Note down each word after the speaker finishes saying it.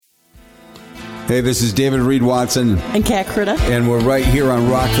Hey, this is David Reed Watson. And Kat Critta. And we're right here on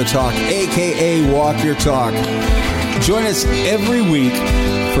Rock the Talk, a.k.a. Walk Your Talk. Join us every week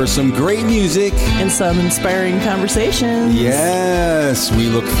for some great music. And some inspiring conversations. Yes, we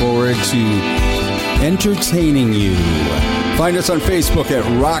look forward to entertaining you. Find us on Facebook at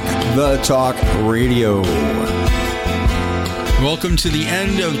Rock the Talk Radio. Welcome to the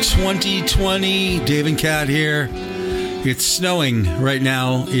end of 2020. Dave and Kat here. It's snowing right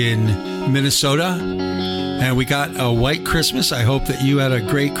now in Minnesota, and we got a white Christmas. I hope that you had a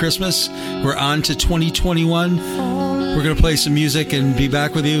great Christmas. We're on to 2021. We're going to play some music and be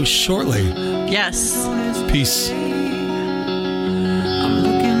back with you shortly. Yes. Peace. I'm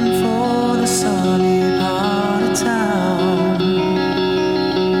looking for the sunny part of town.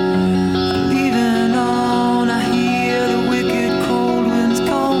 I'm leaving on, I hear the wicked cold winds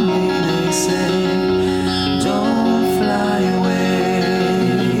call me. They say, don't fly away.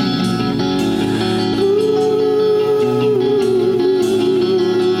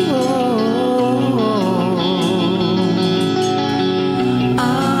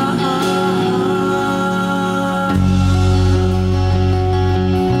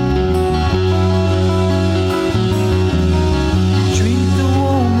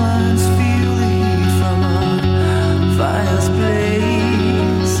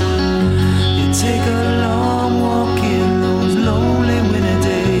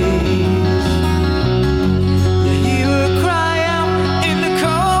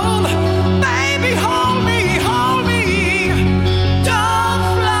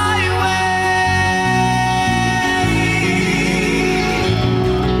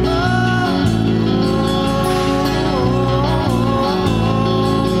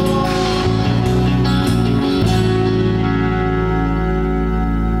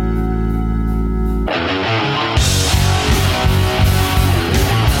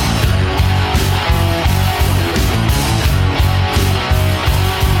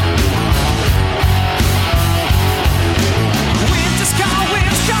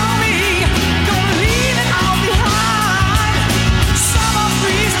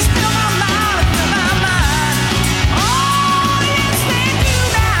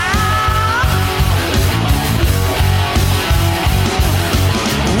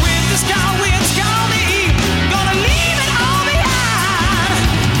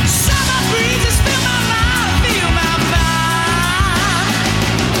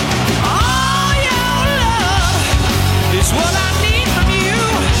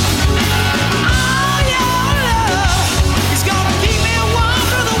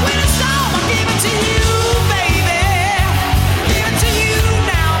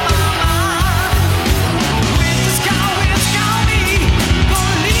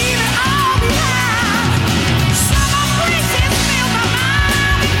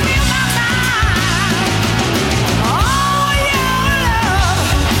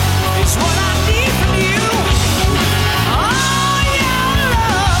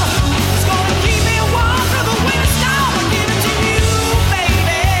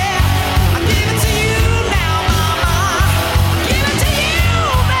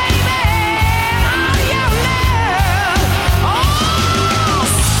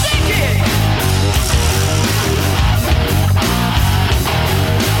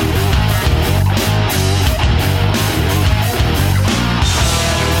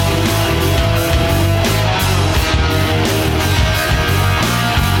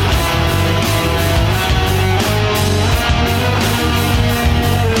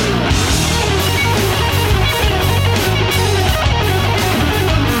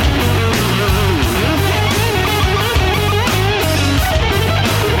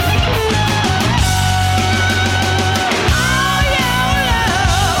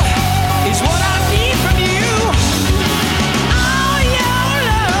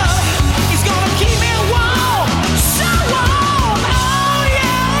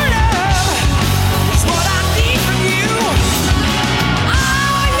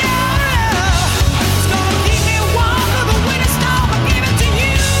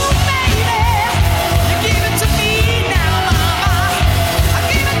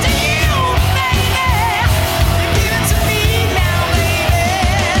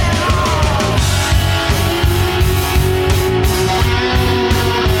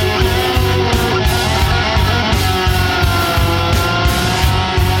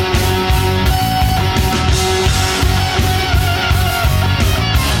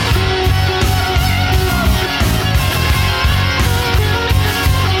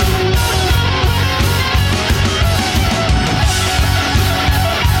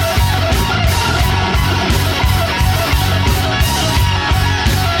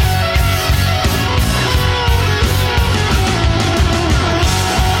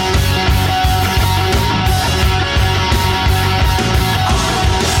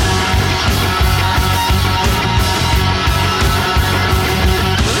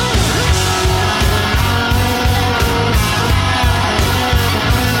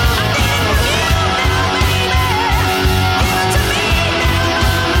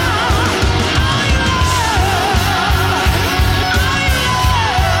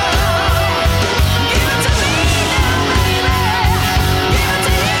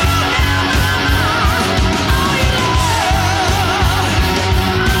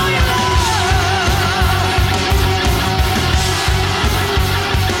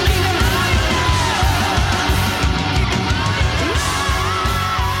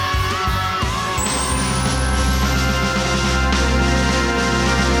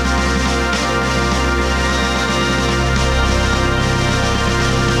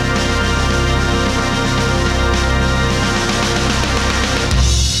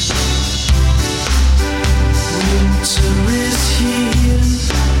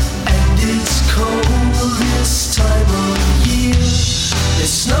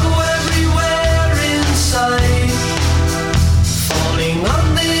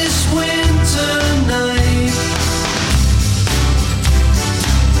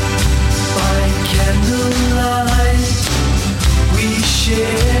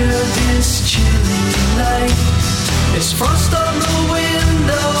 There's frost on the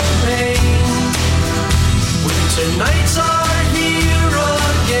window pane. Winter nights are here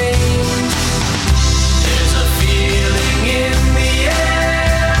again. There's a feeling in the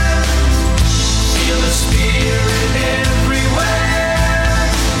air. Feel the spirit everywhere.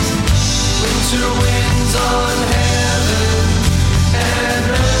 Winter winds on heaven and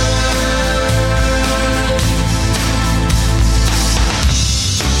earth.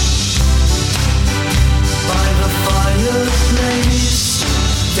 By the fireplace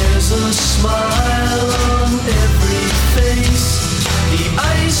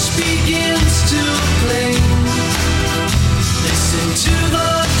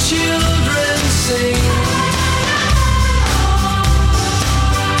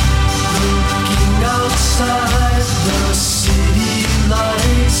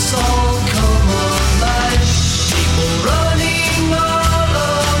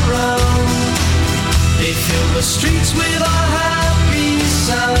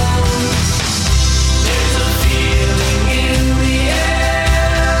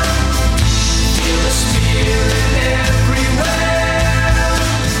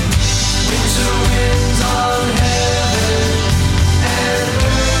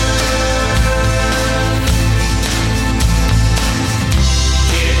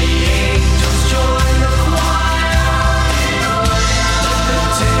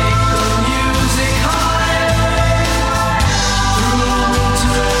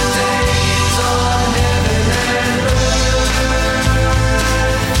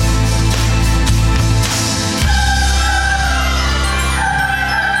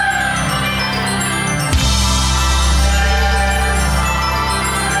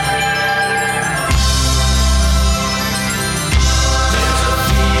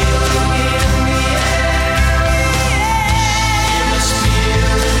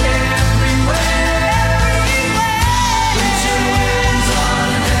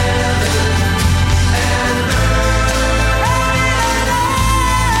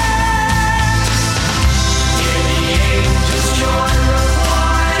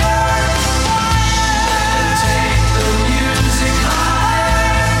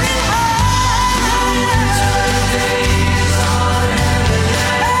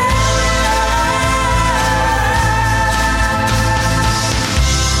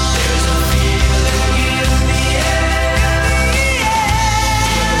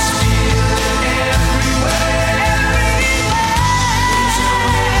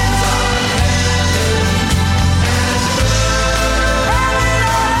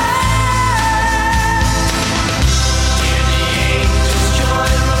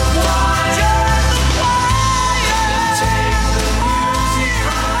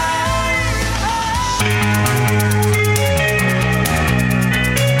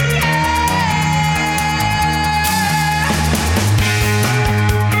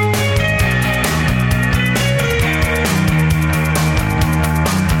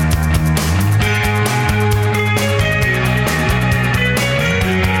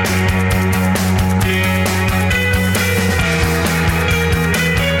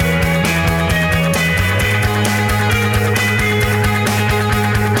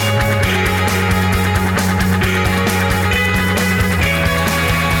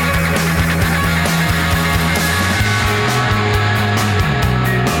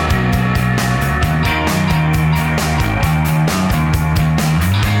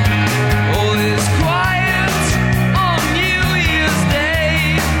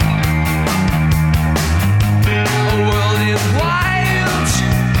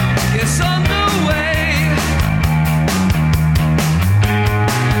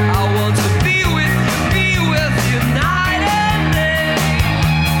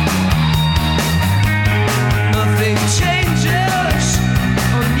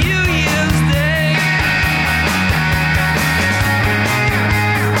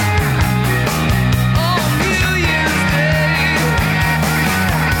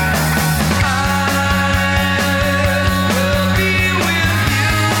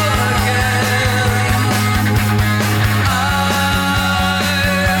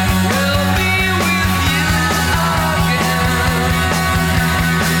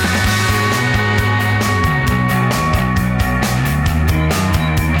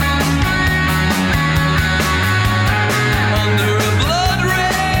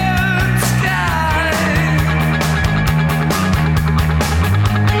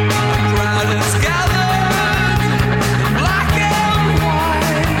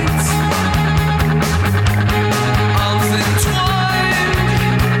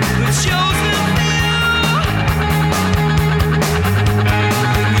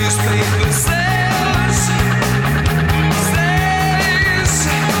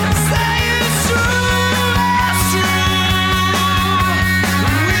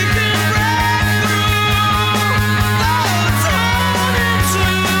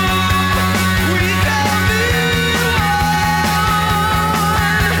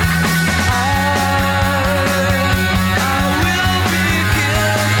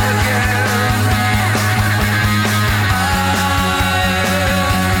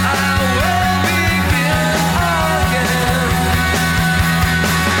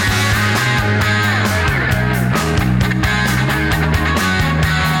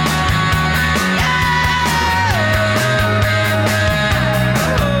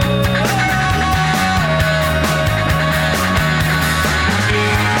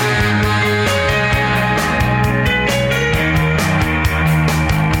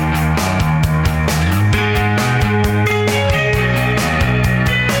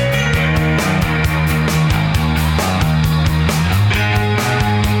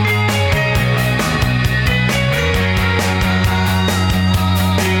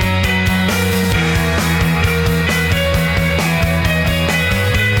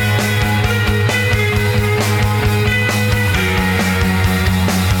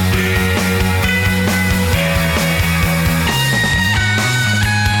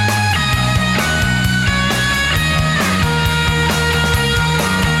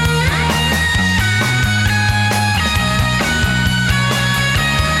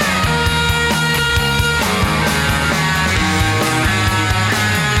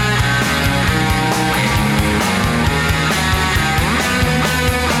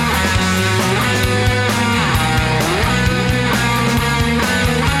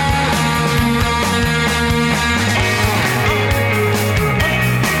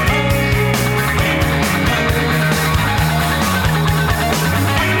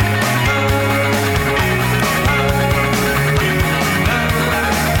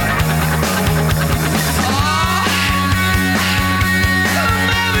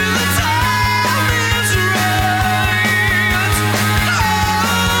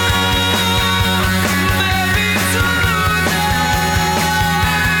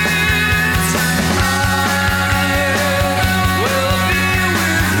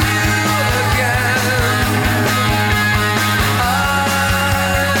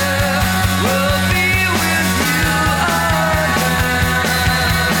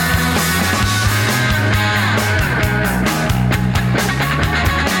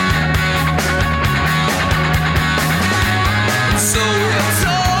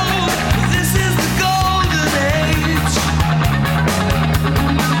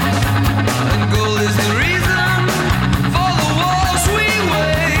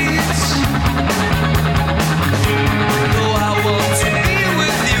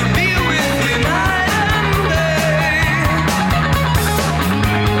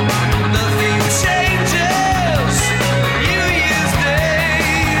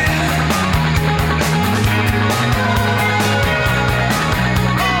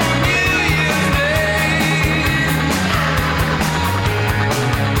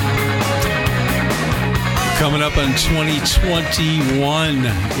Coming up on 2021,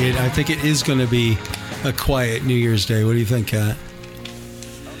 I think it is going to be a quiet New Year's Day. What do you think, Kat?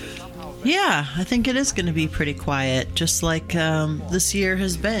 Yeah, I think it is going to be pretty quiet, just like this year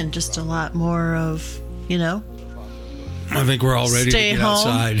has been. Just a lot more of, I think we're all ready Stay to get home.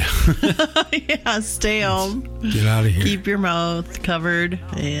 outside. Yeah, stay home. Get out of here. Keep your mouth covered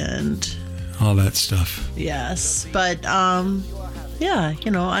and All that stuff. yes. But yeah,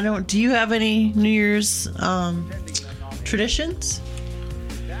 I don't do you have any New Year's traditions?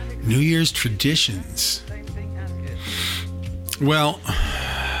 New Year's traditions. Well,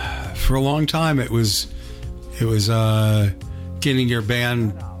 for a long time it was getting your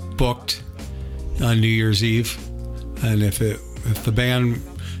band booked on New Year's Eve. And if the band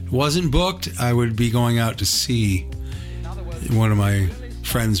wasn't booked, I would be going out to see one of my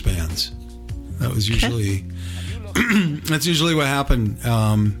friends' bands. That was usually that's usually what happened.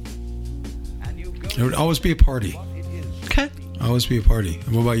 It would always be a party. Okay. Always be a party.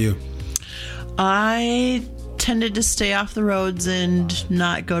 What about you? I tended to stay off the roads and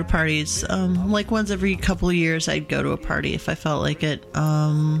not go to parties. Like once every couple of years, I'd go to a party if I felt like it.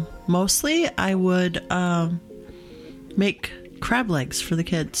 Mostly, I would make crab legs for the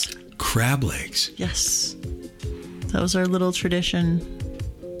kids. Crab legs. Yes. That was our little tradition.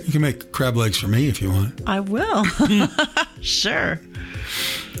 You can make crab legs for me if you want. I will. Sure.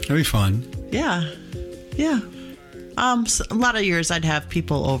 That'd be fun. Yeah. Yeah. So a lot of years I'd have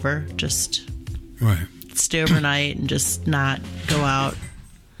people over, just Right. stay overnight and just not go out.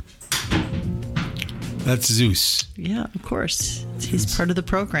 That's Zeus. Yeah, of course. He's part of the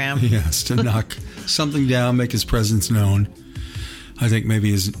program. Yes, to knock something down, make his presence known. I think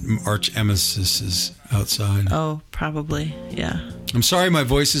maybe his arch emesis is outside. Oh, probably. Yeah. I'm sorry my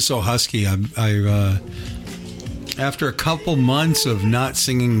voice is so husky. I after a couple months of not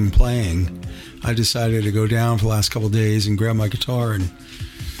singing and playing, I decided to go down for the last couple of days and grab my guitar and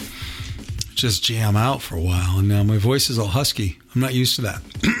just jam out for a while. And now my voice is all husky. I'm not used to that.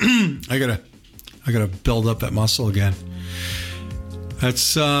 I gotta build up that muscle again.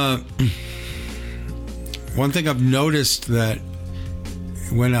 That's one thing I've noticed, that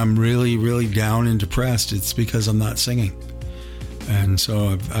when I'm really, really down and depressed, it's because I'm not singing. And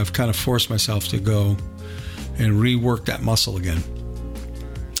so I've kind of forced myself to go and rework that muscle again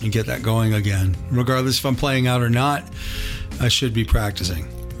and get that going again. Regardless if I'm playing out or not, I should be practicing.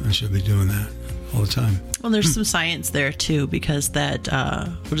 I should be doing that all the time. Well, there's some science there too, because that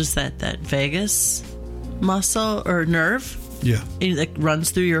what is that vagus muscle or nerve? Yeah. It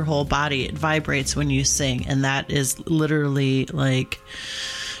runs through your whole body. It vibrates when you sing, and that is literally like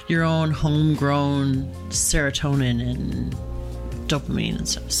your own homegrown serotonin and dopamine and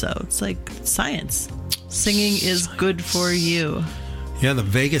stuff. So it's like science. Singing is good for you. Yeah, the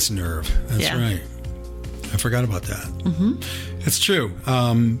vagus nerve. That's Yeah. right. I forgot about that. Mm-hmm. It's true.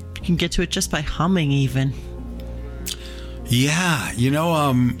 You can get to it just by humming even. Yeah,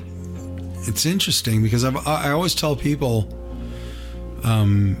 it's interesting because I always tell people,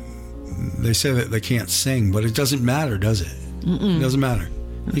 they say that they can't sing, but it doesn't matter, does it? It doesn't matter.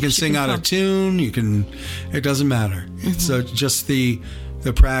 You can sing out of tune. It doesn't matter. Mm-hmm. It's just the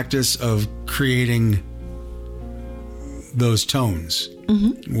practice of creating those tones,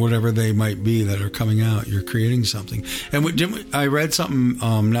 whatever they might be that are coming out. You're creating something. And I read something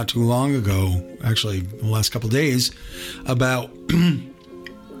not too long ago, actually the last couple of days, about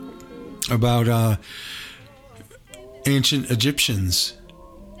ancient Egyptians.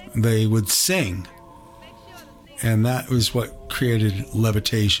 They would sing, and that was what created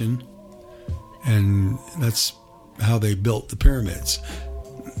levitation, and that's how they built the pyramids.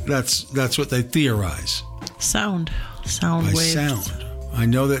 That's what they theorize. Sound By waves. sound. I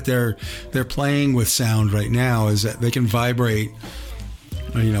know that they're playing with sound right now, is that they can vibrate,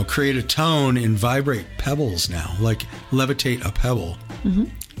 create a tone and vibrate pebbles now, like levitate a pebble,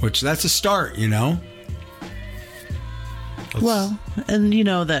 which that's a start, Well, and you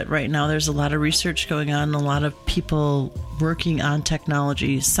know that right now there's a lot of research going on, a lot of people working on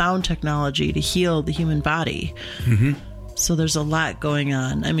technology, sound technology, to heal the human body. Mm-hmm. So there's a lot going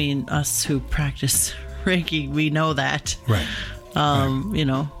on. I mean, us who practice Reiki, we know that. Right.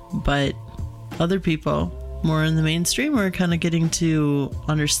 But other people more in the mainstream are kind of getting to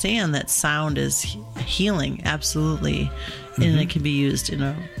understand that sound is healing, absolutely. And it can be used in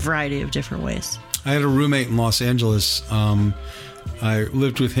a variety of different ways. I had a roommate in Los Angeles. I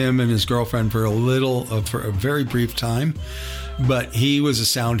lived with him and his girlfriend for for a very brief time, but he was a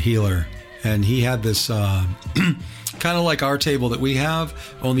sound healer, and he had this kind of like our table that we have,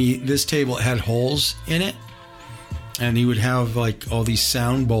 only this table had holes in it, and he would have like all these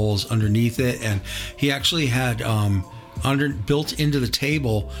sound bowls underneath it, and he actually had built into the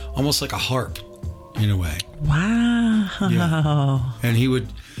table almost like a harp in a way. Wow. Yeah. And he would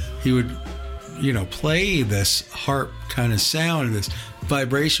play this harp kind of sound, and this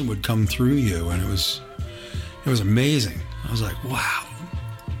vibration would come through you, and it was amazing. I was like, wow,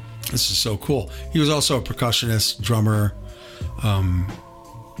 this is so cool. He was also a percussionist, drummer, and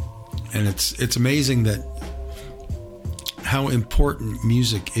it's amazing that how important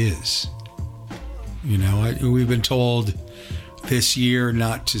music is. We've been told this year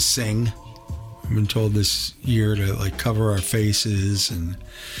not to sing. We've been told this year to like cover our faces, and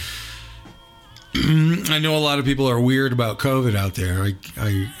I know a lot of people are weird about COVID out there.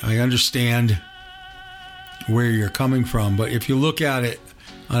 I understand where you're coming from, but if you look at it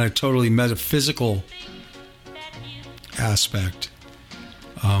on a totally metaphysical aspect,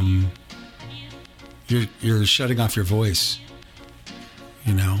 you're shutting off your voice.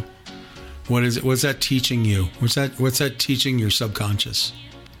 What is it? What's that teaching you? What's that teaching your subconscious?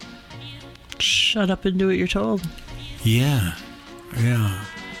 Shut up and do what you're told. Yeah.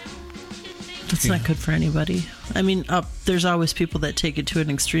 That's not good for anybody. I mean, there's always people that take it to an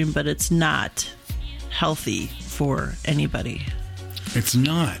extreme, but it's not healthy for anybody. It's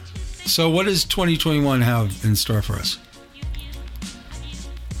not. So what does 2021 have in store for us?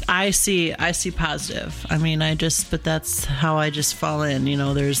 I see positive. I mean, but that's how I just fall in.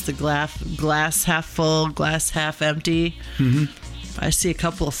 There's the glass half full, glass half empty. Mm-hmm. I see a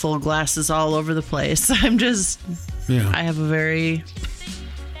couple of full glasses all over the place. I have a very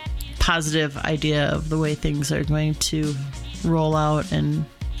positive idea of the way things are going to roll out and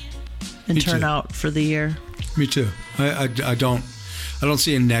turn out for the year. Me too. I don't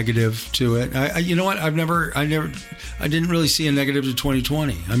see a negative to it. You know what? I didn't really see a negative to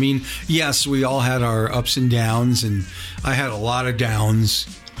 2020. I mean, yes, we all had our ups and downs, and I had a lot of downs,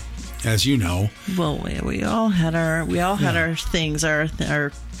 as you know. Well, we all had our things,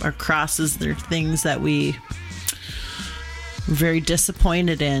 our crosses, their things that we were very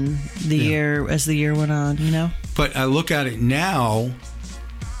disappointed in the year as the year went on. But I look at it now,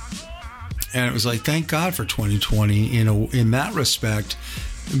 and it was like, thank God for 2020 in that respect,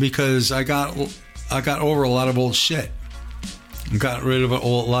 because I got over a lot of old shit. I got rid of a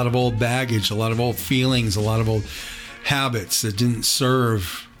lot of old baggage, a lot of old feelings, a lot of old habits that didn't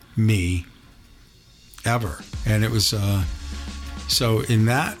serve me ever. And it was so in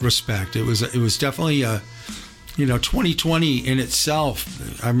that respect, it was definitely 2020 in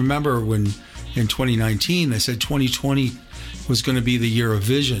itself. I remember when in 2019 they said 2020 was going to be the year of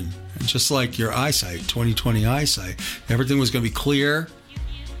vision. Just like your eyesight, 2020 eyesight, everything was going to be clear,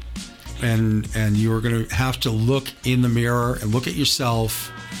 and you were going to have to look in the mirror and look at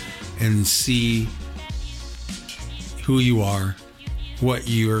yourself and see who you are, what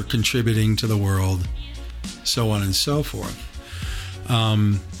you're contributing to the world, so on and so forth.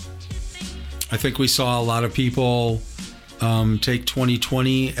 I think we saw a lot of people take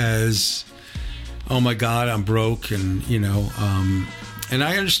 2020 as, oh my God, I'm broke, and and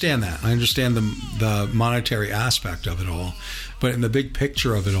I understand that. I understand the monetary aspect of it all, but in the big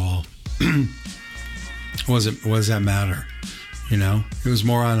picture of it all, what does that matter? It was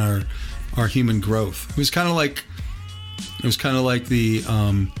more on our human growth. It was kind of like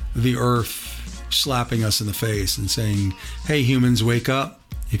the earth slapping us in the face and saying, "Hey, humans, wake up!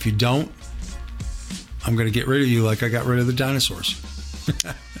 If you don't, I'm going to get rid of you like I got rid of the dinosaurs."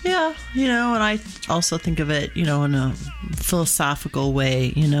 Yeah, and I also think of it, in a philosophical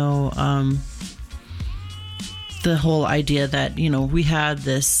way, the whole idea that, we had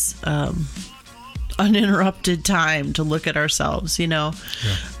this uninterrupted time to look at ourselves, Yeah.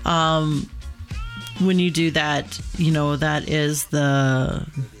 When you do that,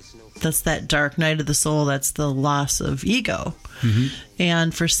 that's that dark night of the soul. That's the loss of ego. Mm-hmm.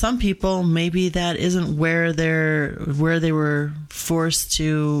 And for some people, maybe that isn't where they were forced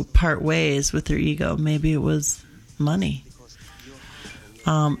to part ways with their ego. Maybe it was money.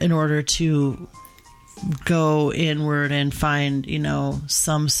 In order to go inward and find,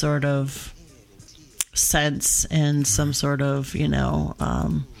 some sort of sense and some sort of,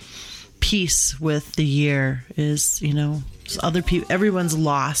 peace with the year is, other people, everyone's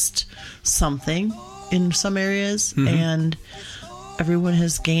lost something in some areas, mm-hmm. and everyone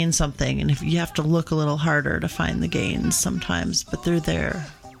has gained something, and if you have to look a little harder to find the gains sometimes, but they're there.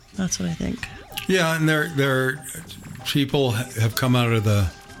 That's what I think. Yeah, and there people have come out of the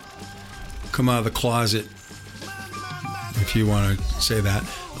closet, if you want to say that,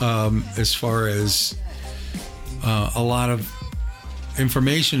 as far as a lot of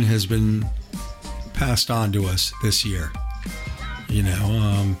information has been passed on to us this year. You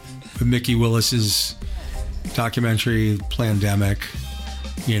know, with Mickey Willis's documentary Plandemic,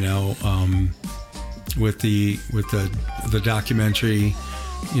 you know, with the documentary,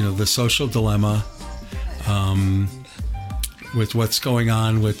 you know, The Social Dilemma, with what's going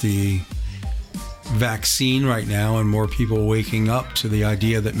on with the vaccine right now, and more people waking up to the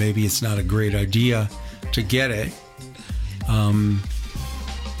idea that maybe it's not a great idea to get it.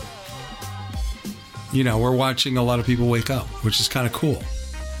 You know, we're watching a lot of people wake up, which is kind of cool.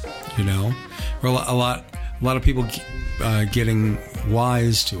 You know, a lot of people getting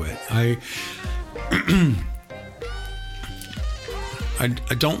wise to it. I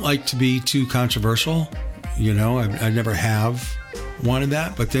don't like to be too controversial. You know, I never have wanted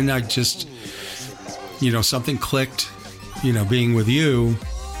that, but then I just, you know, something clicked, you know, being with you,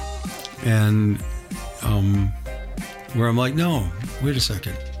 and where I'm like, no, wait a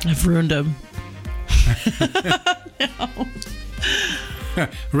second. I've ruined him. No.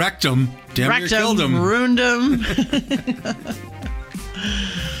 Wrecked him. Damn near killed him. Ruined him.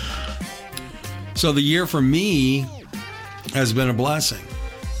 So the year for me has been a blessing.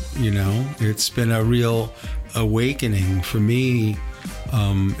 You know, it's been a real awakening for me,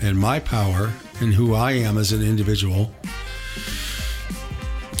 and my power and who I am as an individual,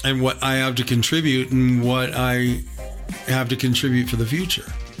 and what I have to contribute, and what I have to contribute for the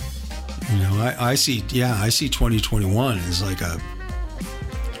future. You know, I see 2021 as like a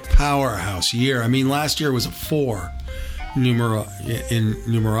powerhouse year. I mean, last year was a 4 in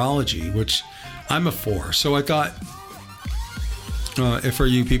numerology, which I'm a 4. So I thought, if for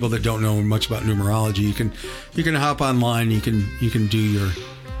you people that don't know much about numerology, you can hop online. You can do your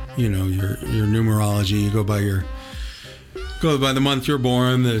numerology. You go by the month you're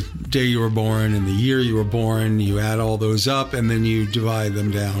born, the day you were born, and the year you were born. You add all those up, and then you divide them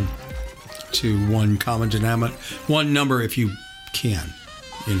down to one common denominator, one number if you can.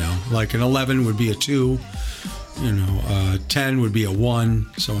 You know, like an 11 would be a 2. You know, 10 would be a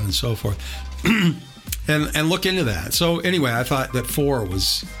 1, so on and so forth. And look into that. So anyway, I thought that 4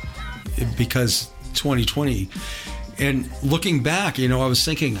 was because 2020. And looking back, you know, I was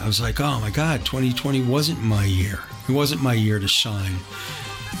like, oh my God, 2020 wasn't my year. It wasn't my year to shine.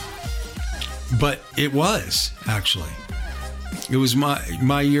 But it was, actually. It was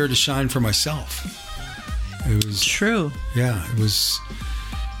my year to shine for myself. It was true. Yeah, it was.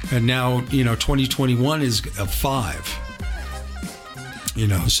 And now, you know, 2021 is a 5. You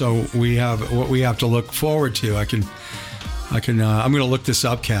know, so we have what we have to look forward to. I'm going to look this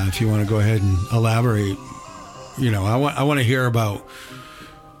up, Kat, if you want to go ahead and elaborate. You know, I want to hear about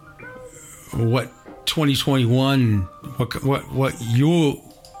what 2021, what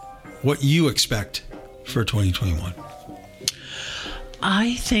you expect for 2021.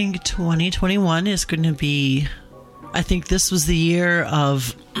 I think 2021 is going to be, I think this was the year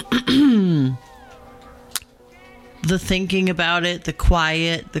of the thinking about it, the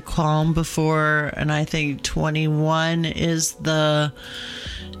quiet, the calm before, and I think 21 is the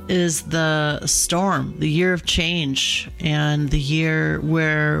storm, the year of change, and the year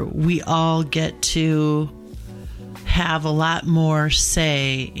where we all get to have a lot more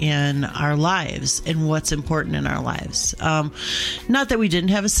say in our lives and what's important in our lives. Not that we didn't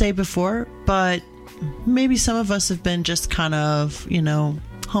have a say before, but maybe some of us have been just kind of, you know,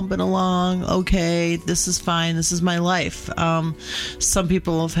 humping along. Okay, this is fine. This is my life. Some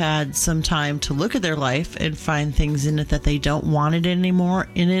people have had some time to look at their life and find things in it that they don't want it anymore,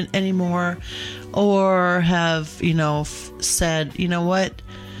 or have, you know, said, you know what,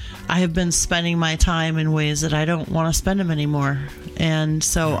 I have been spending my time in ways that I don't want to spend them anymore. And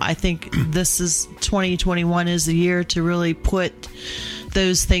so I think 2021 is the year to really put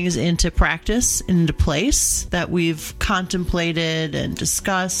those things into practice, into place that we've contemplated and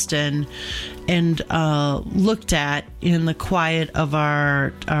discussed and looked at in the quiet of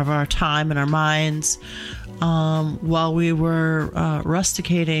our time and our minds, while we were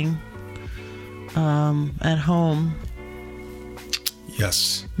rusticating at home.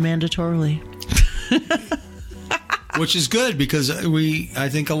 Yes, mandatorily. Which is good, because I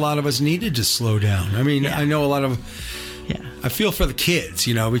think a lot of us needed to slow down. I mean, yeah. I know a lot of. Yeah. I feel for the kids,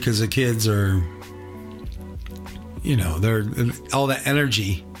 you know, because the kids are, you know, they're all that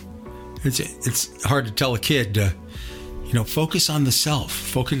energy. It's hard to tell a kid to, you know, focus on the self,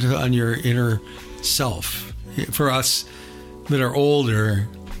 focus on your inner self. For us that are older,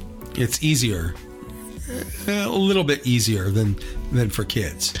 it's easier, a little bit easier than for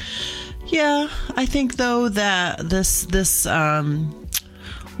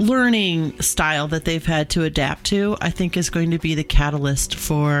learning style that they've had to adapt to, I think is going to be the catalyst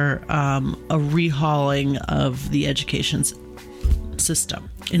for a rehauling of the education system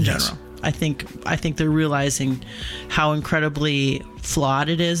in Yes. general. I think they're realizing how incredibly flawed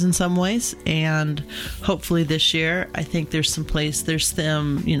it is in some ways, and hopefully this year, I think there's some high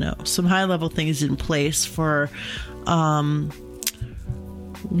level things in place for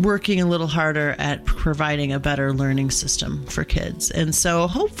working a little harder at providing a better learning system for kids. And so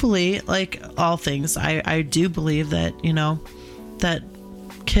hopefully, like all things, I do believe that that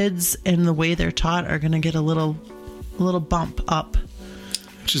kids and the way they're taught are going to get a little bump up.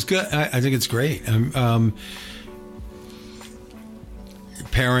 Which is good. I think it's great.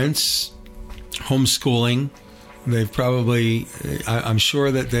 Parents, homeschooling, they've probably, I'm sure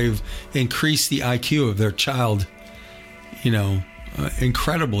that they've increased the IQ of their child,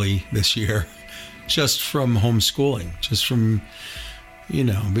 incredibly this year, just from homeschooling, just from,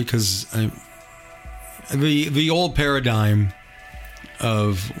 because the old paradigm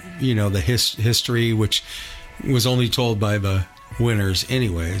of, the history, which was only told by the winners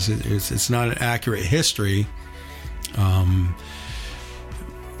anyways. It's not an accurate history.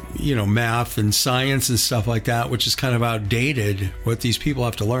 Math and science and stuff like that, which is kind of outdated, what these people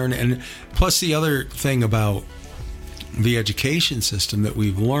have to learn. And plus the other thing about the education system that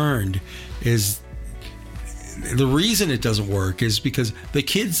we've learned is the reason it doesn't work is because the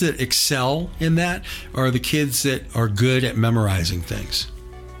kids that excel in that are the kids that are good at memorizing things.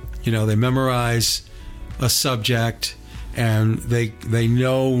 They memorize a subject, and they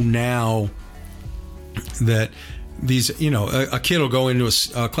know now that these, a kid will go into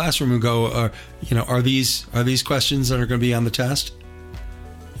a classroom and go, are these questions that are going to be on the test?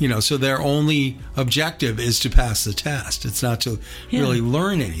 So their only objective is to pass the test. It's not to really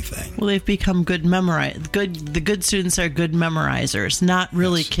learn anything. Well, they've become the good students are good memorizers, not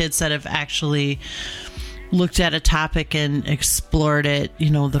really kids that have actually looked at a topic and explored it,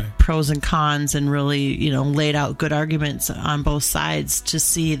 the pros and cons, and really, laid out good arguments on both sides to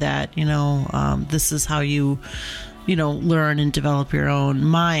see that, this is how you learn and develop your own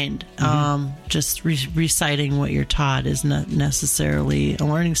mind. Just reciting what you're taught is not necessarily a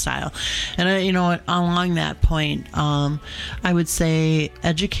learning style. And, along that point, I would say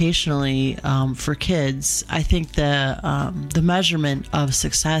educationally, for kids, I think the measurement of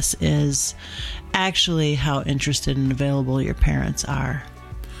success is actually how interested and available your parents are.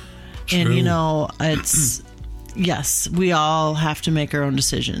 True. And, it's... Yes, we all have to make our own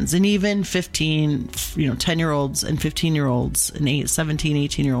decisions. And even 10-year-olds and 15-year-olds and 17,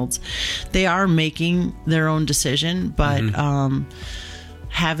 18-year-olds, they are making their own decision. But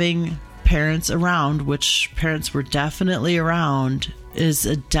having parents around, which parents were definitely around, is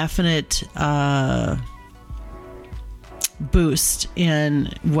a definite boost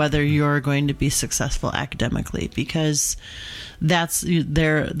in whether you're going to be successful academically, because that's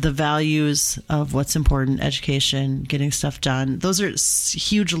the values of what's important: education, getting stuff done. Those are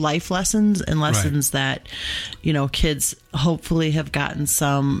huge life lessons, and lessons that kids hopefully have gotten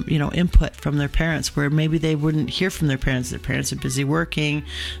some input from their parents, where maybe they wouldn't hear from their parents. Their parents are busy working,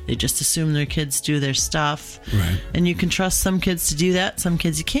 they just assume their kids do their stuff, and you can trust some kids to do that, some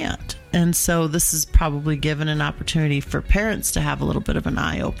kids you can't. And so this is probably given an opportunity for parents to have a little bit of an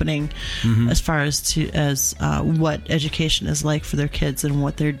eye-opening as far as what education is like for their kids and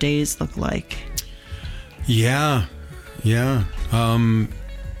what their days look like. Yeah.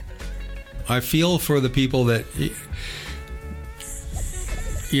 I feel for the people that, this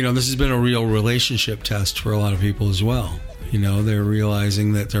has been a real relationship test for a lot of people as well. They're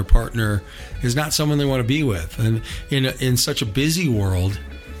realizing that their partner is not someone they want to be with. And in such a busy world,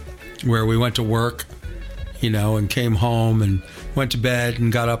 where we went to work, and came home and went to bed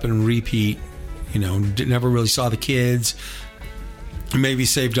and got up and repeat, never really saw the kids, maybe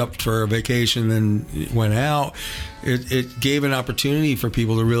saved up for a vacation, then went out. It gave an opportunity for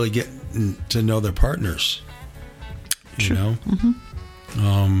people to really get to know their partners, I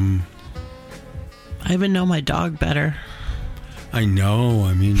even know my dog better. I know.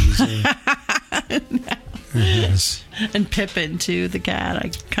 I mean, he's yes. And Pippin too, the cat. I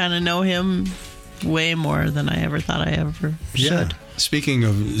kind of know him way more than I ever thought I ever should. Speaking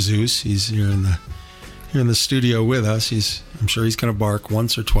of Zeus, he's here in the studio with us. I'm sure he's going to bark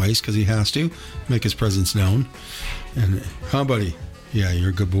once or twice because he has to make his presence known. And buddy? Yeah, you're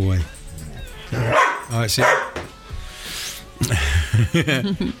a good boy. I see.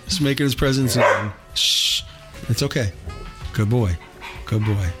 Just making his presence known. Shh. It's okay. Good boy.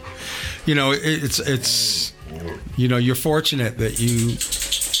 It's you're fortunate that you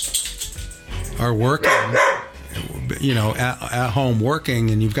are working at home working,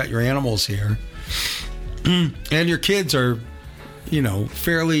 and you've got your animals here, and your kids are,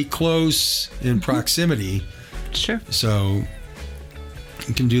 fairly close in proximity. Sure. So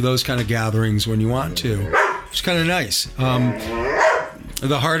you can do those kind of gatherings when you want to. It's kind of nice.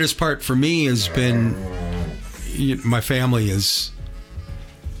 The hardest part for me has been my family is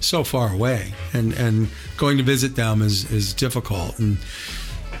so far away, and going to visit them is difficult. And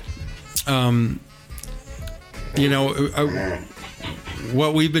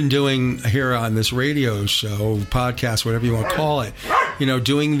what we've been doing here on this radio show, podcast, whatever you want to call it,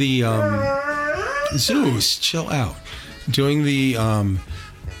 doing the Zeus, chill out, doing the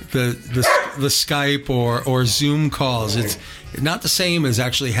Skype or Zoom calls. It's not the same as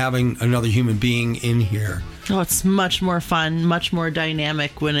actually having another human being in here. Oh, it's much more fun, much more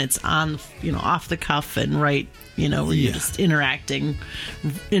dynamic when it's on, off the cuff and right, where you're just interacting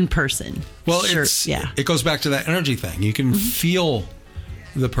in person. Well, it goes back to that energy thing. You can feel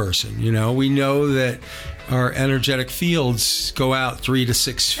the person. We know that our energetic fields go out 3 to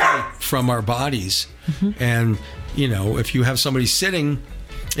 6 feet from our bodies. And, if you have somebody sitting,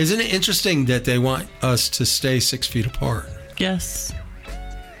 isn't it interesting that they want us to stay 6 feet apart? Yes.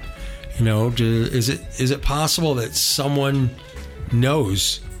 Is it possible that someone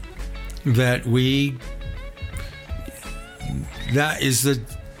knows that that is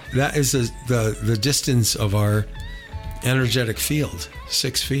the distance of our energetic field,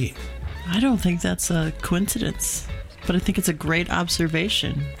 6 feet? I don't think that's a coincidence, but I think it's a great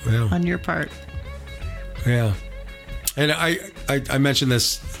observation on your part. Yeah. And I mentioned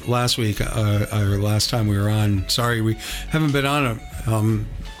this last week, or last time we were on. Sorry, we haven't been on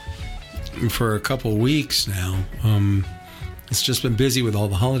for a couple of weeks now. It's just been busy with all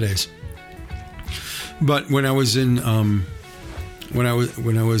the holidays. But when I was in when I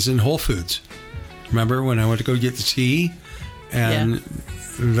was in Whole Foods, remember when I went to go get the tea, and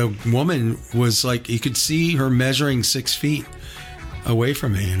the woman was like, you could see her measuring 6 feet away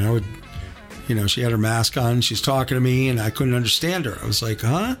from me, and I would. She had her mask on, she's talking to me, and I couldn't understand her. I was like,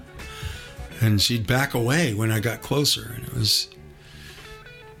 huh? And she'd back away when I got closer. And it was,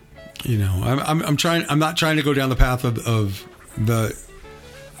 I'm not trying to go down the path of the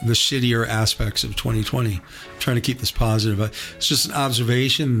shittier aspects of 2020. I'm trying to keep this positive. It's just an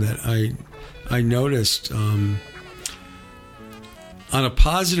observation that I noticed. On a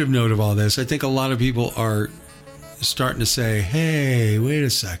positive note of all this, I think a lot of people are starting to say, hey, wait a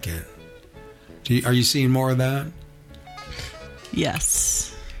second. Are you seeing more of that?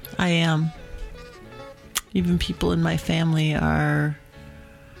 Yes, I am. Even people in my family are,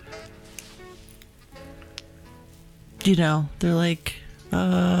 they're like,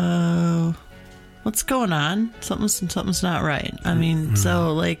 what's going on? Something's not right. I mean,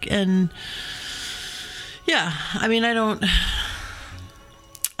 so like, and yeah, I mean, I don't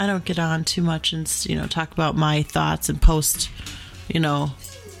get on too much and, talk about my thoughts and post,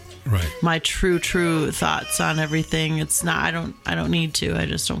 right, my true thoughts on everything. It's not, I don't need to. I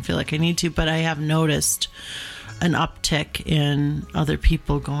just don't feel like I need to, but I have noticed an uptick in other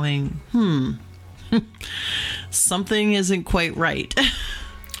people going, something isn't quite right.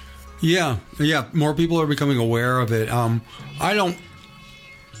 Yeah. More people are becoming aware of it. I don't,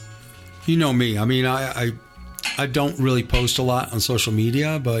 me. I mean, I don't really post a lot on social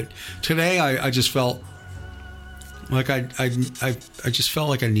media, but today I just felt like I just felt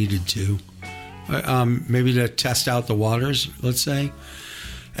like I needed to, maybe to test out the waters, let's say.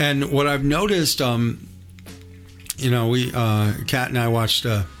 And what I've noticed, Kat and I watched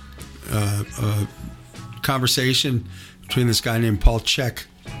a conversation between this guy named Paul Chek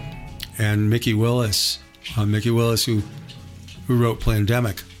and Mickey Willis. Mickey Willis, who wrote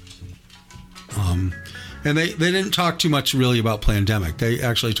Plandemic. And they didn't talk too much really about Plandemic. They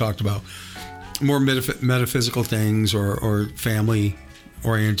actually talked about more metaphysical things or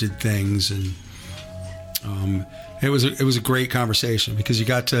family-oriented things, and it was a great conversation because you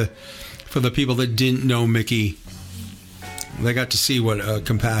got to, for the people that didn't know Mickey, they got to see what a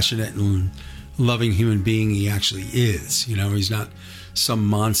compassionate and loving human being he actually is. He's not some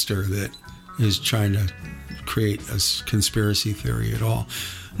monster that is trying to create a conspiracy theory at all.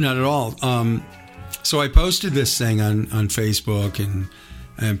 Not at all. So I posted this thing on Facebook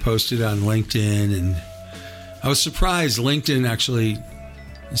and posted on LinkedIn, and I was surprised LinkedIn actually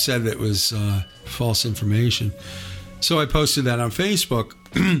said that it was false information. So I posted that on Facebook,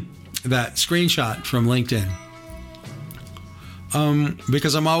 that screenshot from LinkedIn,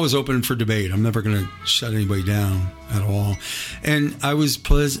 because I'm always open for debate. I'm never going to shut anybody down at all. And I was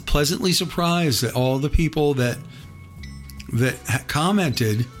pleasantly surprised that all the people that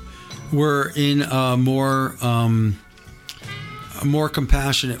commented were in a more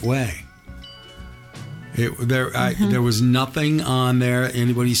compassionate way. There was nothing on there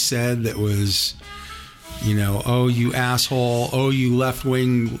anybody said that was, oh, you asshole, oh, you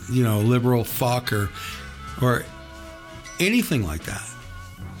left-wing, liberal fuck, or anything like that.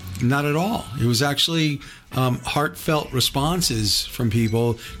 Not at all. It was actually heartfelt responses from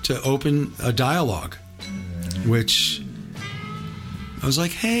people to open a dialogue, which I was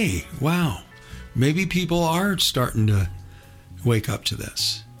like, hey, wow, maybe people are starting to wake up to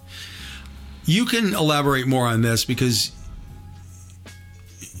this. You can elaborate more on this because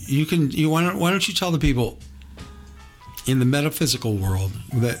why don't you tell the people in the metaphysical world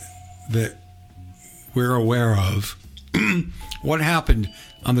that we're aware of what happened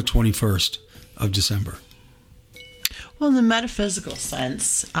on the 21st of December? Well, in the metaphysical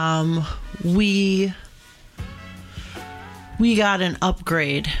sense, we got an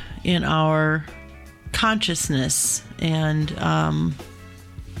upgrade in our consciousness, and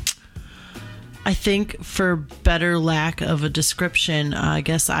I think, for better lack of a description, I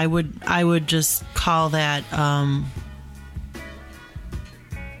guess I would just call that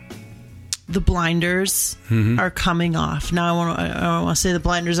the blinders are coming off. Now, I want to say the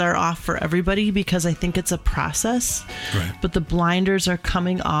blinders are off for everybody because I think it's a process. Right. But the blinders are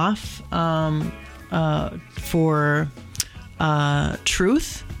coming off for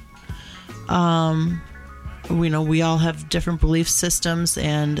truth. We all have different belief systems,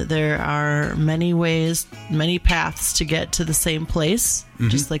 and there are many ways, many paths to get to the same place.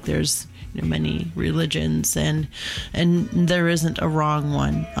 Just like there's many religions, and there isn't a wrong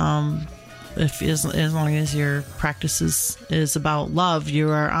one. As long as your practice is about love, you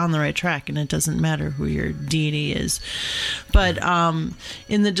are on the right track, and it doesn't matter who your deity is. But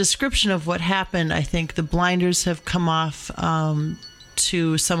in the description of what happened, I think the blinders have come off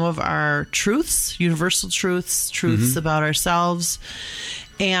to some of our truths, universal truths about ourselves,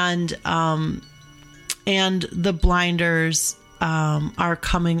 and the blinders are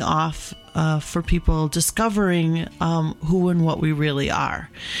coming off for people discovering who and what we really are.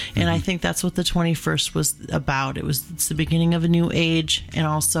 And I think that's what the 21st was about. It's the beginning of a new age, and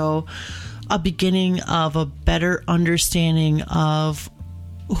also a beginning of a better understanding of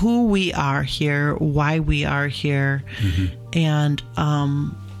who we are here, why we are here, and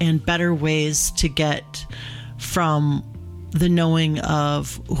better ways to get from the knowing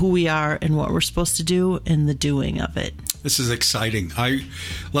of who we are and what we're supposed to do and the doing of it. This is exciting.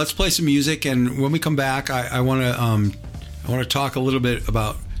 Let's play some music, and when we come back, I want to talk a little bit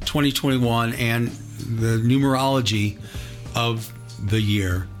about 2021 and the numerology of the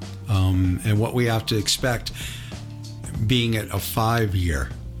year, and what we have to expect being at a 5-year.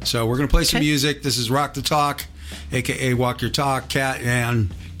 So we're going to play some music. This is Rock the Talk, aka Walk Your Talk, Kat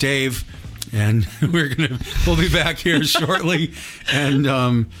and Dave, and we'll be back here shortly, and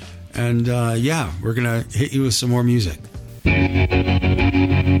we're gonna hit you with some more music.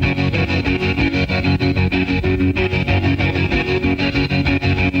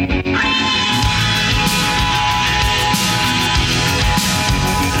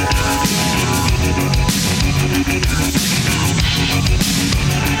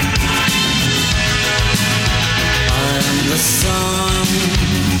 The sun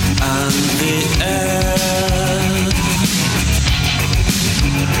and the air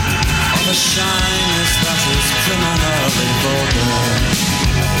of a shyness that is criminally vulgar.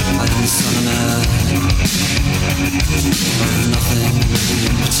 I am the sun and air of nothing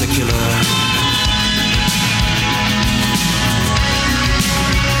in particular.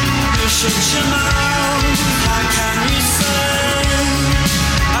 You should know, how can you say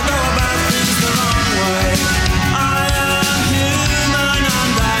I go about things the wrong way? I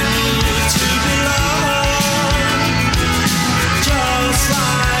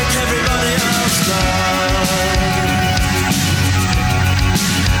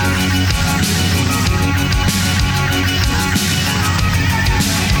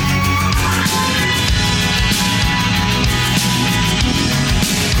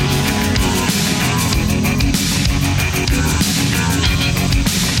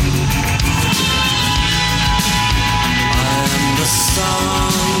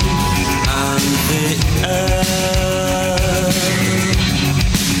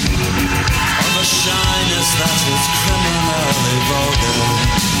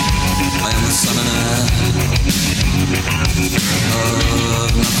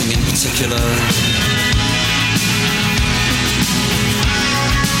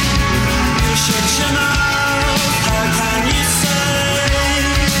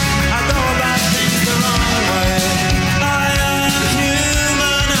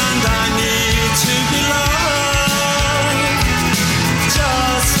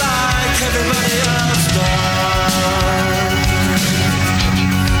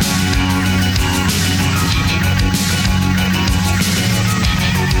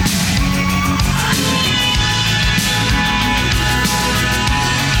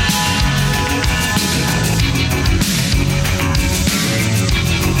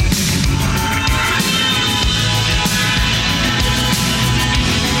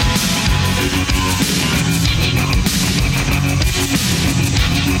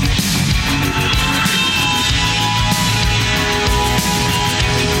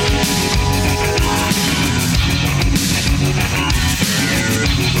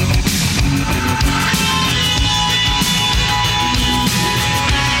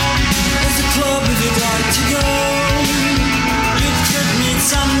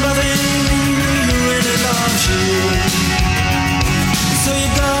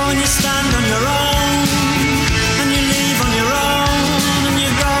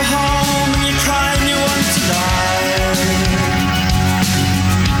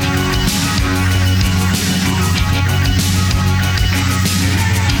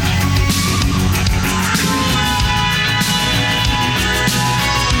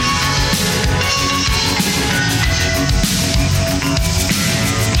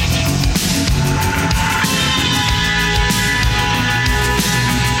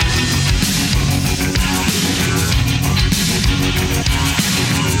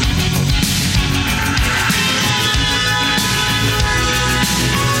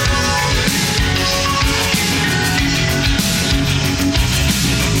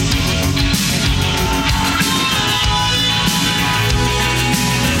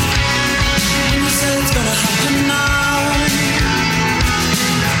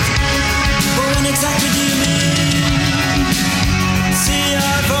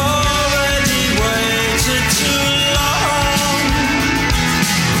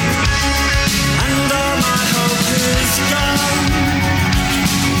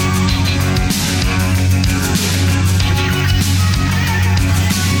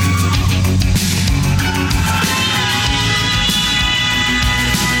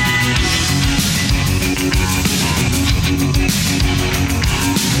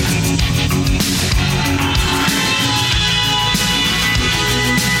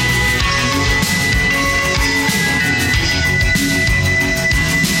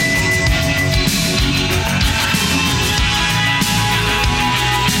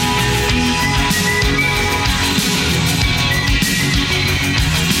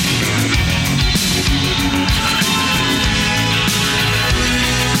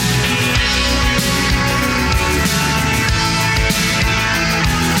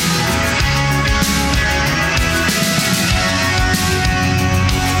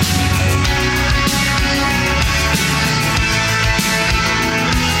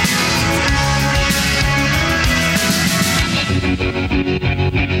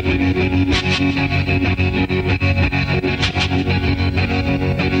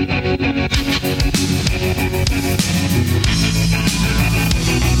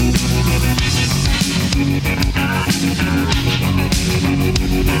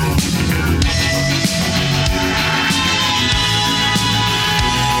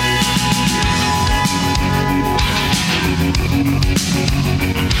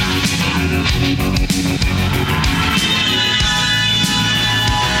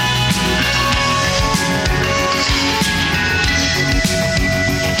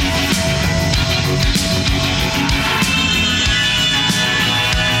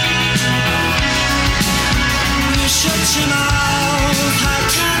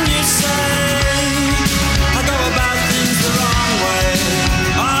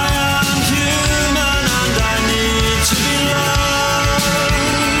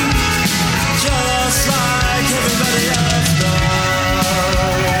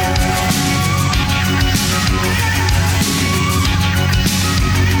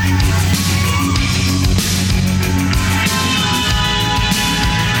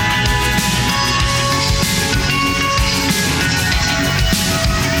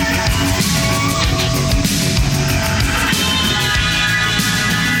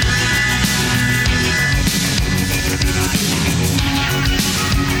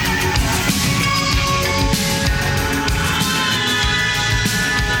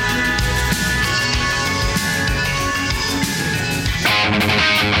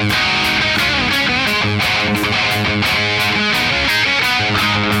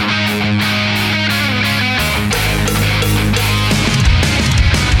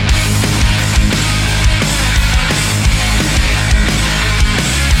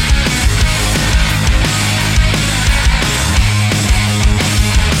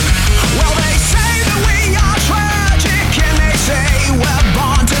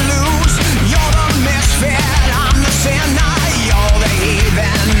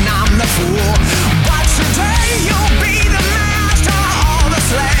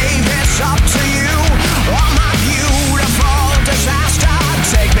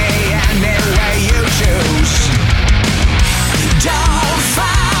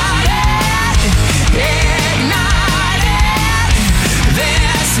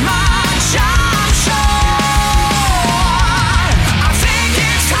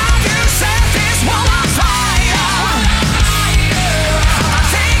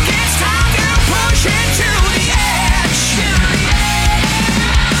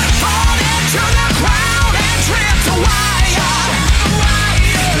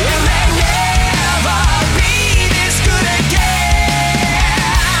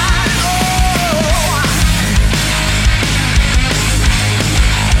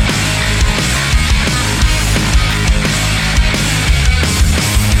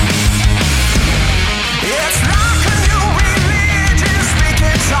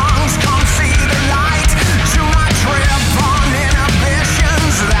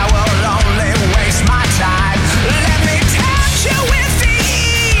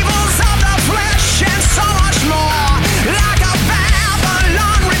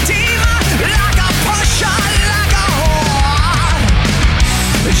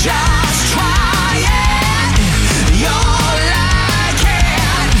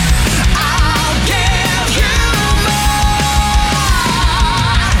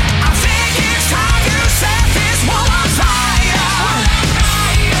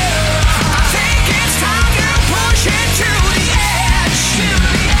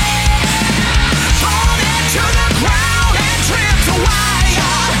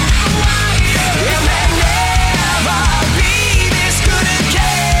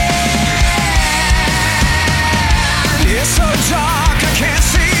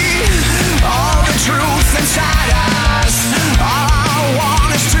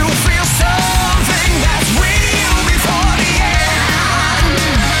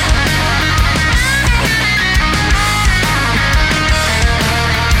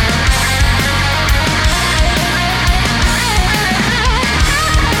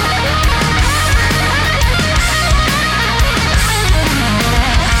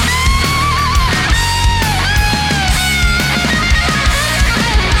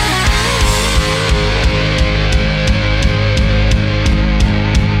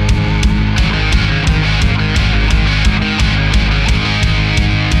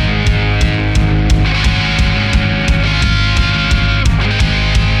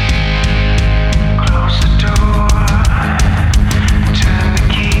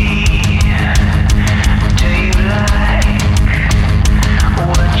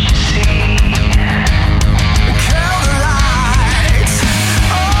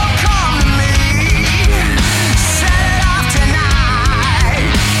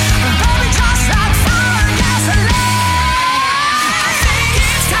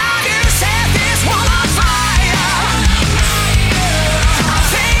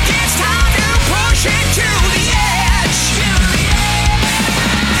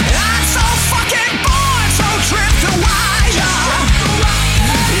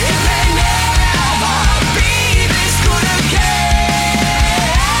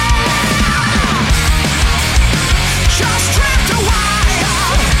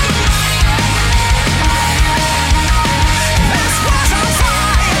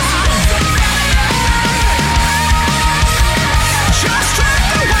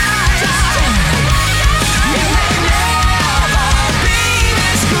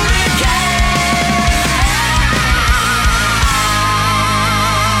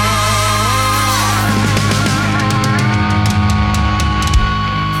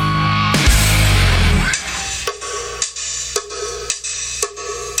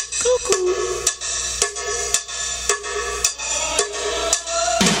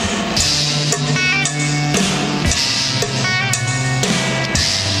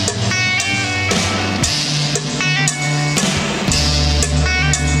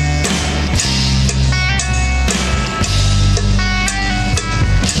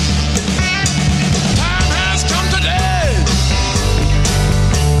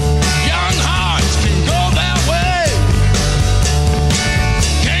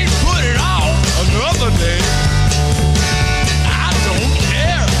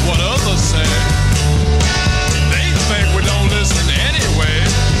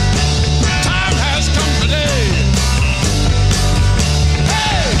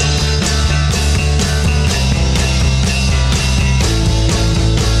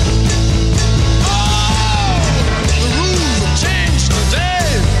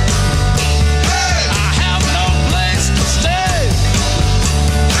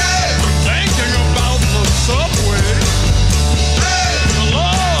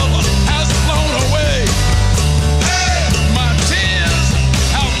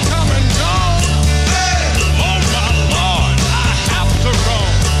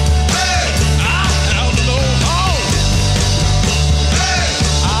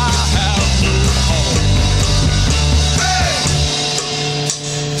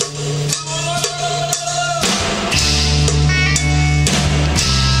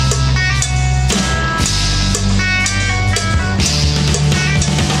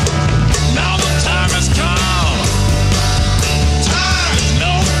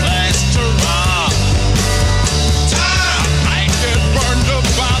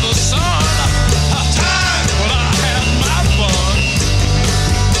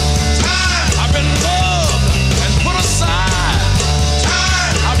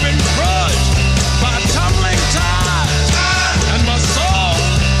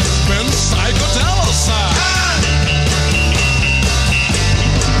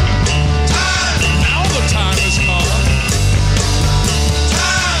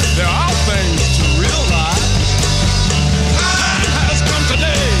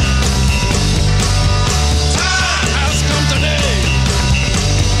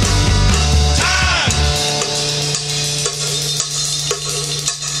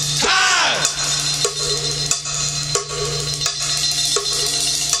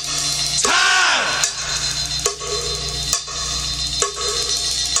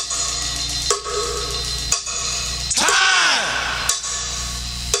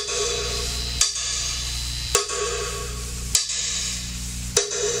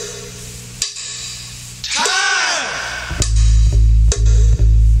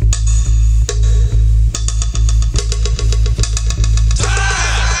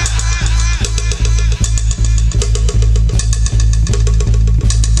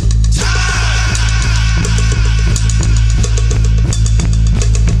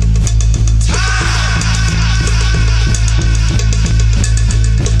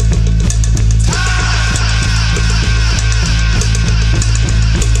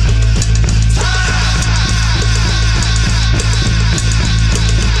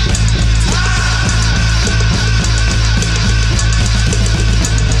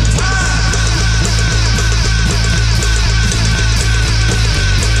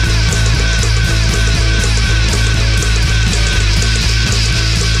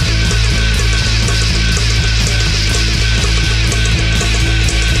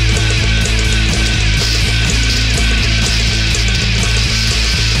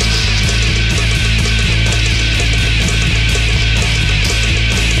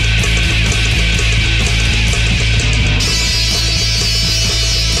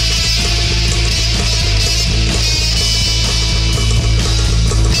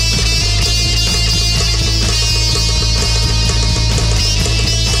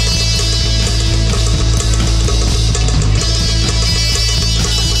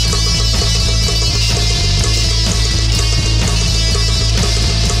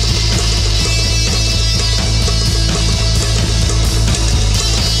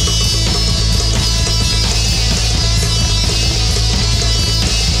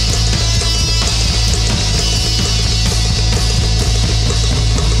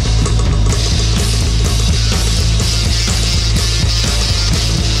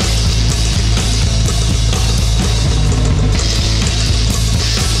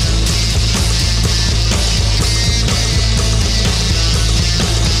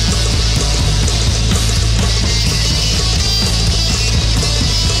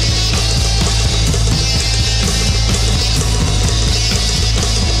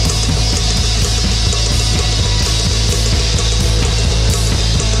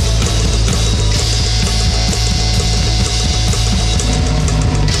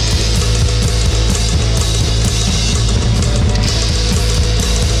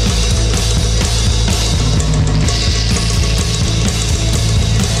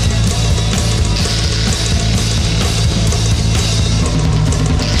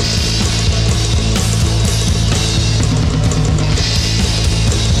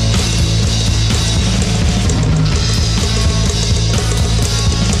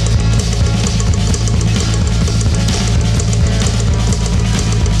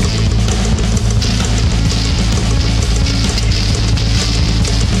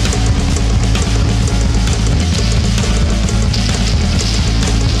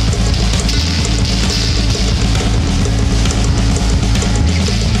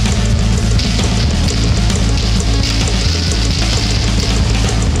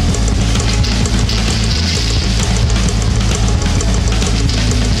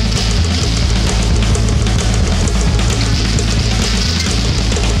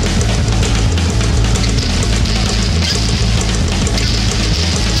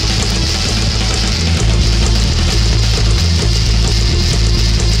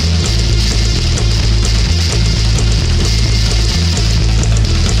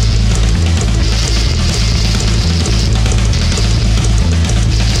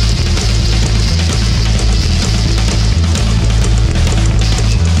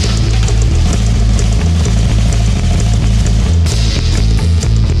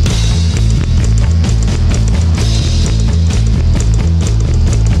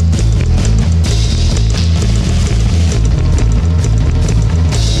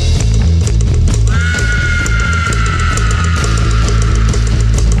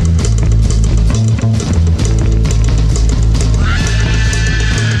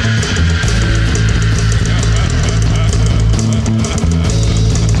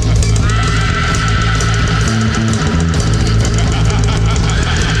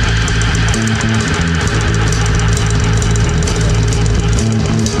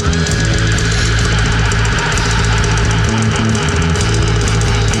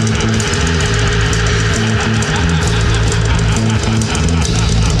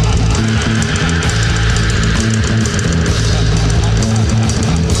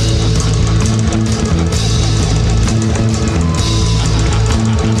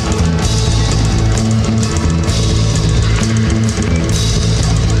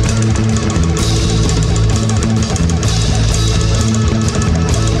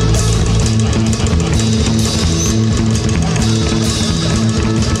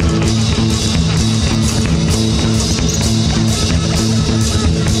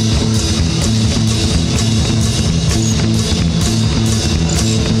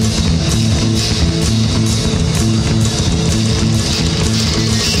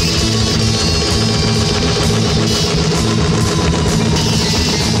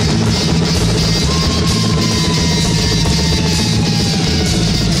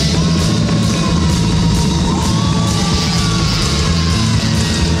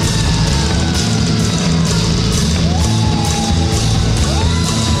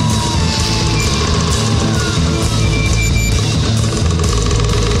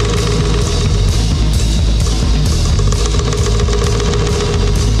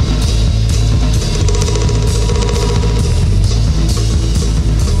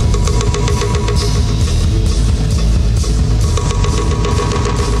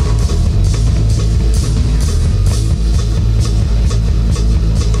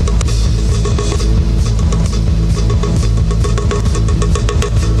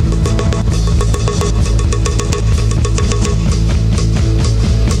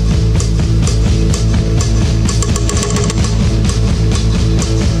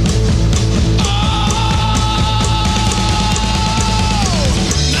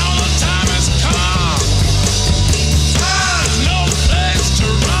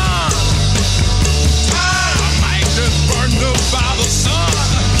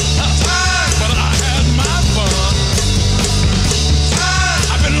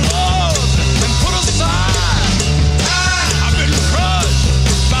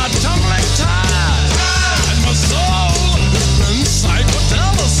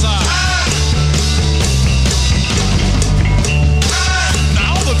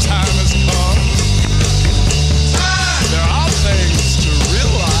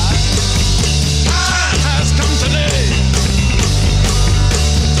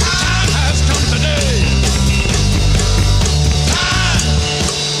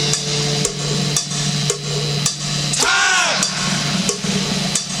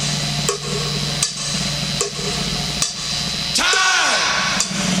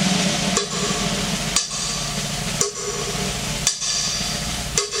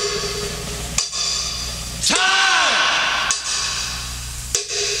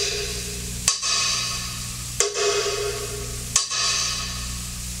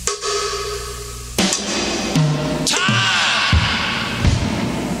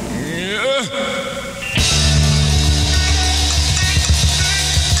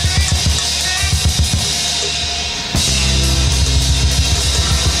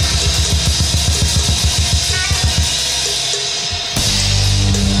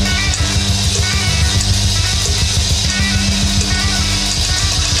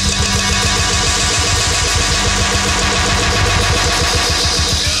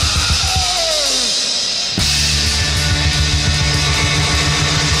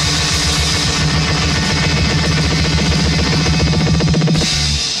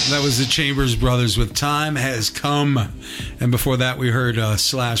That was the Chambers Brothers with Time Has Come. And before that, we heard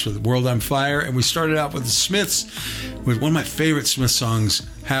Slash with World on Fire. And we started out with the Smiths with one of my favorite Smith songs,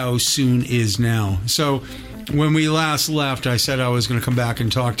 How Soon Is Now. So when we last left, I said I was going to come back and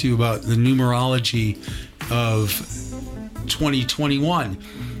talk to you about the numerology of 2021.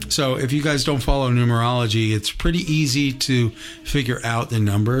 So if you guys don't follow numerology, it's pretty easy to figure out the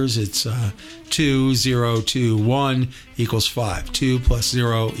numbers. It's 2, 0, 2, 1 equals 5. 2 plus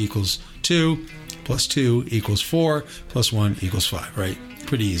 0 equals 2, plus 2 equals 4, plus 1 equals 5, right?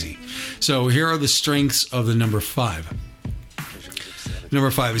 Pretty easy. So here are the strengths of the number 5.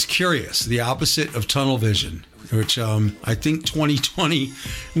 Number 5 is curious, the opposite of tunnel vision, which I think 2020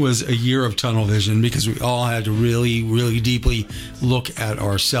 was a year of tunnel vision because we all had to really, really deeply look at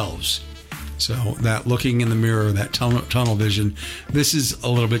ourselves. So that looking in the mirror, that tunnel vision, this is a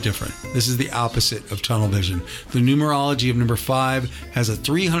little bit different. This is the opposite of tunnel vision. The numerology of number 5 has a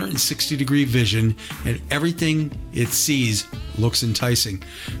 360-degree vision, and everything it sees looks enticing.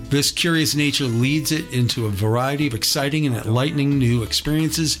 This curious nature leads it into a variety of exciting and enlightening new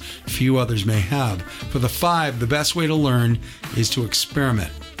experiences few others may have. For the 5, the best way to learn is to experiment.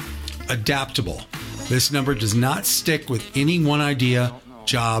 Adaptable. This number does not stick with any one idea,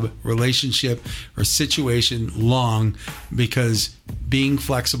 job, relationship, or situation long because being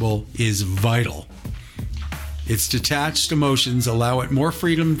flexible is vital. Its detached emotions allow it more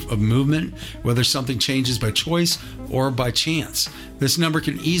freedom of movement, whether something changes by choice or by chance. This number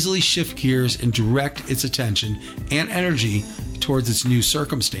can easily shift gears and direct its attention and energy towards its new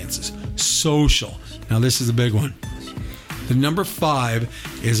circumstances. Social. Now this is a big one. The number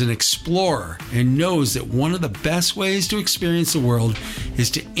 5 is an explorer and knows that one of the best ways to experience the world is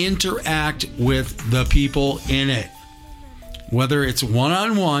to interact with the people in it. Whether it's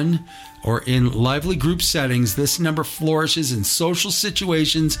one-on-one or in lively group settings, this number flourishes in social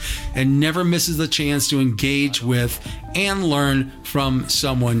situations and never misses the chance to engage with and learn from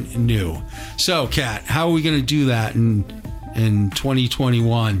someone new. So, Kat, how are we going to do that in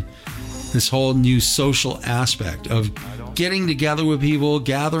 2021? This whole new social aspect of getting together with people,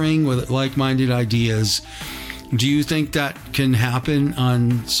 gathering with like-minded ideas. Do you think that can happen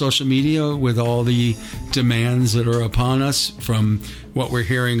on social media with all the demands that are upon us from what we're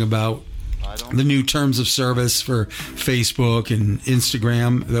hearing about the new terms of service for Facebook and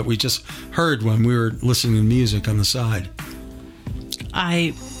Instagram that we just heard when we were listening to music on the side?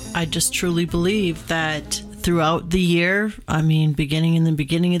 I just truly believe that throughout the year, beginning in the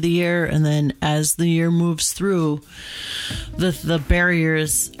beginning of the year, and then as the year moves through, the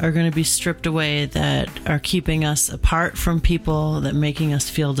barriers are going to be stripped away that are keeping us apart from people, that making us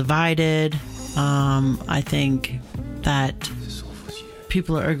feel divided. I think that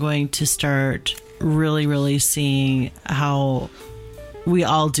people are going to start really, really seeing how we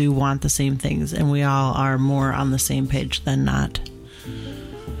all do want the same things, and we all are more on the same page than not.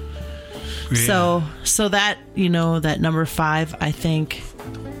 Yeah. So that, that number 5, I think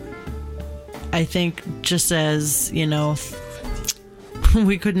just as,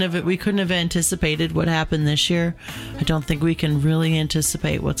 we couldn't have anticipated what happened this year. I don't think we can really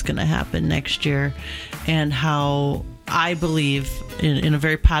anticipate what's going to happen next year, and how I believe in a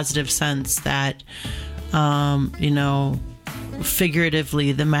very positive sense that,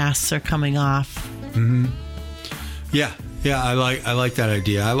 figuratively the masks are coming off. Mm-hmm. Yeah, I like that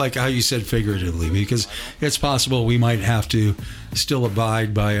idea. I like how you said figuratively, because it's possible we might have to still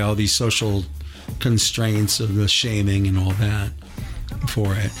abide by all these social constraints of the shaming and all that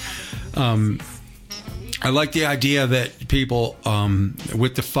for it. I like the idea that people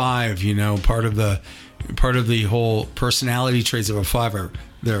with the 5, part of the whole personality traits of a 5 are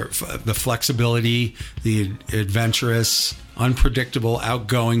the flexibility, the adventurous, unpredictable,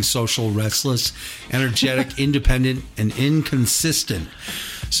 outgoing, social, restless, energetic, independent, and inconsistent.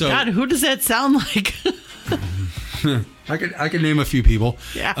 So, God, who does that sound like? I could name a few people.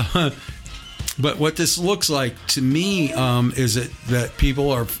 Yeah. But what this looks like to me is that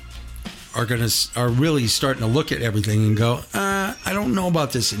people are really starting to look at everything and go, I don't know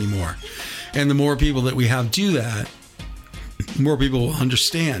about this anymore. And the more people that we have do that, more people will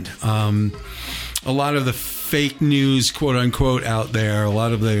understand. A lot of the fake news, quote unquote, out there, a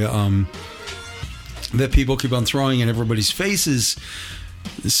lot of the that people keep on throwing in everybody's faces,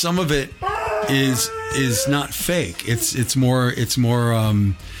 some of it is not fake. It's more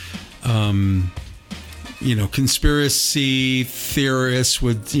conspiracy theorists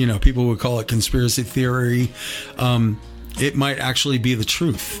would, people would call it conspiracy theory. It might actually be the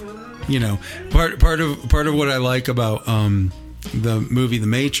truth. Part of what I like about the movie The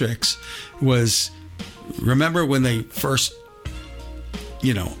Matrix was, remember when they first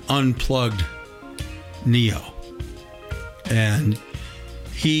unplugged Neo. And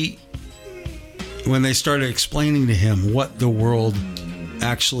when they started explaining to him what the world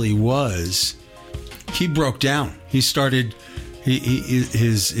actually was, he broke down. He started,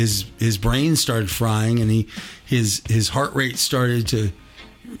 his brain started frying, and his heart rate started to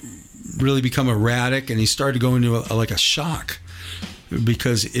really become erratic, and he started going into a shock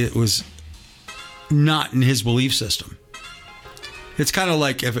because it was not in his belief system. It's kind of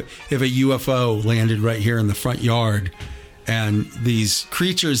like if a UFO landed right here in the front yard, and these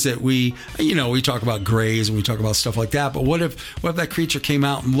creatures that we talk about grays and we talk about stuff like that, but what if that creature came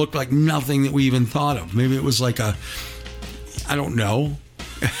out and looked like nothing that we even thought of? Maybe it was like I don't know,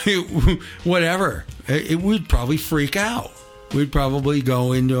 whatever. We'd probably freak out. We'd probably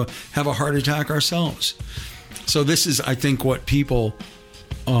have a heart attack ourselves. So this is, I think, what people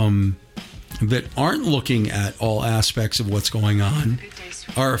that aren't looking at all aspects of what's going on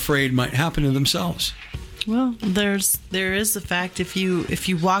are afraid might happen to themselves. Well, there is the fact if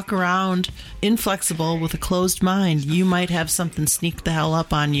you walk around inflexible with a closed mind, you might have something sneak the hell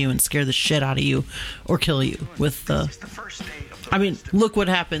up on you and scare the shit out of you or kill you with look what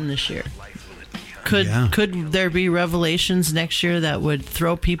happened this year. Could there be revelations next year that would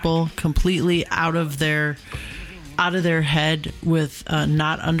throw people completely out of their head with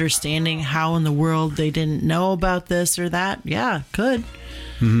not understanding how in the world they didn't know about this or that? Yeah, could.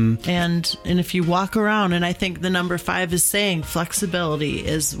 Mm-hmm. And if you walk around, and I think the number 5 is saying flexibility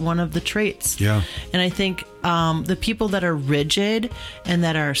is one of the traits. Yeah. And I think the people that are rigid and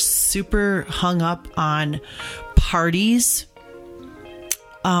that are super hung up on parties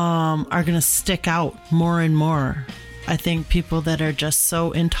are going to stick out more and more. I think people that are just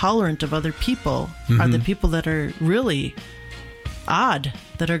so intolerant of other people are the people that are really odd,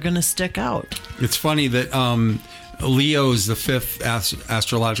 that are going to stick out. It's funny that Leo is the 5th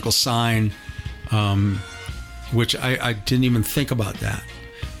astrological sign, which I didn't even think about that.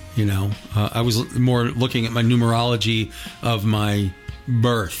 I was more looking at my numerology of my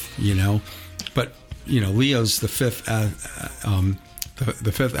birth, but Leo's the 5th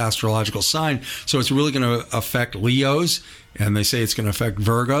the 5th astrological sign, so it's really going to affect Leos, and they say it's going to affect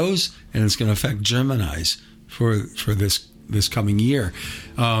Virgos, and it's going to affect Geminis for this coming year.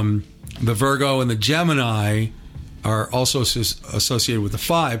 The Virgo and the Gemini are also associated with the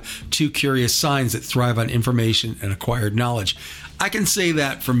 5, 2 curious signs that thrive on information and acquired knowledge. I can say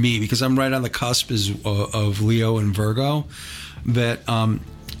that for me because I'm right on the cusp of Leo and Virgo. That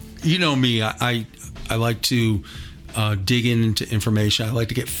me, I like to dig into information. I like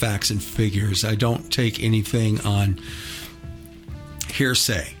to get facts and figures. I don't take anything on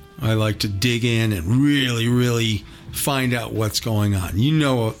hearsay. I like to dig in and really, really find out what's going on. You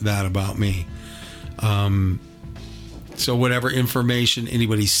know that about me. So whatever information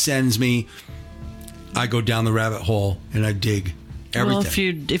anybody sends me, I go down the rabbit hole and I dig everything.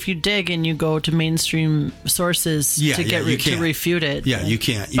 Well, if you dig and you go to mainstream sources to refute it, you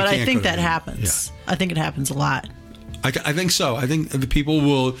can't. But I think that happens. Yeah. I think it happens a lot. I think so. I think the people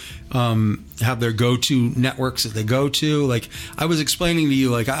will have their go-to networks that they go to. Like I was explaining to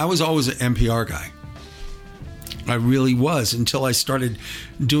you, like I was always an NPR guy. I really was, until I started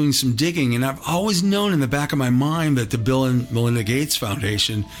doing some digging. And I've always known in the back of my mind that the Bill and Melinda Gates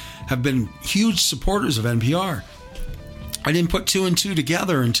Foundation have been huge supporters of NPR. I didn't put 2 and 2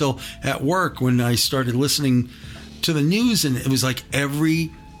 together until at work when I started listening to the news, and it was like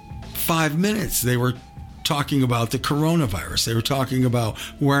every 5 minutes they were talking about the coronavirus. They were talking about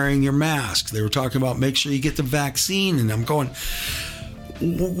wearing your mask. They were talking about make sure you get the vaccine. And I'm going,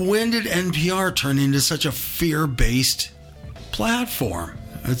 when did NPR turn into such a fear-based platform?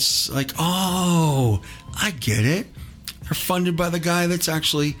 It's like, oh, I get it. They're funded by the guy that's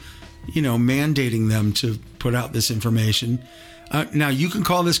actually, mandating them to put out this information. Now, you can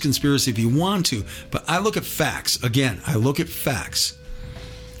call this conspiracy if you want to, but I look at facts. Again, I look at facts.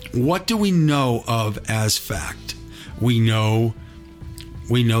 What do we know of as fact? We know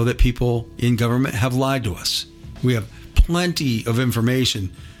that people in government have lied to us. We have plenty of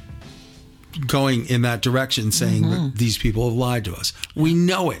information going in that direction saying that these people have lied to us. We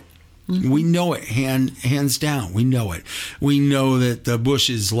know it. We know it hands down. We know it. We know that the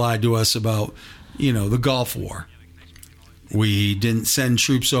Bushes lied to us about, the Gulf War. We didn't send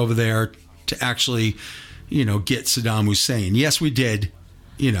troops over there to actually, get Saddam Hussein. Yes, we did.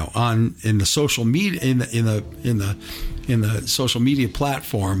 In the social media, in the social media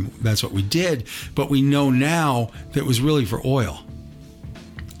platform, that's what we did. But we know now that it was really for oil.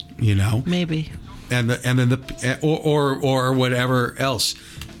 Maybe. And then or whatever else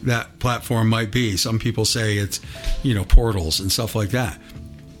that platform might be. Some people say it's portals and stuff like that.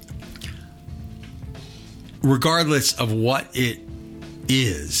 regardless of what it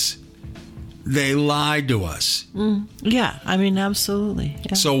is, they lied to us. Yeah, I mean, absolutely.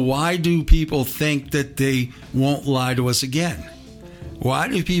 Yeah. So why do people think that they won't lie to us again? Why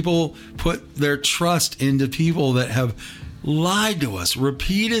do people put their trust into people that have lied to us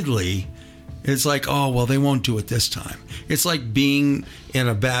repeatedly? It's like, oh, well, they won't do it this time. It's like being in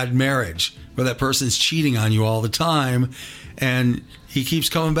a bad marriage where that person's cheating on you all the time, and he keeps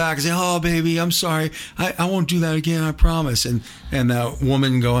coming back and saying, oh, baby, I'm sorry. I won't do that again, I promise. And that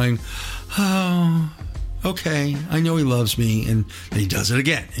woman going, oh, okay, I know he loves me. And he does it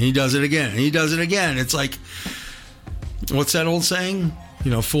again, and he does it again, and he does it again. It's like, what's that old saying? You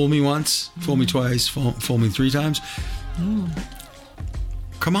know, fool me once, fool me twice, fool me 3 times.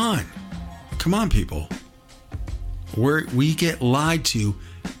 Come on, people. We get lied to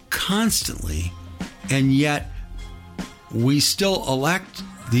constantly, and yet we still elect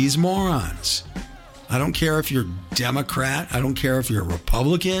these morons. I don't care if you're Democrat. I don't care if you're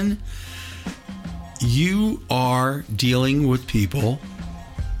Republican. You are dealing with people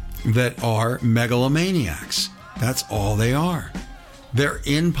that are megalomaniacs. That's all they are. They're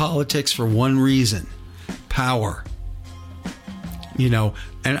in politics for one reason: power. You know,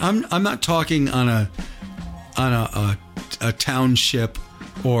 and I'm not talking on a township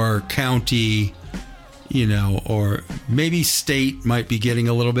or county, you know, or maybe state might be getting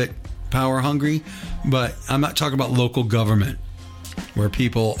a little bit power hungry, but I'm not talking about local government where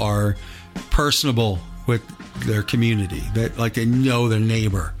people are personable with their community, that like they know their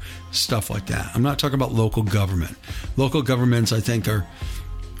neighbor, stuff like that. I'm not talking about local government. Local governments, I think, are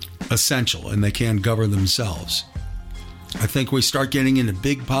essential and they can govern themselves. I think we start getting into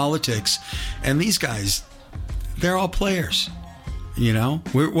big politics, and these guys, they're all players. You know,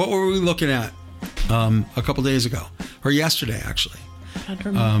 what were we looking at a couple days ago, or yesterday actually? I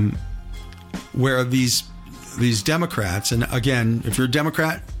don't know. Where these Democrats, and again, if you're a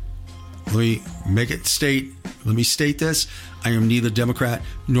Democrat, let me state this: I am neither Democrat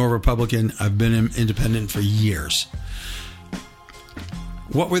nor Republican. I've been independent for years.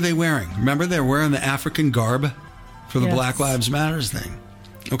 What were they wearing? Remember, they're wearing the African garb for the Black Lives Matters thing.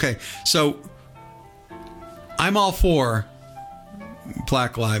 Okay, so I'm all for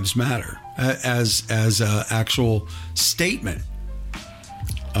Black Lives Matter as an actual statement.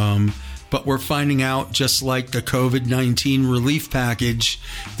 But we're finding out, just like the COVID-19 relief package,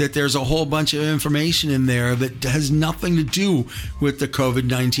 that there's a whole bunch of information in there that has nothing to do with the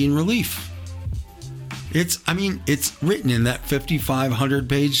COVID-19 relief. It's written in that 5,500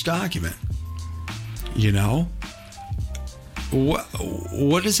 page document. You know,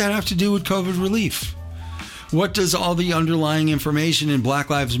 what does that have to do with COVID relief? What does all the underlying information in Black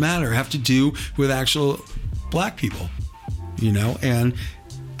Lives Matter have to do with actual black people? You know, and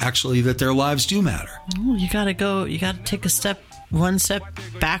actually that their lives do matter. You got to take one step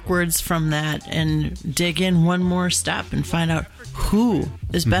backwards from that and dig in one more step and find out who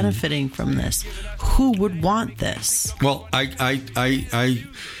is benefiting from this. Who would want this? Well, I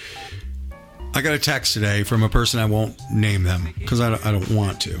got a text today from a person, I won't name them because I don't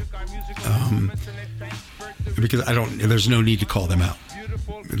want to. Because there's no need to call them out.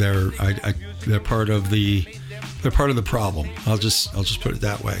 They're part of the problem. I'll just put it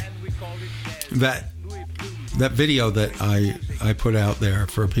that way. That video that I put out there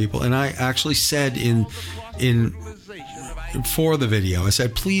for people, and I actually said for the video, I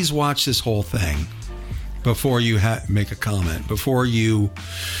said, please watch this whole thing before you make a comment, before you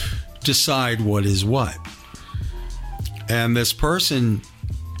decide what is what. And this person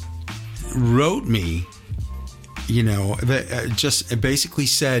wrote me, you know, that just basically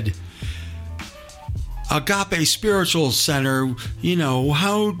said, Agape Spiritual Center, you know,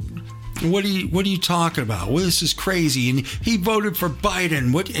 what are you talking about? Well, this is crazy. And he voted for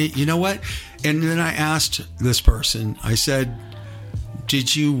Biden. You know what? And then I asked this person, I said,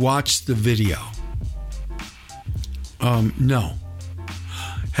 did you watch the video? No.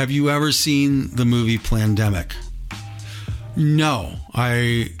 Have you ever seen the movie Plandemic? No.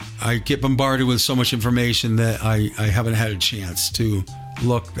 I get bombarded with so much information that I haven't had a chance to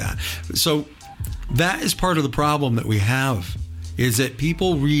look that. So that is part of the problem that we have, is that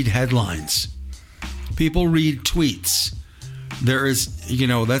people read headlines. People read tweets. There is, you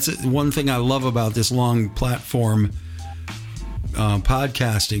know, that's one thing I love about this long platform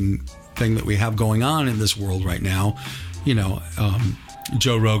podcasting thing that we have going on in this world right now. You know,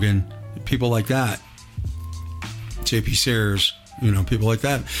 Joe Rogan, people like that, JP Sears, you know, people like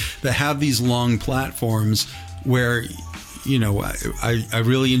that have these long platforms where, you know, I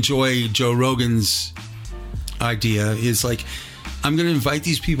really enjoy Joe Rogan's idea. Is like, I'm going to invite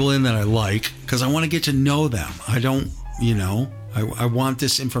these people in that I like because I want to get to know them. I don't, I want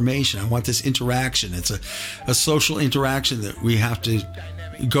this information. I want this interaction. It's a social interaction that we have to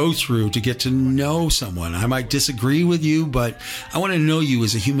go through to get to know someone. I might disagree with you, but I want to know you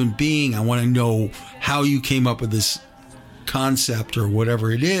as a human being. I want to know how you came up with this concept or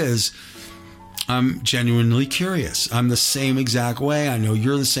whatever it is. I'm genuinely curious. I'm the same exact way. I know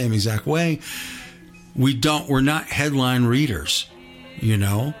you're the same exact way. We're not headline readers,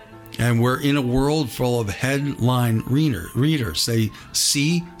 and we're in a world full of headline readers. They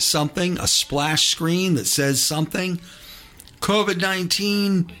see something, a splash screen that says something,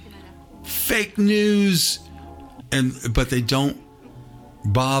 COVID-19, fake news, but they don't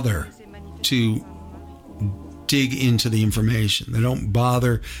bother to dig into the information. They don't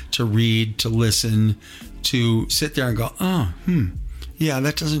bother to read, to listen, to sit there and go, yeah,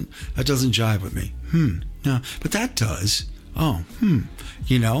 that doesn't jive with me. No, but that does.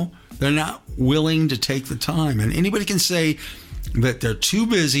 They're not willing to take the time. And anybody can say that they're too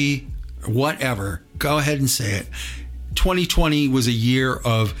busy, whatever. Go ahead and say it. 2020 was a year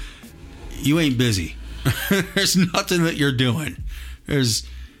of you ain't busy. There's nothing that you're doing.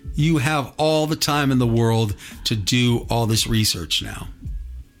 You have all the time in the world to do all this research now.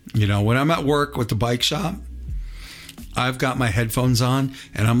 When I'm at work with the bike shop, I've got my headphones on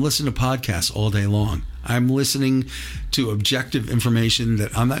and I'm listening to podcasts all day long. I'm listening to objective information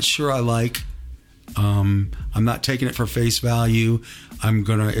that I'm not sure I like. I'm not taking it for face value.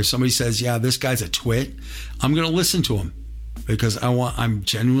 If somebody says, yeah, this guy's a twit, I'm going to listen to him because I'm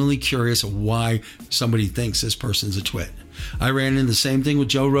genuinely curious of why somebody thinks this person's a twit. I ran into the same thing with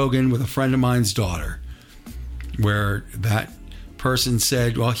Joe Rogan with a friend of mine's daughter, where that person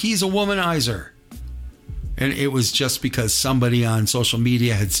said, well, he's a womanizer. And it was just because somebody on social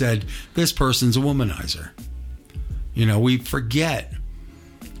media had said, this person's a womanizer. We forget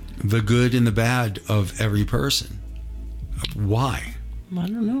the good and the bad of every person. Why? I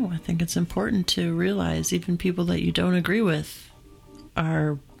don't know. I think it's important to realize even people that you don't agree with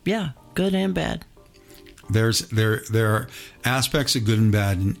are, good and bad. There are aspects of good and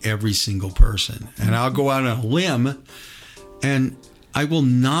bad in every single person. And I'll go out on a limb and I will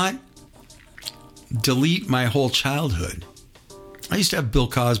not delete my whole childhood. I used to have Bill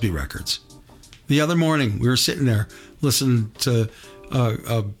Cosby records. The other morning, we were sitting there listening to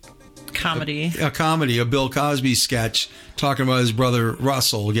a Bill Cosby sketch talking about his brother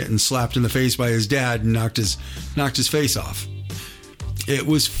Russell getting slapped in the face by his dad and knocked his face off. It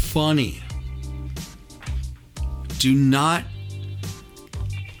was funny. Do not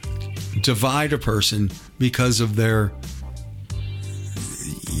divide a person because of the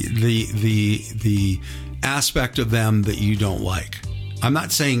aspect of them that you don't like. I'm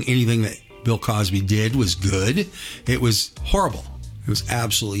not saying anything that Bill Cosby did was good. It was horrible. It was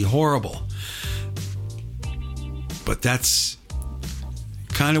absolutely horrible. But that's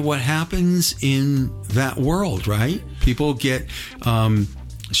kind of what happens in that world, right? People get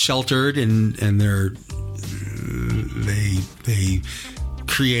sheltered and they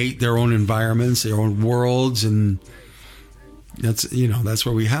create their own environments, their own worlds, and that's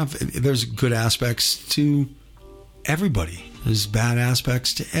where we have. There's good aspects to everybody. There's bad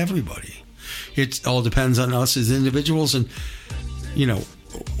aspects to everybody. It all depends on us as individuals and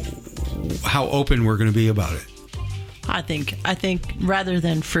how open we're going to be about it. I think rather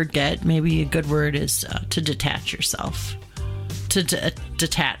than forget, maybe a good word is to detach yourself, to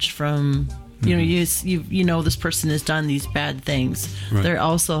detach from. This person has done these bad things. Right. They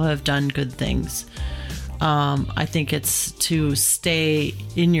also have done good things. I think it's to stay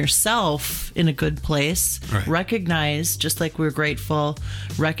in yourself in a good place. Right. Recognize, just like we're grateful,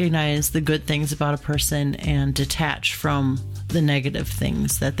 recognize the good things about a person and detach from the negative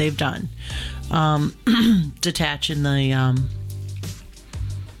things that they've done. Detach in the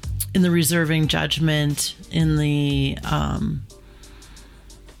reserving judgment, in the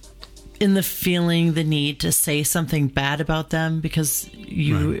feeling the need to say something bad about them because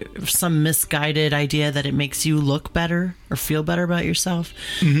some misguided idea that it makes you look better or feel better about yourself.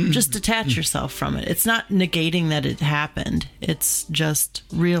 Mm-hmm. Just detach yourself from it. It's not negating that it happened. It's just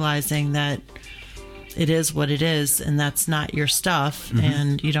realizing that it is what it is and that's not your stuff. Mm-hmm.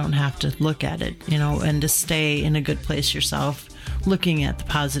 And you don't have to look at it, and to stay in a good place yourself. Looking at the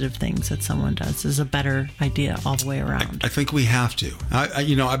positive things that someone does is a better idea all the way around. I think we have to.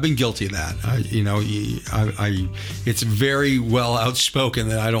 I've been guilty of that. It's very well outspoken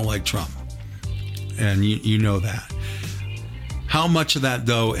that I don't like Trump, and you know that. How much of that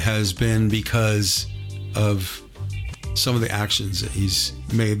though has been because of some of the actions that he's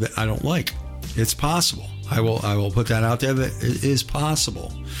made that I don't like? It's possible. I will put that out there, that it is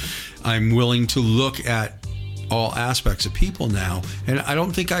possible. I'm willing to look at all aspects of people now, and I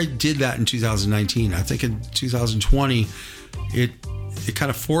don't think I did that in 2019. I think in 2020 it kind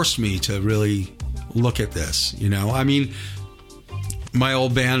of forced me to really look at this, you know. I mean, my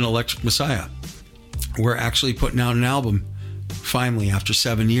old band Electric Messiah, we're actually putting out an album finally after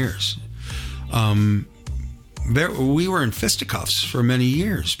 7 years. We were in fisticuffs for many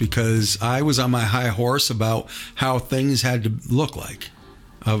years because I was on my high horse about how things had to look like,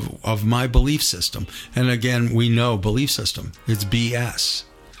 of my belief system. And again, we know belief system, it's BS.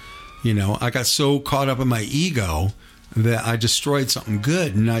 You know, I got so caught up in my ego that I destroyed something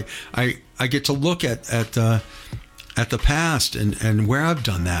good. And I get to look at the past and where I've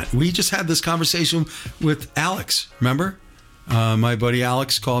done that. We just had this conversation with Alex, remember? My buddy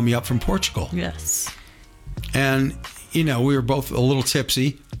Alex called me up from Portugal. Yes. And, you know, we were both a little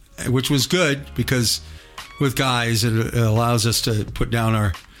tipsy, which was good because with guys, it allows us to put down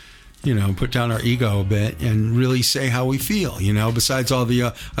our ego a bit and really say how we feel, you know, besides all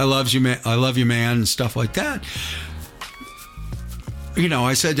the I love you, man, and stuff like that. You know,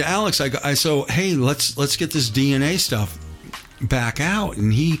 I said to Alex, hey, let's get this DNA stuff back out.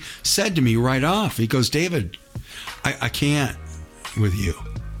 And he said to me right off, he goes, David, I can't with you.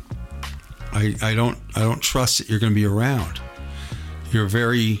 I don't trust that you're going to be around. You're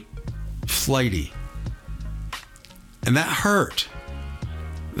very flighty. And that hurt.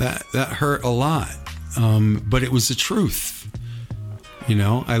 That hurt a lot. But it was the truth. You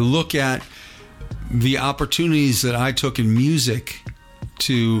know, I look at the opportunities that I took in music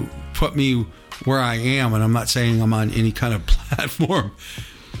to put me where I am, and I'm not saying I'm on any kind of platform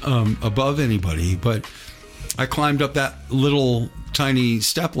above anybody, but I climbed up that little tiny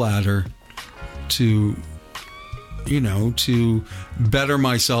step ladder to better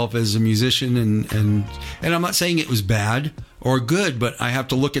myself as a musician, and I'm not saying it was bad or good, but I have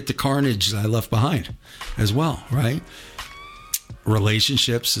to look at the carnage that I left behind as well, right?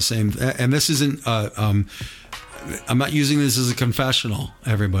 Relationships, the same, and this isn't I'm not using this as a confessional,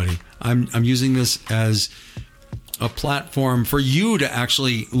 everybody. I'm using this as a platform for you to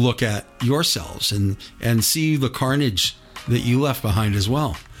actually look at yourselves and see the carnage that you left behind as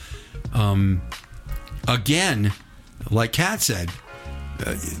well. Again, like Kat said,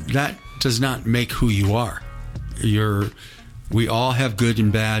 that does not make who you are. We all have good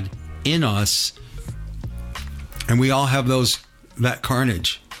and bad in us, and we all have that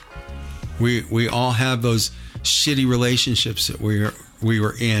carnage. We all have those shitty relationships that we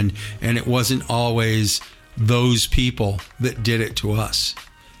were in, and it wasn't always those people that did it to us.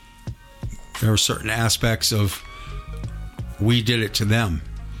 There were certain aspects of we did it to them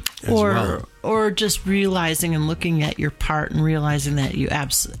as well. Or just realizing and looking at your part and realizing that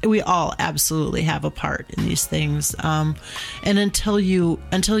we all absolutely have a part in these things. And until you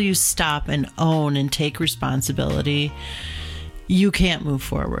stop and own and take responsibility, you can't move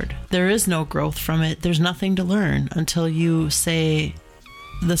forward. There is no growth from it. There's nothing to learn until you say,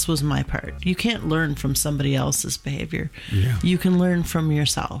 this was my part. You can't learn from somebody else's behavior. Yeah. You can learn from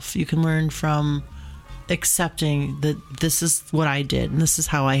yourself. You can learn from accepting that this is what I did and this is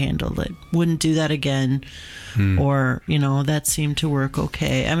how I handled it. Wouldn't do that again. Or, that seemed to work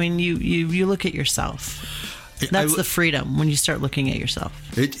okay. I mean, you look at yourself. That's the freedom when you start looking at yourself.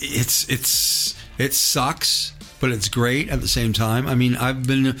 It sucks, but it's great at the same time. I mean,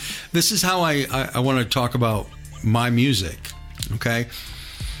 this is how I want to talk about my music. Okay.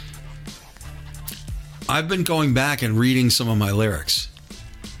 I've been going back and reading some of my lyrics,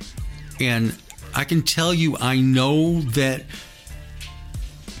 and I can tell you, I know that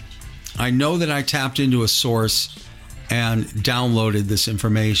I tapped into a source and downloaded this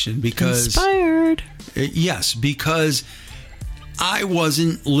information because inspired. Yes, because I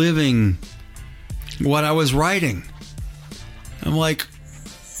wasn't living what I was writing. I'm like,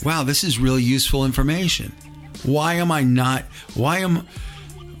 wow, this is really useful information. Why am I not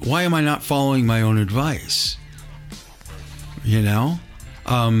following my own advice?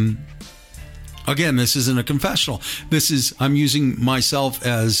 Again, this isn't a confessional. I'm using myself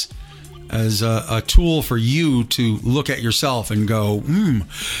as a tool for you to look at yourself and go,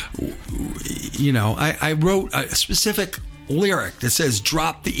 I wrote a specific lyric that says,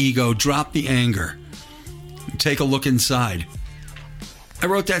 drop the ego, drop the anger, take a look inside. I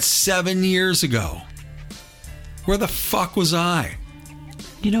wrote that 7 years ago. Where the fuck was I?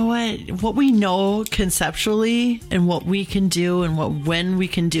 You know what we know conceptually and what we can do and when we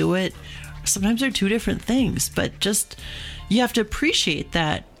can do it, sometimes they're two different things, but just you have to appreciate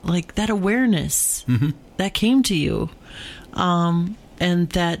that, like that awareness that came to you. And and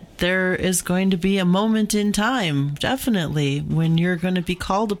that there is going to be a moment in time, definitely, when you're going to be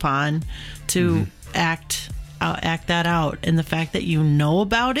called upon to act that out. And the fact that you know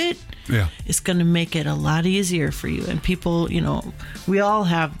about it is going to make it a lot easier for you. And people, we all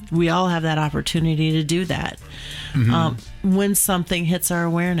have that opportunity to do that. When something hits our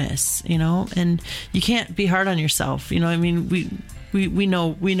awareness, and you can't be hard on yourself. I mean, we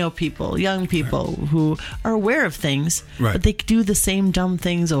know people, young people who are aware of things, but they do the same dumb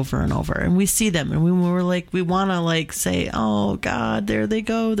things over and over, and we see them, and we want to say, oh God, there they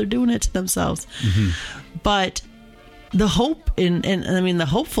go, they're doing it to themselves. But the hope the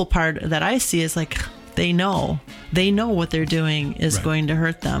hopeful part that I see is they know what they're doing is going to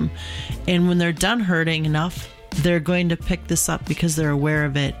hurt them, and when they're done hurting enough, they're going to pick this up because they're aware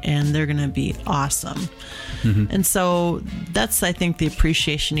of it, and they're going to be awesome. And so that's, I think, the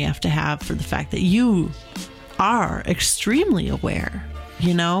appreciation you have to have for the fact that you are extremely aware,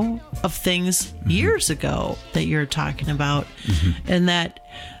 of things years ago that you're talking about, and that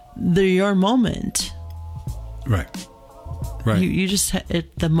they're your moment. Right. You just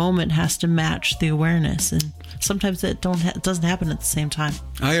the moment has to match the awareness, and sometimes it doesn't happen at the same time.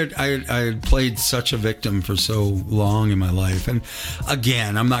 I had played such a victim for so long in my life, and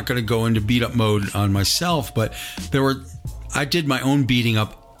again, I'm not going to go into beat up mode on myself, but I did my own beating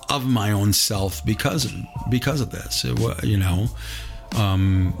up of my own self because of this. It was,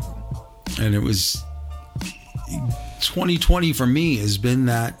 and it was 2020 for me has been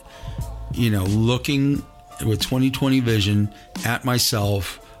that, looking with 2020 vision at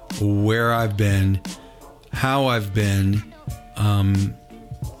myself, where I've been, how I've been,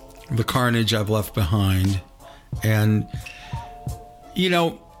 the carnage I've left behind. And, we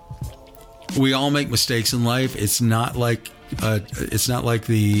all make mistakes in life. It's not like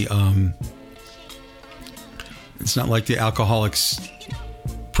the alcoholics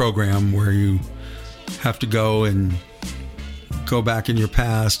program where you have to go back in your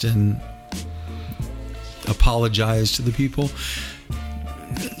past and apologize to the people.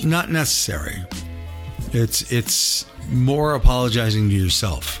 Not necessary. It's more apologizing to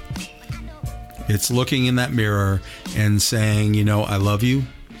yourself. It's looking in that mirror and saying, I love you,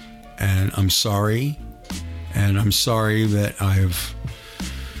 and I'm sorry, and I'm sorry that I've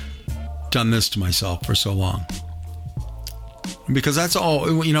done this to myself for so long. Because that's all,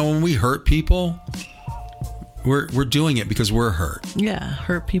 when we hurt people, we're doing it because we're hurt. Yeah,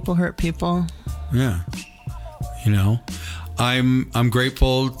 hurt people. Yeah. I'm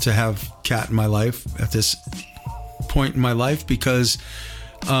grateful to have Kat in my life at this point in my life because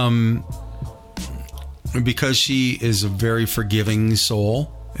she is a very forgiving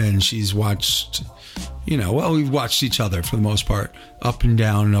soul, and she's watched, we've watched each other for the most part, up and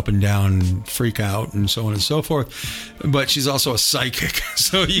down, freak out, and so on and so forth. But she's also a psychic,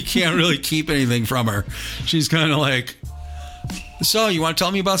 so you can't really keep anything from her. She's kind of like, so you want to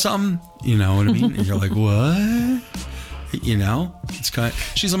tell me about something? You know what I mean? And you're like, what? It's kind of,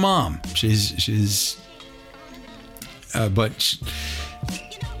 she's a mom.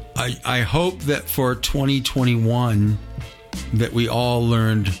 I hope that for 2021 that we all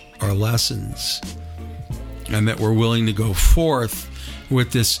learned our lessons, and that we're willing to go forth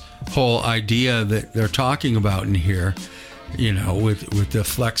with this whole idea that they're talking about in here, with the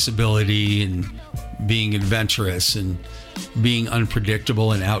flexibility and being adventurous and being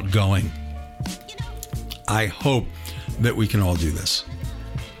unpredictable and outgoing. I hope that we can all do this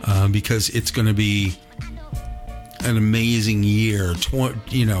because it's going to be an amazing year.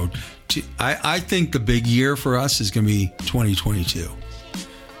 I think the big year for us is going to be 2022.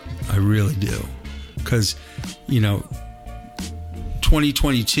 I really do. Because,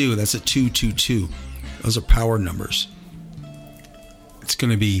 2022, that's a 222. Those are power numbers. It's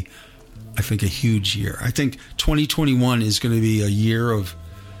going to be, I think, a huge year. I think 2021 is going to be a year of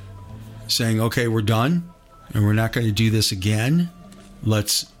saying, okay, we're done, and we're not going to do this again.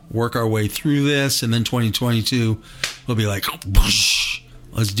 Let's work our way through this, and then 2022 will be like,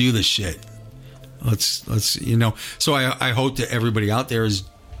 let's do this shit. Let's So I hope that everybody out there is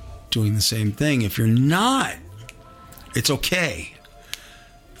doing the same thing. If you're not, it's okay.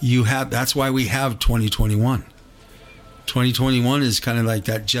 That's why we have 2021. 2021 is kind of like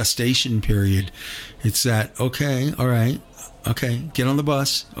that gestation period. It's that, okay, all right, okay, get on the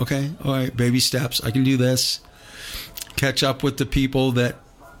bus. Okay, all right, baby steps. I can do this. Catch up with the people that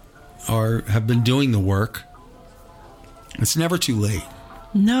have been doing the work. It's never too late.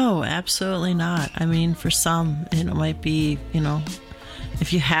 No, absolutely not. I mean, for some, it might be,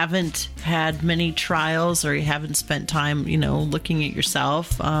 if you haven't had many trials or you haven't spent time, looking at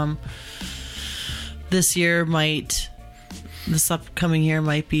yourself, this year might this upcoming year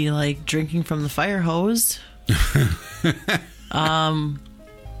might be like drinking from the fire hose.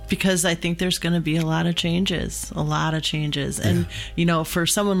 Because I think there's going to be a lot of changes. And, for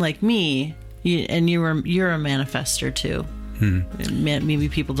someone like me, you're a manifester too. Maybe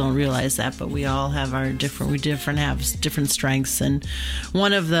people don't realize that, but we all have have different strengths. And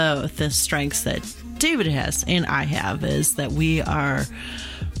one of the strengths that David has and I have is that we are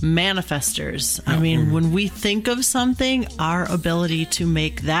manifestors. I mean, when we think of something, our ability to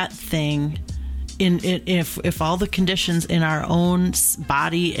make that thing, if all the conditions in our own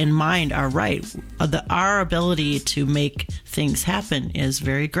body and mind are right, our ability to make things happen is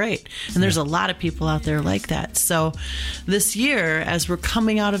very great. And there's a lot of people out there like that. So this year, as we're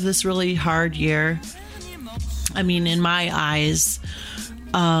coming out of this really hard year, I mean, in my eyes,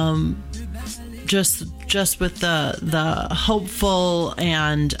 just with the hopeful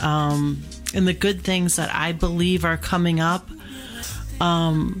and the good things that I believe are coming up,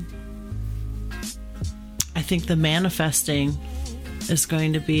 I think the manifesting is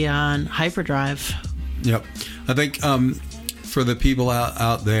going to be on hyperdrive. Yep. I think for the people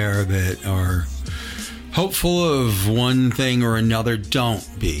out there that are hopeful of one thing or another, don't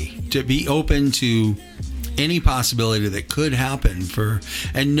be. To be open to any possibility that could happen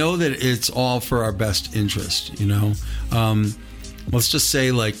and know that it's all for our best interest, Let's just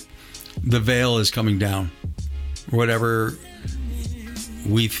say, like, the veil is coming down. Whatever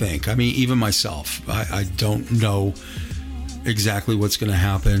we think. I mean, even myself, I don't know exactly what's going to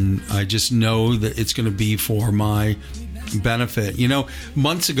happen. I just know that it's going to be for my benefit.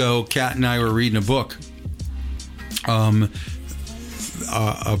 Months ago, Kat and I were reading a book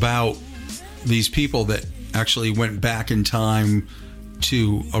about these people that actually went back in time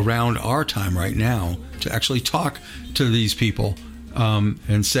to around our time right now to actually talk to these people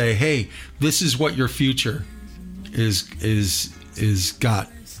and say, hey, this is what your future is got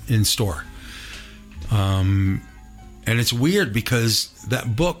in store. And it's weird because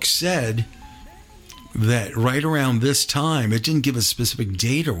that book said that right around this time, it didn't give a specific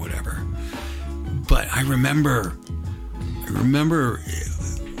date or whatever, but I remember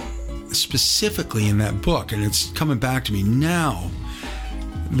specifically in that book, and it's coming back to me now,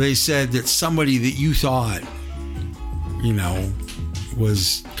 they said that somebody that you thought,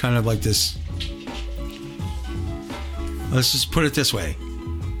 was kind of like this, let's just put it this way.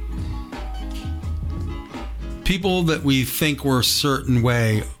 People that we think were a certain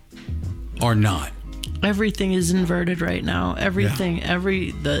way are not. Everything is inverted right now. Everything,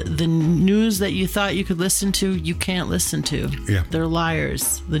 the news that you thought you could listen to, you can't listen to. Yeah. They're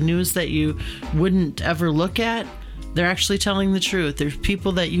liars. The news that you wouldn't ever look at, they're actually telling the truth. There's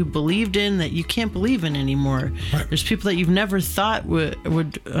people that you believed in that you can't believe in anymore. Right. There's people that you've never thought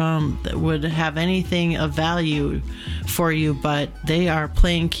would have anything of value for you, but they are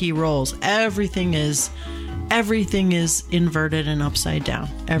playing key roles. Everything is inverted and upside down.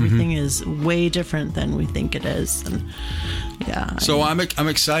 Everything is way different than we think it is. And yeah. So I'm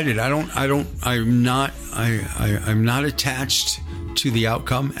excited. I'm not attached to the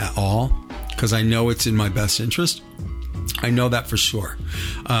outcome at all because I know it's in my best interest. I know that for sure.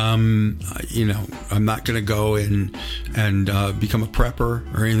 I'm not going to go and become a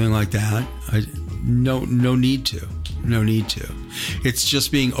prepper or anything like that. No need to. No need to. It's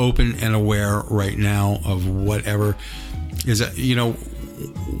just being open and aware right now of whatever is that.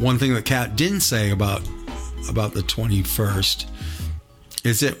 One thing that Kat didn't say about the 21st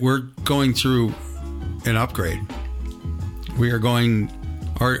is that we're going through an upgrade. We are going.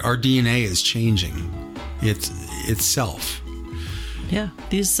 Our DNA is changing itself. Yeah,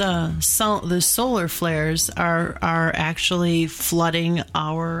 these the solar flares are actually flooding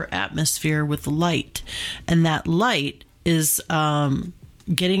our atmosphere with light, and that light is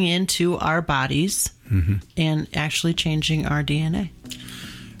getting into our bodies and actually changing our DNA.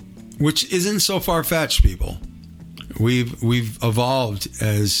 Which isn't so far-fetched, people. We've evolved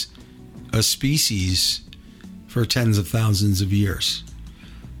as a species for tens of thousands of years.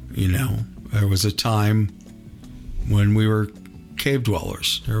 There was a time when we were cave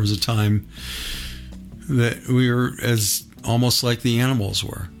dwellers. There was a time that we were as almost like the animals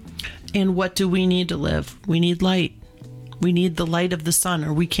were. And what do we need to live? We need light. We need the light of the sun,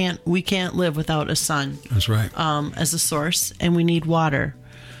 or we can't live without a sun. That's right. As a source, and we need water,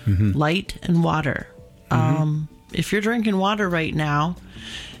 light and water. If you're drinking water right now,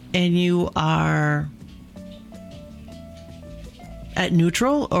 and you are at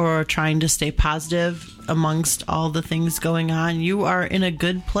neutral or trying to stay positive amongst all the things going on, you are in a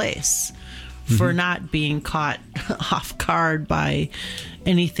good place. for not being caught off guard by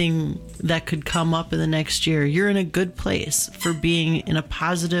anything that could come up in the next year. You're in a good place for being in a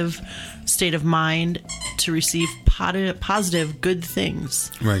positive state of mind to receive positive good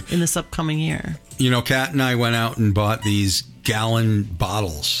things in this upcoming year. You know, Kat and I went out and bought these gallon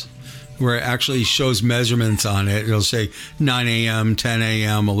bottles where it actually shows measurements on it. It'll say 9 a.m., 10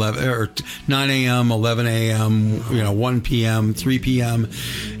 a.m., 11 or 9 a.m., 11 a.m., 1 p.m., 3 p.m.,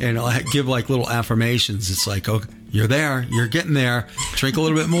 and it'll give like little affirmations. It's like, oh, you're there, you're getting there. Drink a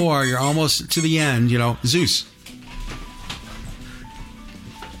little bit more. You're almost to the end. Zeus.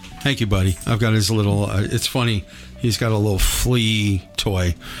 Thank you, buddy. I've got his little. It's funny. He's got a little flea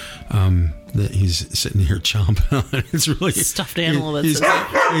toy. That he's sitting here chomping on. It's really stuffed animal. He's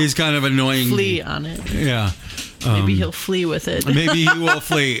kind of annoying. Flea on it. Yeah. Maybe he'll flee with it. Maybe he will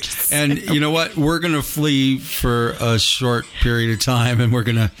flee. And you know what? We're going to flee for a short period of time, and we're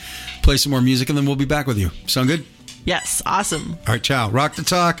going to play some more music, and then we'll be back with you. Sound good? Yes. Awesome. All right. Ciao. Rock the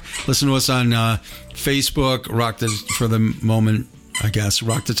Talk. Listen to us on Facebook. For the moment, I guess.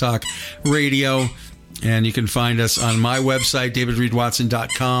 Rock the Talk Radio. And you can find us on my website,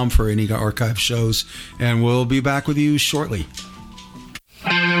 davidreedwatson.com, for any archive shows. And we'll be back with you shortly.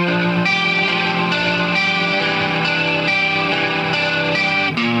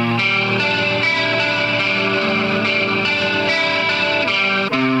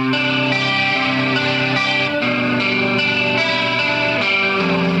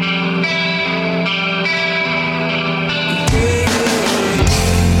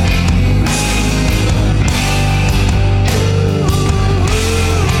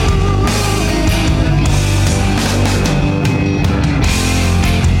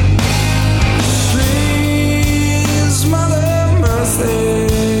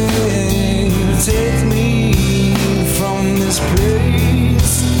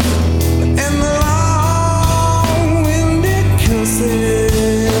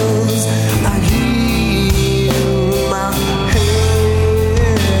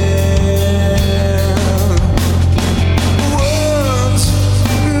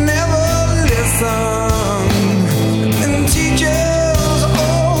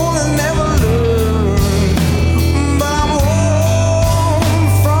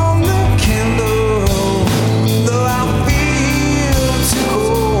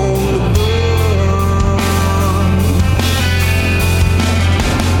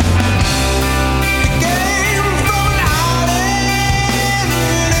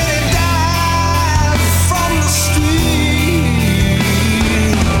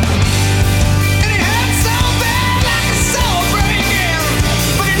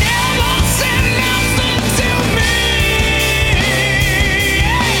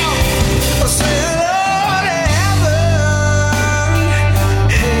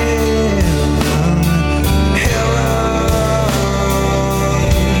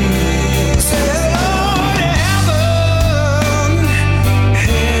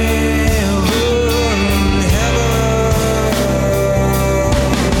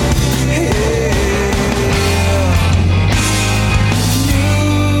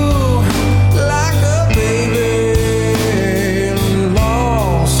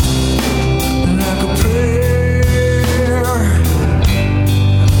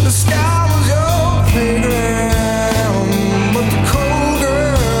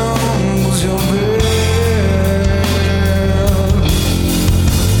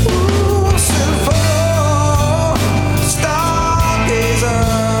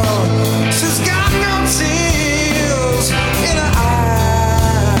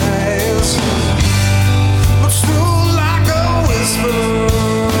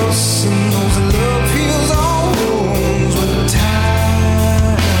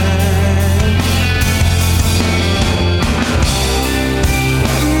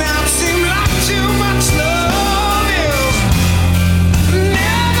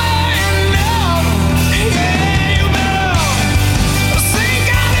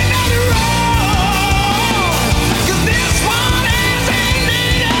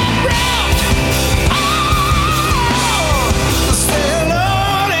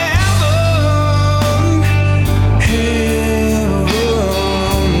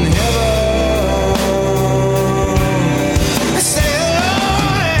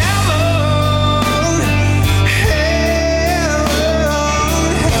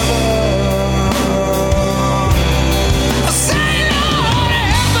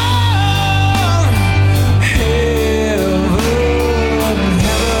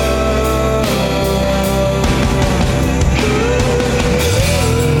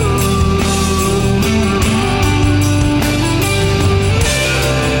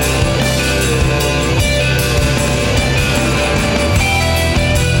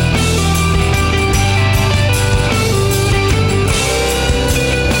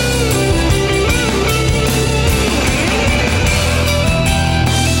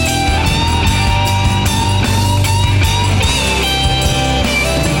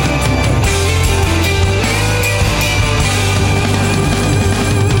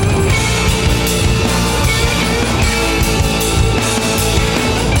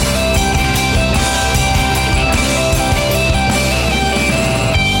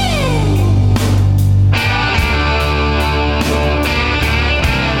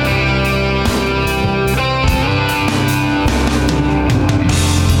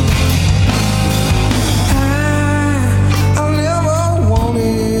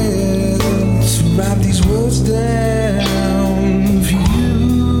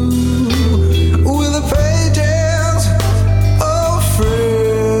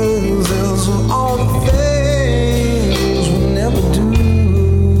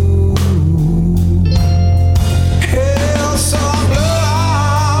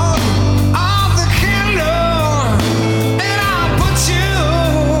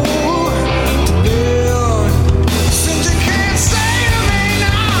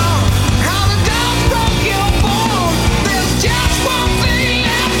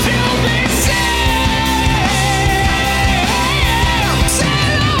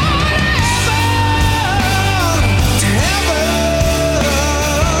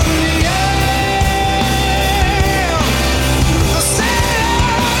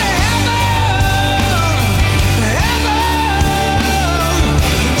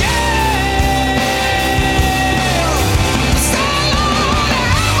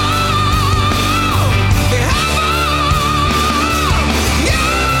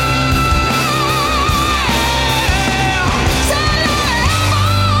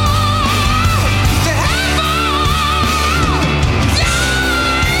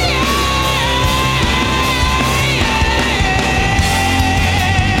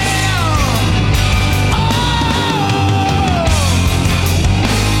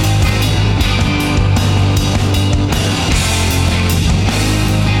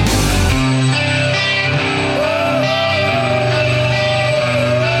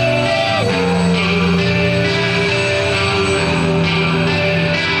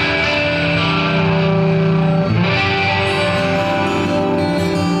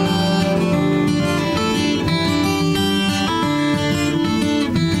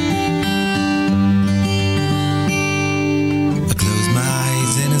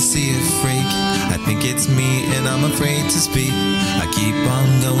 think it's me and I'm afraid to speak. I keep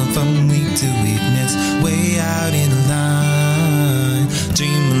on going from weak to weakness, way out in the line.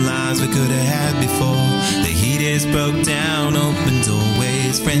 Dreaming lives we could have had before. The heat is broke down, open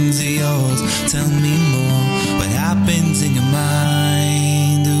doorways. Friends of yours, tell me more. What happens in your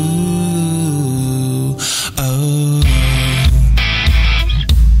mind? Ooh, oh.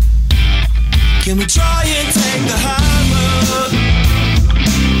 Can we try and take the high road?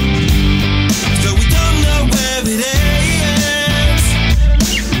 So we don't know where it ends.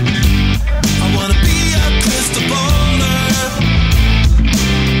 I wanna be a crystal baller.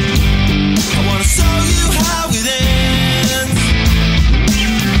 I wanna show you how it ends.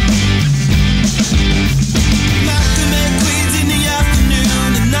 Macrame queens in the afternoon,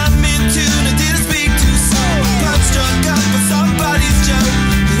 and I'm in tune. I didn't speak too soon. Punch struck up by somebody's joke.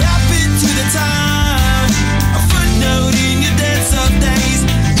 It happened to the time. A footnote in your dance of days.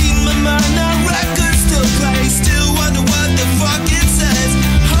 In my mind, our record still plays. Still wonder what the fuck it says.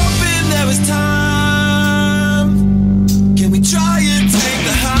 Hoping there was time. Can we try and take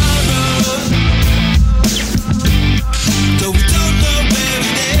the high road? Though we don't know where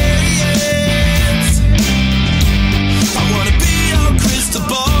it ends. I wanna be your crystal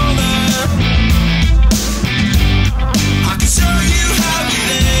baller. I can show you how it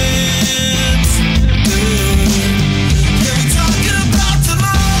ends. Yeah, we talking about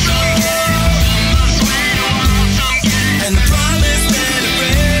tomorrow and the promise that it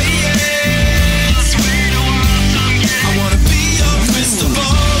rains. I wanna be your crystal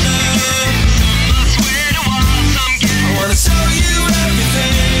baller. I wanna show you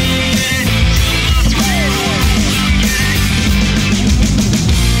everything.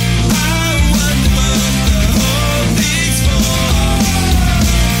 I wonder what the whole thing's for.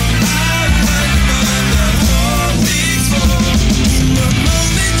 I wonder what the whole thing's for. In the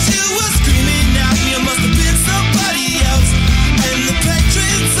moment you were screaming at me, I must have been somebody else. And the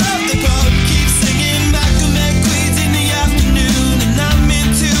patrons of the pub keep singing Macrame Queens in the afternoon, and I'm in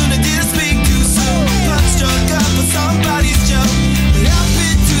tune. I didn't speak too soon. Punch struck up on somebody's joke. It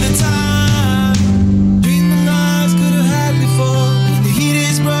happened to the time. Dreaming lives could have had before. The heat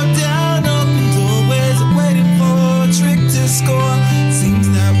is broke down, open doorways. I'm waiting for a trick to score. Seems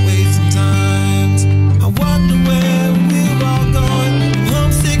that way sometimes. I wonder where we're all going. I'm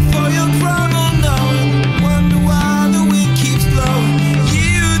homesick for your problem, knowing. Wonder why the wind keeps blowing.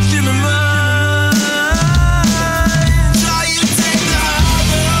 Huge in my mind. Try and take the high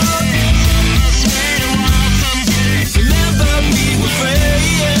road. Remember we were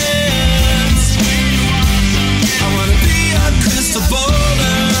friends. I wanna be a crystal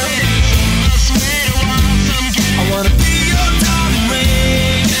baller. I wanna be your diamond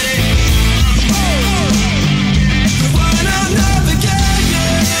ring. The one I'll never get.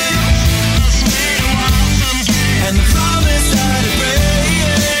 And the promise that it rains.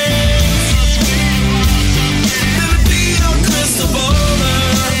 Let me be your crystal baller.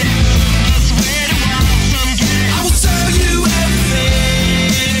 I will tell you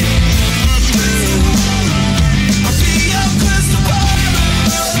everything. I'll be your crystal baller.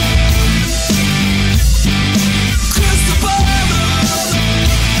 Crystal baller.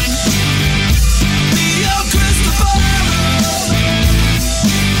 Be your crystal baller.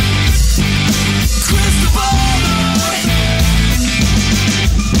 Crystal baller.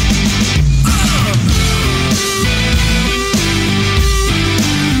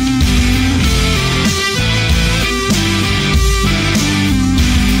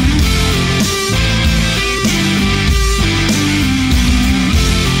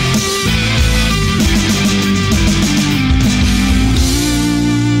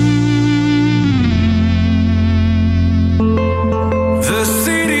 The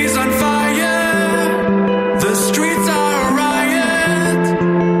city's on fire. The streets are a riot.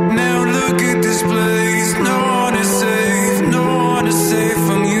 Now look at this place. No one is safe. No one is safe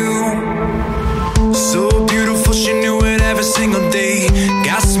from you. So beautiful, she knew it every single day.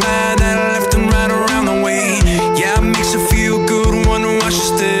 Got smile that left and right around the way. Yeah, it makes her feel good. Wonder why she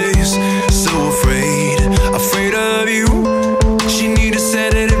stays. So afraid, afraid of you. She need a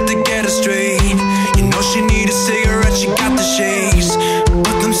sedative to get her straight. You know she need a cigarette, she got the shades.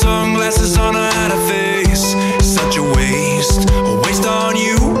 Put them sunglasses on her at her face. Such a waste on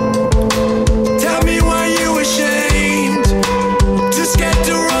you. Tell me why you ashamed. Too scared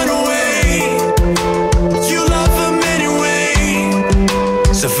to run away. You love them anyway.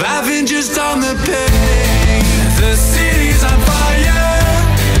 Surviving just on the pain. The city's on fire.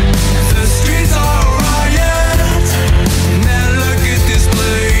 The streets are a riot. Now look at this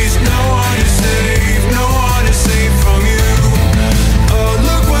place. No one is safe. No one is safe from you. Oh,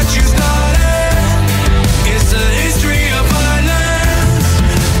 look what you started.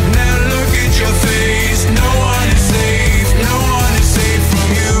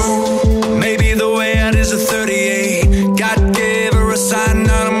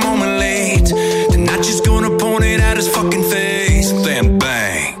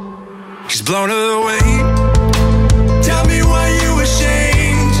 she's blown away. Tell me why you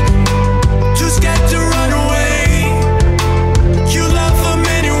ashamed, too scared to run away. You love them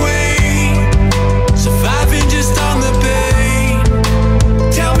anyway, surviving just on the pain.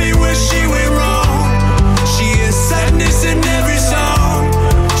 Tell me where she went wrong. She is sadness in every song.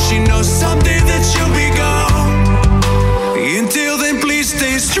 She knows someday that she'll be gone. Until then, please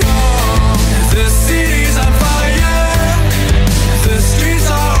stay strong. The city's on fire, the streets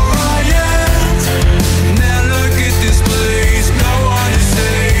are a riot. Now look at this place. No one is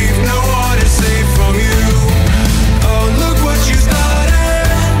safe, no one is safe from you. Oh, look what you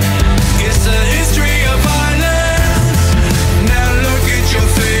started. It's a history of violence. Now look at your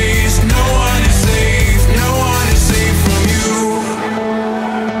face. No one is safe, no one is safe from you.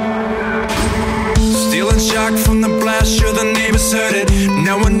 Still in shock from the blast, sure the neighbors heard it.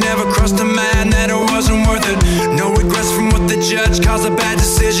 No one ever crossed a mind that it wasn't worth it. No regrets from what the judge calls a bad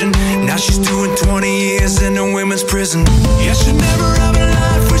decision. Now she's doing 20 years in a women's prison. Yeah, she'll never have a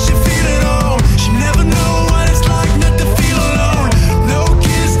life where she feel at all. She'll never know what it's like not to feel alone. No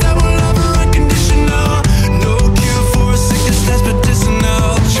kiss that will love her unconditional. No cure for a sickness that's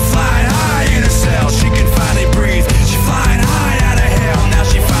medicinal. She flying high in her cell, she can finally breathe. She flying high out of hell, now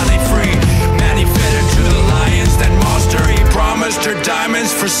she finally free. Maddie fed her to the lions, that monster he promised her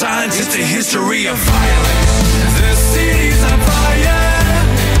diamonds for silence. It's the history of violence. The city's on fire,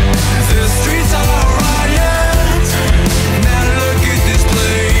 the streets are a riot. Now look at this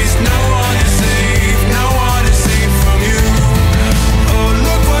place. No one is safe, no one is safe from you. Oh,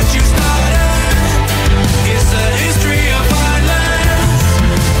 look what you started. It's a history of violence.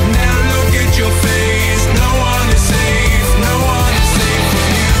 Now look at your face. No one is safe, no one is safe from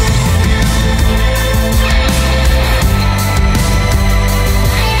you.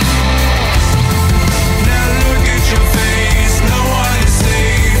 Now look at your face. No one is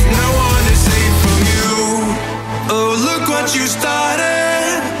safe, no one is safe from you. Oh, look what you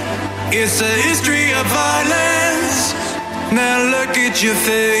started. It's a history of violence. Now look at your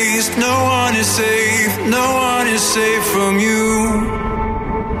face. No one is safe, no one is safe from you.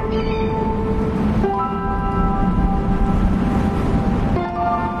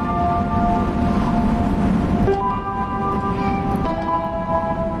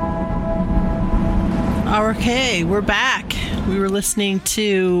 Okay, we're back. We were listening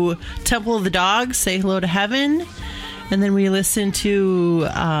to Temple of the Dog, Say Hello to Heaven. And then we listened to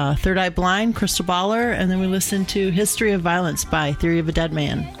Third Eye Blind, Crystal Baller. And then we listened to History of Violence by Theory of a Dead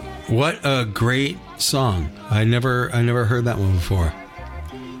Man. What a great song. I never heard that one before.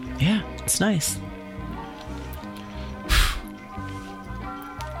 Yeah, it's nice.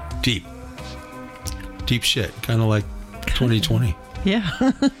 Deep shit. Kind of like 2020. Yeah,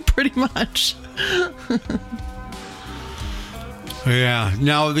 pretty much. Yeah.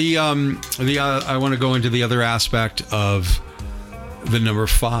 Now I want to go into the other aspect of the number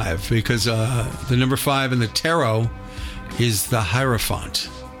 5, because the number 5 in the tarot is the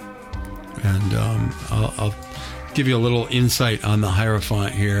Hierophant, and I'll give you a little insight on the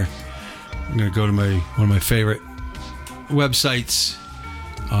Hierophant here. I'm going to go to one of my favorite websites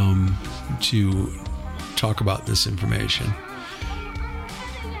to talk about this information.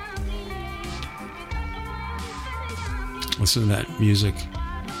 Listen to that music.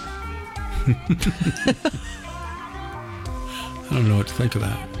 I don't know what to think of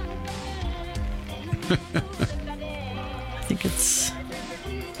that. I think it's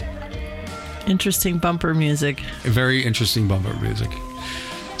interesting bumper music. Very interesting bumper music.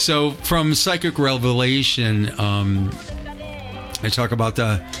 So from Psychic Revelation, I talk about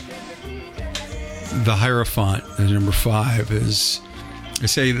the Hierophant. The number 5 is, I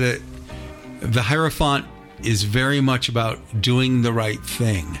say that the Hierophant is very much about doing the right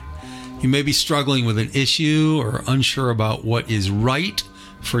thing. You may be struggling with an issue or unsure about what is right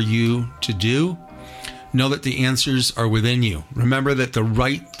for you to do. Know that the answers are within you. Remember that the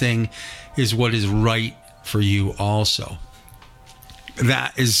right thing is what is right for you also.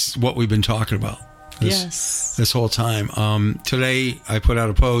 That is what we've been talking about this whole time. Today I put out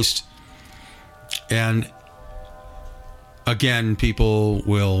a post, and again, people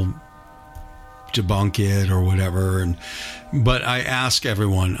will debunk it or whatever, but I ask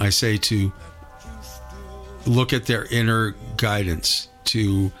everyone, I say to look at their inner guidance,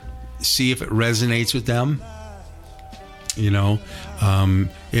 to see if it resonates with them,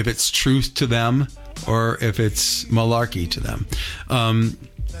 if it's truth to them or if it's malarkey to them.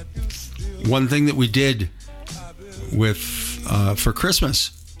 One thing that we did with for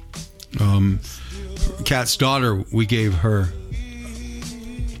Christmas, Kat's daughter, we gave her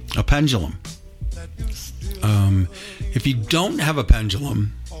a pendulum. If you don't have a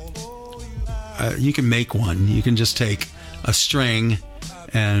pendulum, you can make one. You can just take a string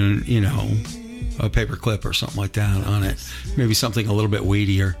and, a paper clip or something like that on it. Maybe something a little bit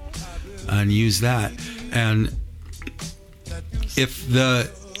weightier and use that. And if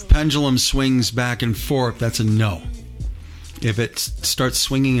the pendulum swings back and forth, that's a no. If it starts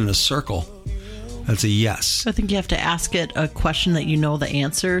swinging in a circle, that's a yes. I think you have to ask it a question that you know the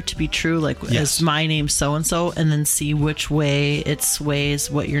answer to be true, like, Yes. is my name so-and-so, and then see which way it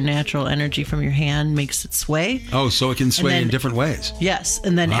sways, what your natural energy from your hand makes it sway. Oh, so it can sway then- in different ways. Yes,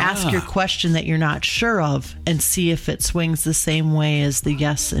 and then ask your question that you're not sure of and see if it swings the same way as the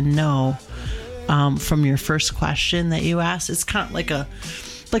yes and no from your first question that you asked. It's kind of like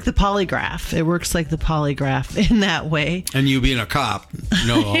the polygraph. It works like the polygraph in that way. And you being a cop,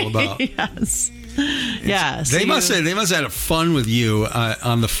 know all about. Yes. Yeah. so They must have had fun with you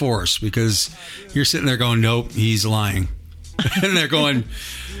on the force, because you're sitting there going, nope, he's lying. And they're going,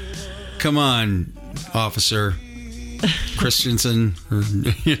 come on, Officer Christensen, or,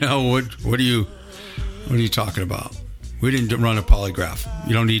 what are you talking about? We didn't run a polygraph.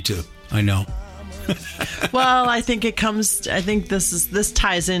 You don't need to. I know. Well, I think this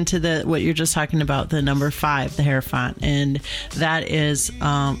ties into what you're just talking about, the number 5, the Hierophant, and that is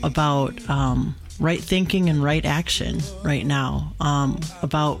about right thinking and right action right now,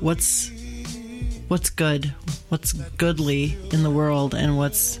 about what's good, what's goodly in the world, and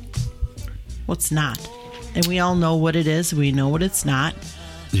what's not. And we all know what it is. We know what it's not.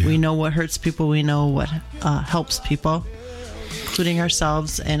 Yeah. We know what hurts people. We know what helps people, including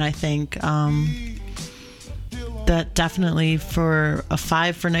ourselves. And I think that definitely for a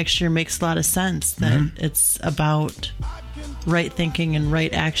 5 for next year makes a lot of sense, that it's about right thinking and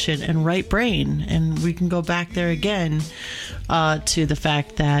right action and right brain. And we can go back there again to the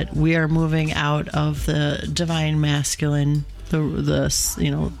fact that we are moving out of the divine masculine.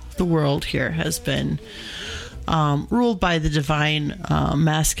 The world here has been ruled by the divine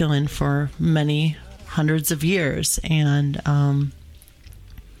masculine for many hundreds of years, and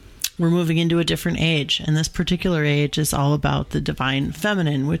we're moving into a different age, and this particular age is all about the divine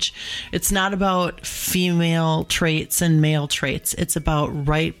feminine, which it's not about female traits and male traits. It's about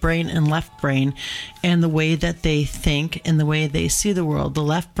right brain and left brain and the way that they think and the way they see the world. The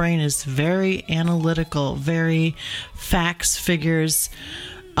left brain is very analytical, very facts, figures,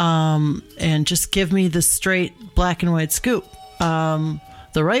 and just give me the straight black and white scoop. The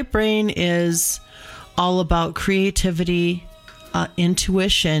right brain is all about creativity,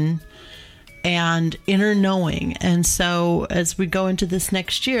 intuition, and inner knowing. And so as we go into this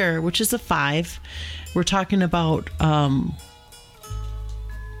next year, which is a 5, we're talking about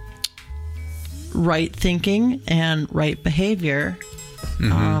right thinking and right behavior,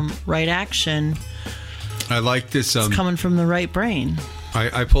 right action. I like this. It's coming from the right brain.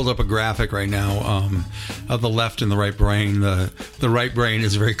 I pulled up a graphic right now of the left and the right brain. The right brain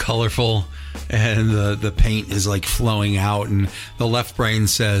is very colorful, and the paint is like flowing out. And the left brain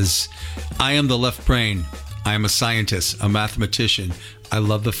says, I am the left brain. I am a scientist, a mathematician. I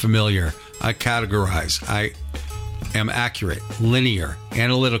love the familiar. I categorize. I am accurate, linear,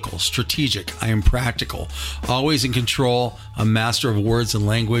 analytical, strategic. I am practical, always in control, a master of words and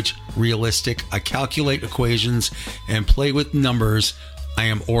language, realistic. I calculate equations and play with numbers. I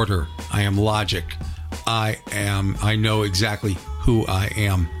am order. I am logic. I know exactly who I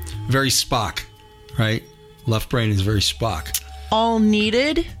am. Very Spock, right? Left brain is very Spock. All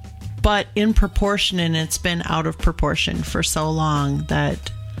needed, but in proportion, and it's been out of proportion for so long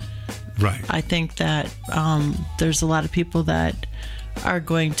that Right. I think that there's a lot of people that are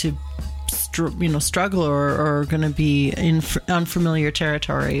going to struggle or are going to be in unfamiliar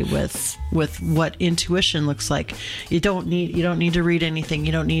territory with what intuition looks like. You don't need to read anything.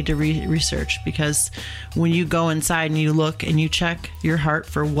 You don't need to research, because when you go inside and you look and you check your heart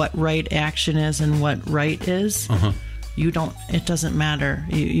for what right action is and what right is, it doesn't matter.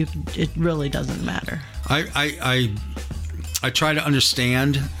 It really doesn't matter. I try to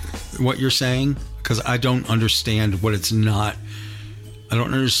understand what you're saying, because I don't understand what it's not. I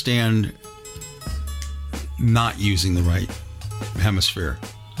don't understand not using the right hemisphere.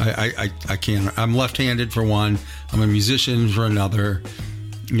 I can't. I'm left-handed for one. I'm a musician for another,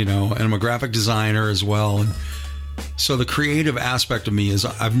 and I'm a graphic designer as well. And so the creative aspect of me is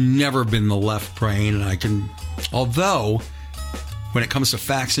I've never been the left brain, and I can, although when it comes to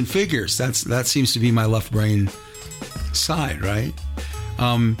facts and figures, that seems to be my left brain side, right?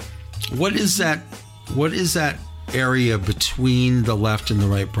 What is that area between the left and the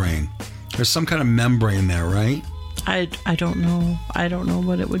right brain? There's some kind of membrane there, right? I don't know. I don't know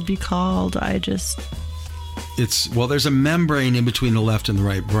what it would be called. Is there's a membrane in between the left and the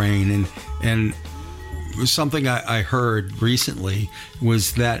right brain, and something I heard recently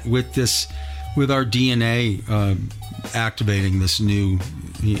was that with our DNA activating these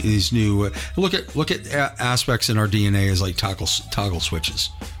new look at aspects in our DNA as like toggle switches,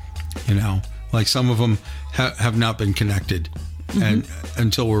 like some of them have not been connected and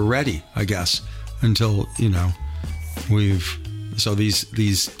until we're ready, I guess, until these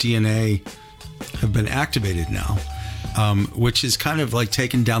DNA have been activated now, which is kind of like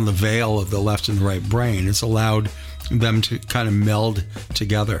taken down the veil of the left and the right brain. It's allowed them to kind of meld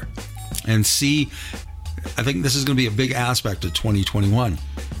together and see. I think this is going to be a big aspect of 2021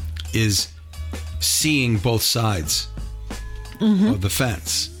 is seeing both sides of the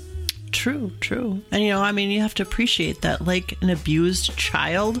fence. True. And, you have to appreciate that, like an abused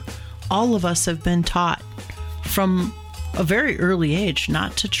child, all of us have been taught from a very early age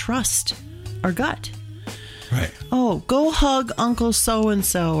not to trust our gut. Right. Oh, go hug Uncle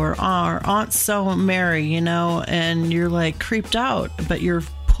so-and-so or Aunt so-Mary, and you're like creeped out, but you're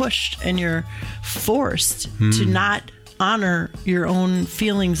pushed and you're forced to not honor your own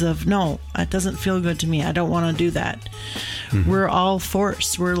feelings of, no, it doesn't feel good to me. I don't want to do that. We're all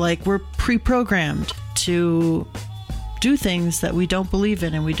forced. We're pre-programmed to do things that we don't believe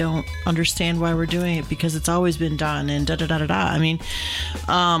in, and we don't understand why we're doing it because it's always been done, and da-da-da-da-da.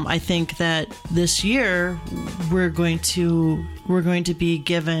 I think that this year we're going to be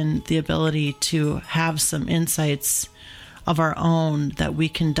given the ability to have some insights of our own that we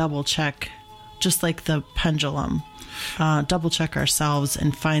can double check, just like the pendulum. Double check ourselves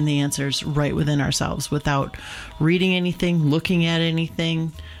and find the answers right within ourselves without reading anything, looking at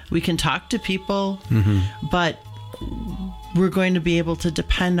anything. We can talk to people, but we're going to be able to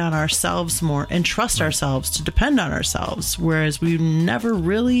depend on ourselves more and trust ourselves to depend on ourselves. Whereas we've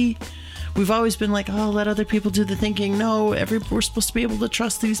always been like, oh, let other people do the thinking. No, we're supposed to be able to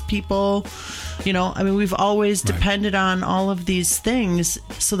trust these people. We've always depended on all of these things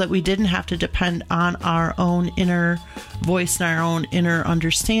so that we didn't have to depend on our own inner voice and our own inner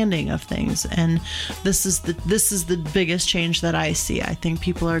understanding of things. And this is the biggest change that I see. I think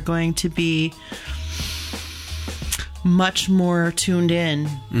people are going to be much more tuned in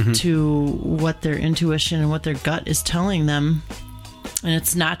to what their intuition and what their gut is telling them. And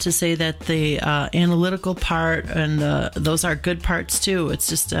it's not to say that the analytical part and those are good parts too. It's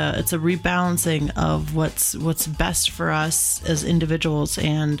just it's a rebalancing of what's best for us as individuals,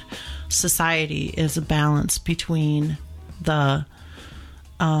 and society is a balance between the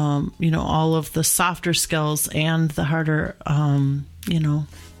all of the softer skills and the harder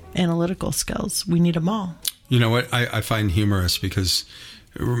analytical skills. We need them all. You know what I find humorous, because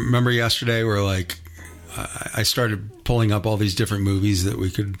remember yesterday we're like, I started pulling up all these different movies that we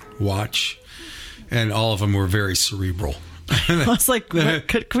could watch, and all of them were very cerebral. I was like, can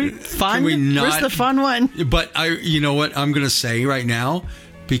we fun? Can we not? Where's the fun one? But you know what I'm going to say right now,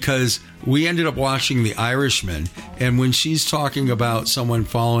 because we ended up watching The Irishman, and when she's talking about someone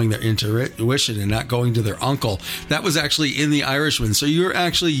following their intuition and not going to their uncle, that was actually in The Irishman. So you're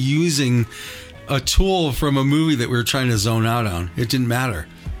actually using a tool from a movie that we were trying to zone out on. It didn't matter.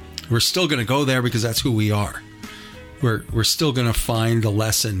 We're still going to go there because that's who we are. We're still going to find the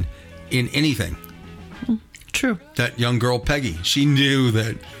lesson in anything. True. That young girl, Peggy, she knew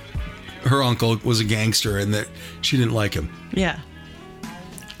that her uncle was a gangster and that she didn't like him. Yeah.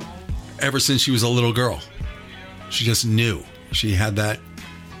 Ever since she was a little girl, she just knew. She had that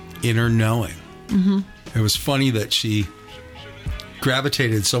inner knowing. It was funny that she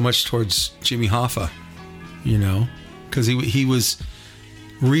gravitated so much towards Jimmy Hoffa, because he was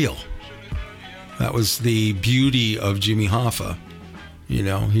real. That was the beauty of Jimmy Hoffa. He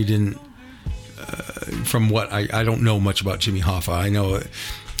didn't, from what I don't know much about Jimmy Hoffa. I know it,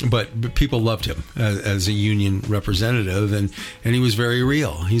 but people loved him as a union representative, and he was very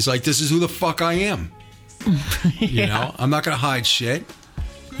real. He's like, this is who the fuck I am. Yeah. I'm not going to hide shit.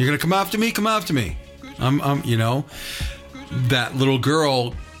 You're going to come after me? Come after me. I'm that little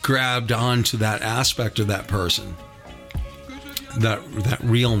girl grabbed onto that aspect of that person. That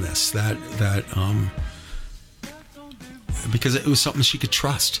realness, that because it was something she could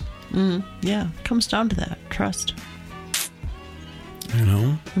trust. Yeah, it comes down to that trust.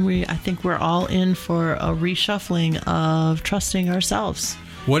 And I think we're all in for a reshuffling of trusting ourselves.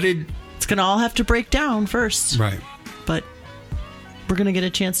 It's gonna all have to break down first, right? But we're gonna get a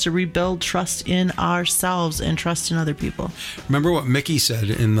chance to rebuild trust in ourselves and trust in other people. Remember what Mickey said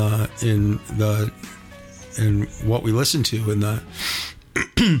in what we listened to in the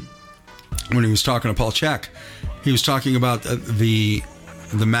when he was talking to Paul Chek. He was talking about the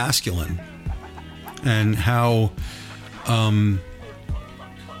masculine and how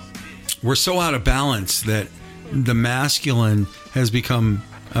we're so out of balance that the masculine has become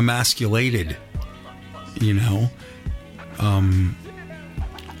emasculated,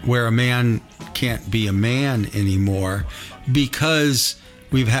 where a man can't be a man anymore because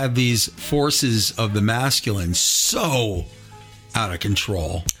we've had these forces of the masculine so out of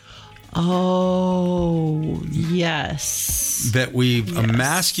control. Oh, yes. That we've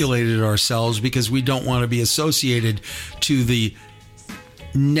emasculated ourselves because we don't want to be associated to the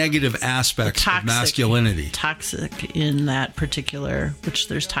negative aspects of masculinity. Toxic in that particular, which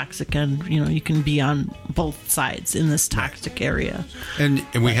there's toxic and, you can be on both sides in this toxic area. And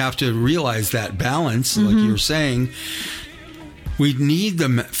we have to realize that balance, like you were saying. We need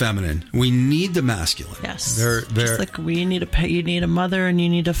the feminine. We need the masculine. Yes. They're just like you need a mother and you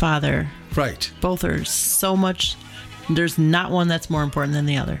need a father. Right. Both are so much. There's not one that's more important than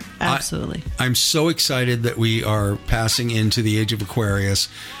the other. Absolutely. I'm so excited that we are passing into the age of Aquarius.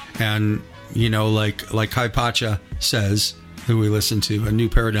 And, like Hypatia says, who we listen to, a New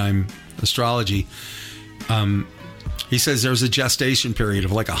Paradigm Astrology, he says there's a gestation period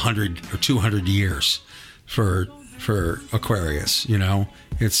of like 100 or 200 years for Aquarius.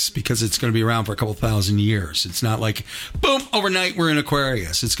 It's because it's going to be around for a couple thousand years. It's not like, boom, overnight we're in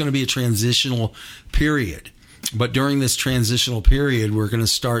Aquarius. It's going to be a transitional period. But during this transitional period, we're going to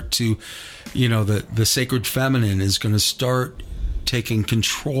start to, the sacred feminine is going to start taking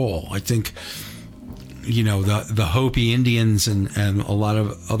control. I think, the Hopi Indians and a lot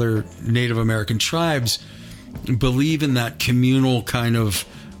of other Native American tribes believe in that communal kind of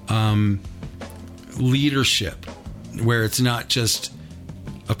leadership, where it's not just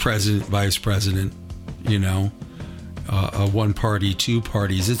a president, vice president, a one party, two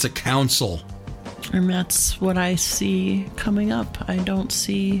parties. It's a council. And that's what I see coming up. I don't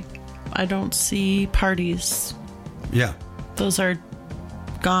see parties. Yeah. Those are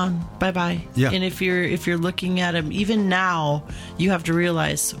gone. Bye-bye. Yeah. And if you're looking at them, even now, you have to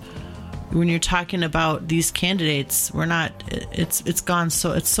realize when you're talking about these candidates, it's gone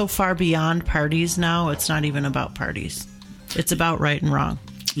so, it's so far beyond parties now. It's not even about parties. It's about right and wrong.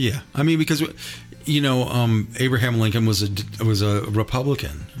 Yeah. I mean, because, Abraham Lincoln was a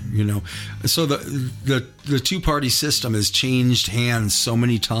Republican, so the two-party system has changed hands so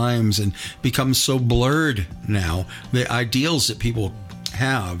many times and become so blurred now. The ideals that people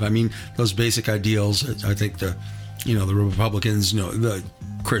have, I mean, those basic ideals, I think the Republicans, the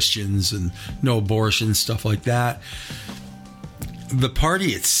Christians and no abortion, stuff like that. The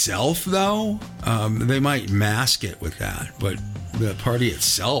party itself, though, they might mask it with that, but the party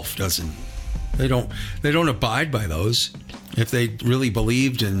itself doesn't. They don't abide by those. If they really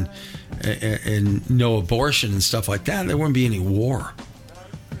believed in no abortion and stuff like that, there wouldn't be any war.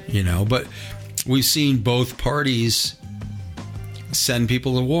 But we've seen both parties send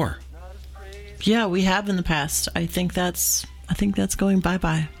people to war. Yeah, we have in the past. I think that's going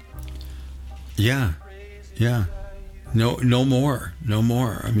bye-bye. Yeah. No more.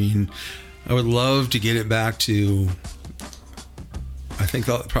 I mean, I would love to get it back to, I think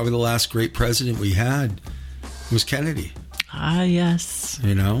probably the last great president we had was Kennedy. Ah, yes.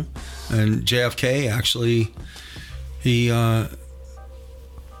 And JFK actually, he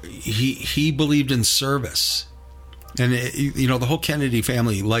believed in service. And, the whole Kennedy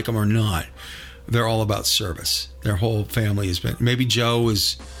family, like them or not, they're all about service. Their whole family has been, maybe Joe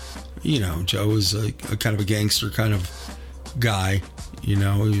is a kind of a gangster kind of guy. He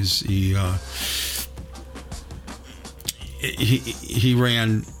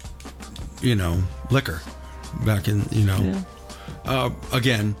ran, liquor back in,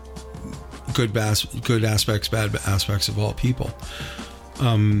 again, good aspects, bad aspects of all people.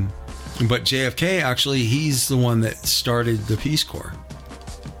 But JFK, actually, he's the one that started the Peace Corps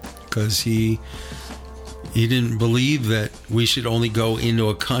because he didn't believe that we should only go into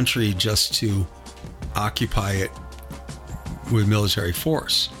a country just to occupy it with military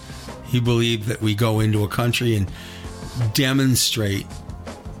force. He believed that we go into a country and demonstrate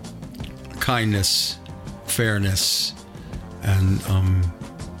kindness, fairness, and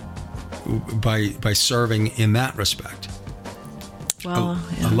by serving in that respect. Well,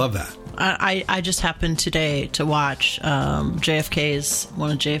 I love that. I just happened today to watch one of JFK's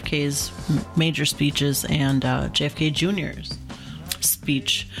major speeches and JFK Jr.'s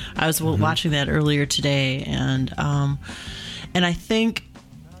speech. I was watching that earlier today, and I think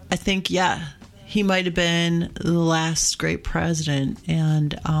yeah, he might have been the last great president,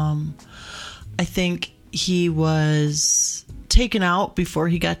 and I think he was taken out before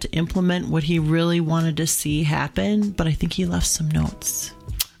he got to implement what he really wanted to see happen, but I think he left some notes.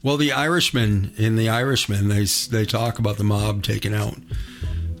 Well, in The Irishman, they talk about the mob taking out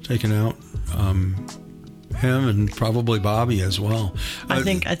him and probably Bobby as well. I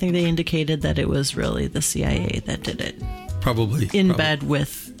think they indicated that it was really the CIA that did it. Probably Bed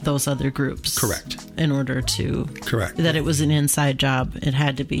with those other groups. Correct. In order to... Correct. That it was an inside job. It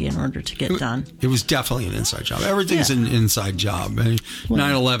had to be in order to get done. It was definitely an inside job. Everything's an inside job.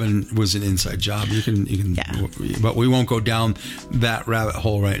 9/11 was an inside job. You can, but we won't go down that rabbit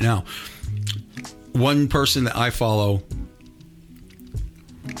hole right now. One person that I follow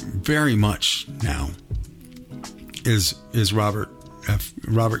very much now is Robert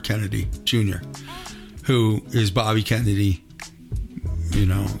Kennedy Jr., who is Bobby Kennedy,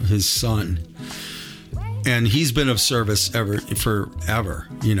 his son. And he's been of service forever.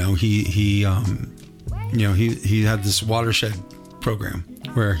 He had this watershed program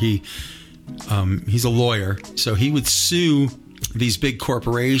where he's a lawyer, so he would sue these big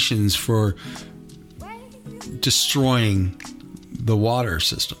corporations for destroying the water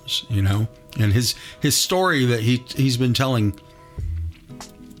systems, and his story that he's been telling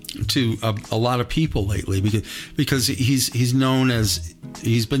to a lot of people lately, because he's known as,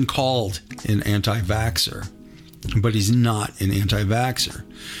 he's been called an anti-vaxxer, but he's not an anti-vaxxer.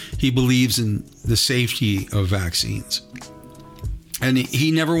 He believes in the safety of vaccines, and he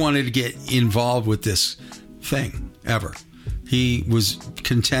never wanted to get involved with this thing ever. He was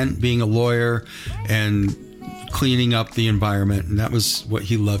content being a lawyer and cleaning up the environment, and that was what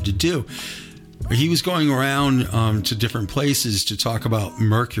he loved to do. He was going around to different places to talk about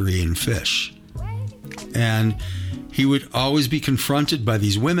mercury in fish. And he would always be confronted by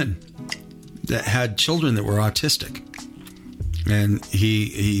these women that had children that were autistic. And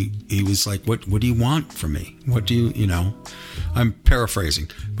he was like, what do you want from me? What do you, I'm paraphrasing,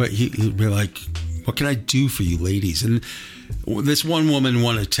 but he'd be like, what can I do for you ladies? And this one woman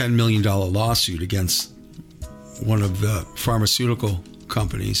won a $10 million lawsuit against one of the pharmaceutical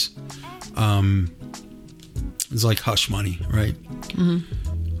companies. It's like hush money, right?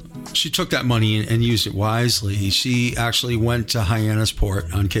 Mm-hmm. She took that money and used it wisely. She actually went to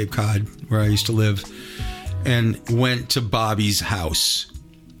Hyannisport on Cape Cod, where I used to live, and went to Bobby's house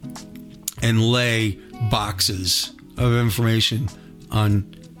and lay boxes of information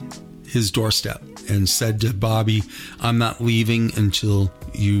on his doorstep and said to Bobby, I'm not leaving until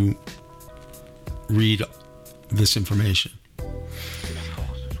you read this information.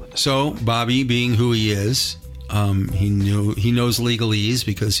 So Bobby, being who he is, he knows legalese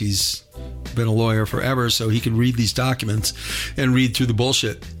because he's been a lawyer forever, so he could read these documents and read through the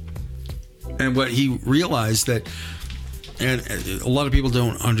bullshit. And what he realized that, and a lot of people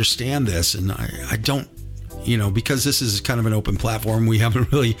don't understand this, and I don't, because this is kind of an open platform, we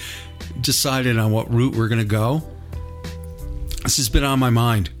haven't really decided on what route we're going to go. This has been on my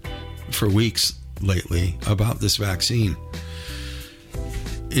mind for weeks lately about this vaccine.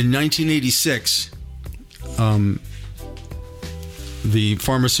 In 1986, the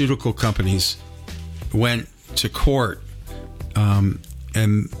pharmaceutical companies went to court,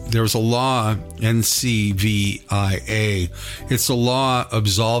 and there was a law, NCVIA. It's a law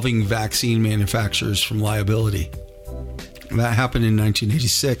absolving vaccine manufacturers from liability. That happened in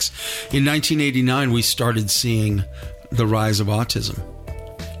 1986. In 1989, we started seeing the rise of autism,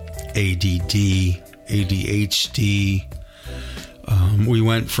 ADD, ADHD. We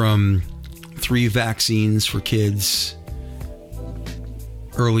went from 3 vaccines for kids,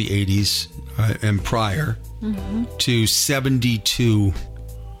 early 80s and prior, to 72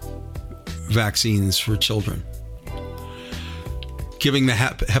 vaccines for children. Giving the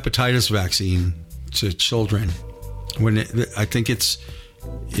hepatitis vaccine to children, I think its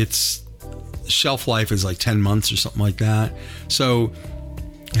shelf life is like 10 months or something like that. So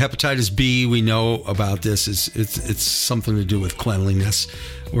hepatitis B, we know about this, it's something to do with cleanliness,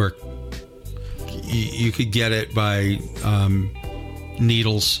 where you could get it by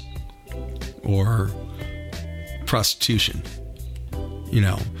needles or prostitution,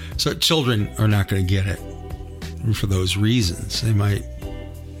 so children are not going to get it for those reasons. They might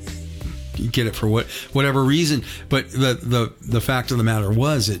get it for whatever reason, but the fact of the matter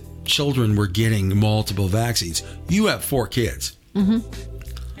was that children were getting multiple vaccines. You have 4 kids.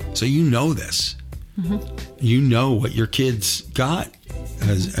 So you know this. You know what your kids got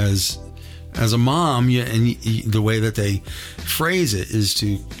as a mom, and the way that they phrase it is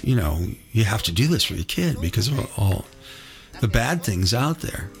to, you have to do this for your kid because of all the bad things out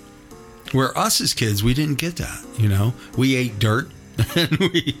there. Where us as kids, we didn't get that. We ate dirt and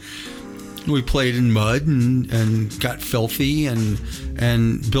we played in mud and got filthy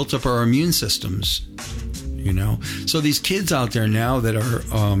and built up our immune systems. you know. So these kids out there now that are,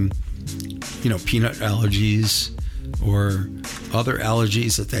 you know, peanut allergies or other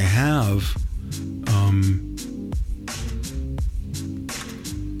allergies that they have,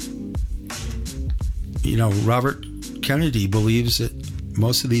 you know, Robert Kennedy believes that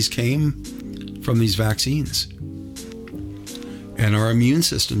most of these came from these vaccines. And our immune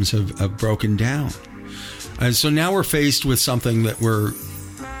systems have broken down. And so now we're faced with something that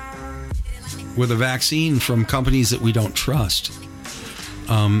with a vaccine from companies that we don't trust.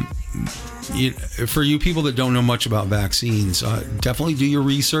 For you people that don't know much about vaccines, definitely do your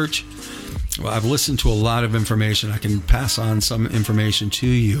research. I've listened to a lot of information. I can pass on some information to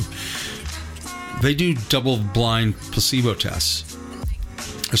you. They do double-blind placebo tests.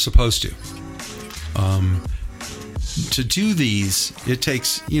 They're supposed to. To do these, it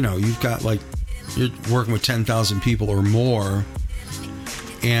takes, you know, you've got like, you're working with 10,000 people or more,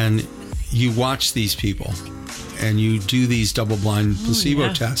 and you watch these people and you do these double-blind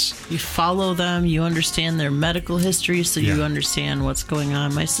placebo tests. You follow them, you understand their medical history, so you understand what's going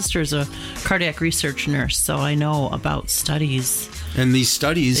on. My sister is a cardiac research nurse, so I know about studies. And these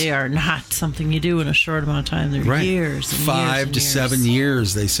studies, they are not something you do in a short amount of time. They're years and 5 years and to years. 7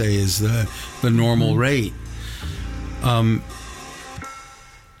 years, they say, is the normal rate. I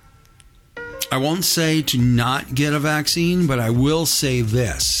won't say to not get a vaccine, but I will say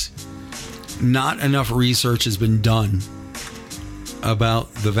this. Not enough research has been done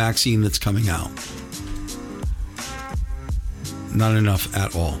about the vaccine that's coming out. Not enough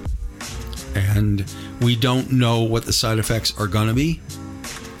at all. And we don't know what the side effects are going to be.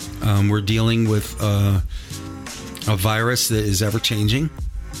 We're dealing with a virus that is ever changing.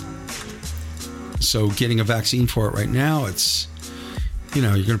 So getting a vaccine for it right now, it's, you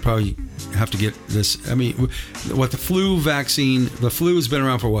know, you're going to probably have to get this. I mean, what the flu vaccine, the flu has been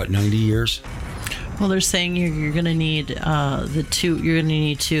around for what, 90 years? Well, they're saying you're going to need the two,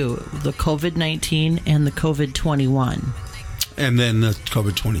 the COVID-19 and the COVID-21. And then the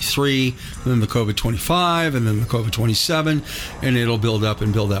COVID-23, then the COVID-25, and then the COVID-27, and it'll build up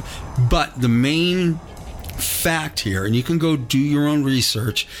and build up. But the main fact here, and you can go do your own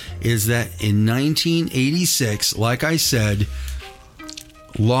research, is that in 1986, like I said,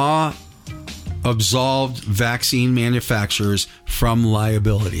 law absolved vaccine manufacturers from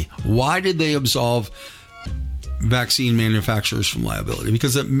liability. Why did they absolve vaccine manufacturers from liability?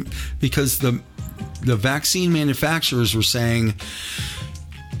 Because the vaccine manufacturers were saying,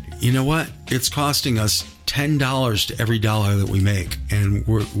 you know what, it's costing us $10 to every dollar that we make, and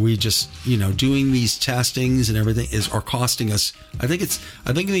we just, you know, doing these testings and everything are costing us. I think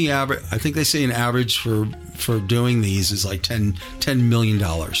the average. I think they say an average for doing these is like $10 million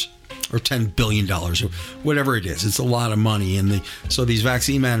or $10 billion or whatever it is. It's a lot of money, and so these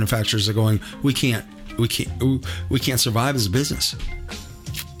vaccine manufacturers are going, we can't survive as a business.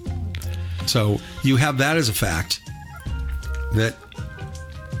 So you have that as a fact that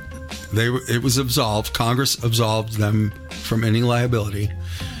it was absolved. Congress absolved them from any liability.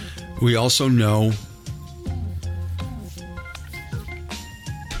 We also know,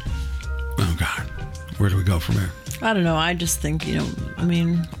 oh God, where do we go from here? I don't know. I just think, you know, I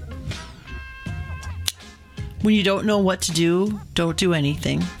mean, when you don't know what to do, don't do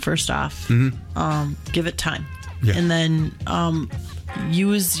anything, first off. Give it time. Yeah. And then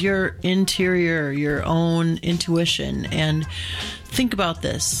use your interior, your own intuition, and think about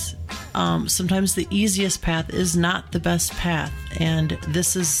this. Sometimes the easiest path is not the best path, and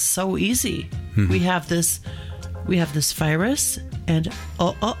this is so easy. We have this virus, and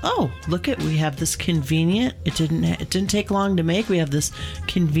look at, we have this convenient. It didn't take long to make. We have this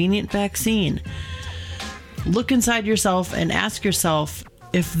convenient vaccine. Look inside yourself and ask yourself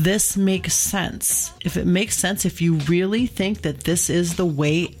if this makes sense. If it makes sense, if you really think that this is the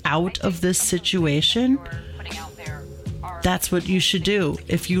way out of this situation, that's what you should do.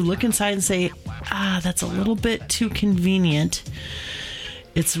 If you look inside and say, that's a little bit too convenient,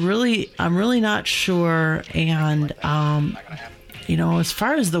 I'm really not sure. And, you know, as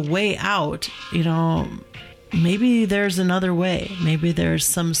far as the way out, you know, maybe there's another way. Maybe there's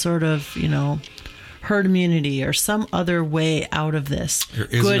some sort of, you know, herd immunity or some other way out of this. There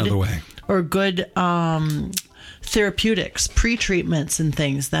is another way. Or good therapeutics, pre-treatments and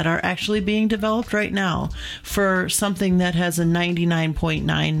things that are actually being developed right now for something that has a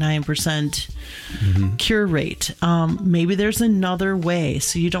 99.99% cure rate. Maybe there's another way,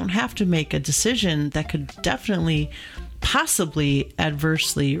 so you don't have to make a decision that could definitely possibly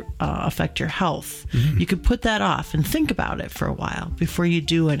adversely affect your health. You could put that off and think about it for a while before you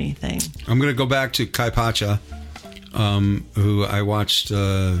do anything. I'm going to go back to Kai Pacha, who I watched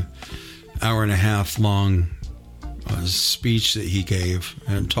hour and a half long speech that he gave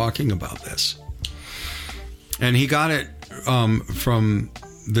and talking about this. And he got it from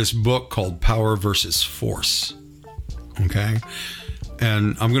this book called Power versus Force. Okay?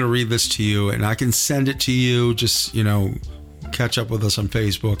 And I'm going to read this to you, and I can send it to you. Just, catch up with us on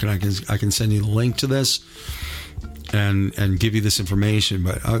Facebook, and I can send you the link to this and give you this information.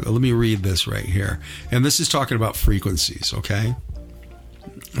 But let me read this right here. And this is talking about frequencies, okay?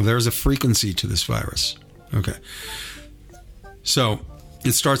 There's a frequency to this virus. Okay. So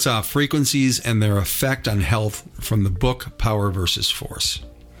it starts off, frequencies and their effect on health, from the book Power versus Force.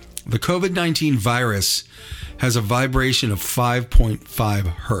 The COVID-19 virus has a vibration of 5.5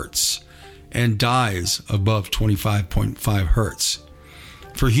 hertz and dies above 25.5 hertz.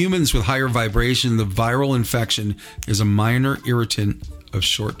 For humans with higher vibration, the viral infection is a minor irritant of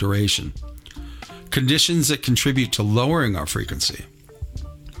short duration. Conditions that contribute to lowering our frequency: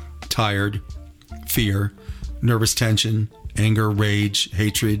 tired, fear, nervous tension, anger, rage,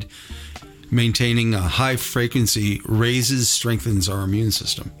 hatred. Maintaining a high frequency strengthens our immune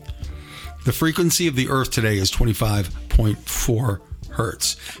system. The frequency of the Earth today is 25.4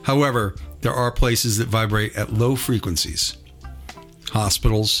 hertz. However, there are places that vibrate at low frequencies.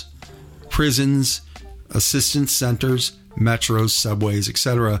 Hospitals, prisons, assistance centers, metros, subways,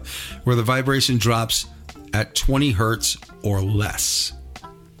 etc., where the vibration drops at 20 hertz or less.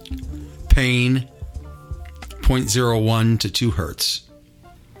 Pain, 0.01 to 2 hertz.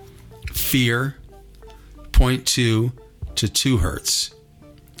 Fear, 0.2 to 2 hertz.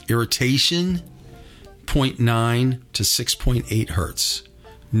 Irritation, 0.9 to 6.8 hertz.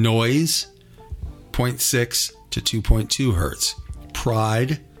 Noise, 0.6 to 2.2 hertz.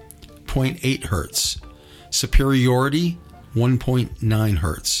 Pride, 0.8 hertz. Superiority, 1.9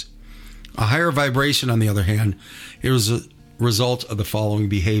 hertz. A higher vibration, on the other hand, is a result of the following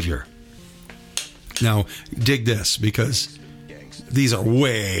behavior. Now, dig this, because these are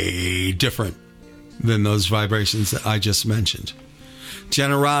way different than those vibrations that I just mentioned.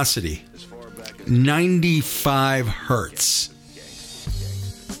 Generosity, 95 hertz.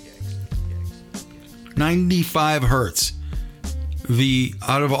 95 hertz.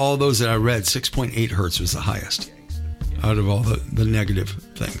 Out of all those that I read, 6.8 hertz was the highest out of all the negative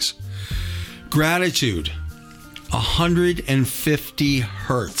things. Gratitude, 150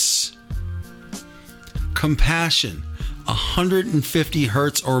 hertz. Compassion, 150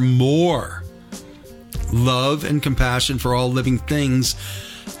 hertz or more. Love and compassion for all living things,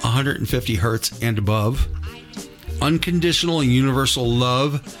 150 hertz and above. Unconditional and universal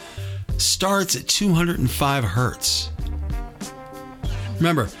love starts at 205 hertz.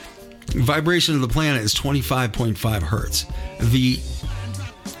 Remember, vibration of the planet is 25.5 hertz. The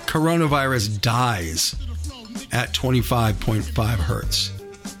coronavirus dies at 25.5 hertz.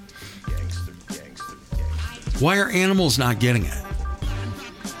 Why are animals not getting it?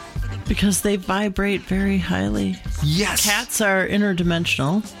 Because they vibrate very highly. Yes. Cats are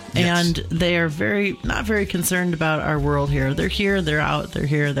interdimensional, and they are not very concerned about our world here. They're here, they're out, they're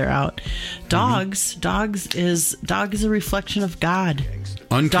here, they're out. Dogs, dog is a reflection of God.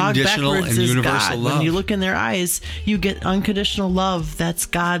 Unconditional and universal love. When you look in their eyes, you get unconditional love. That's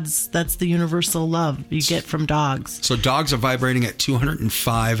the universal love you get from dogs. So dogs are vibrating at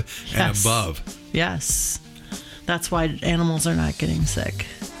 205 and above. Yes. That's why animals are not getting sick.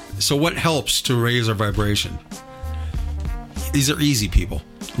 So what helps to raise our vibration? These are easy, people.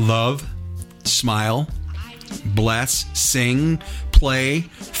 Love, smile, bless, sing, play,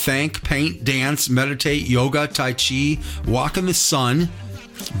 thank, paint, dance, meditate, yoga, tai chi, walk in the sun,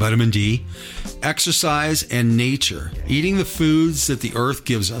 vitamin D, exercise, and nature. Eating the foods that the earth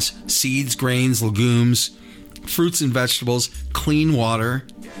gives us: seeds, grains, legumes, fruits and vegetables, clean water.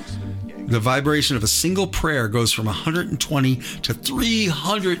 The vibration of a single prayer goes from 120 to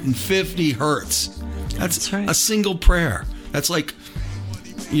 350 hertz. That's right. A single prayer. That's like,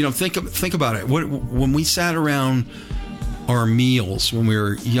 think about it. When we sat around our meals when we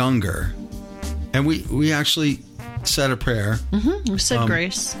were younger, and we actually said a prayer. Mm-hmm. We said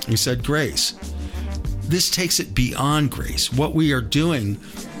grace. We said grace. This takes it beyond grace. What we are doing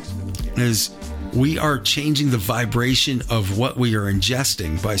is we are changing the vibration of what we are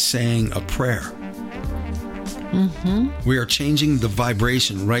ingesting by saying a prayer. Mm-hmm. We are changing the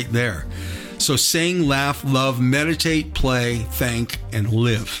vibration right there. So sing, laugh, love, meditate, play, thank, and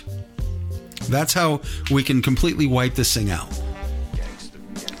live. That's how we can completely wipe this thing out.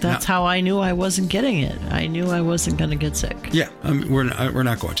 That's how I knew I wasn't getting it. I knew I wasn't going to get sick. Yeah, we're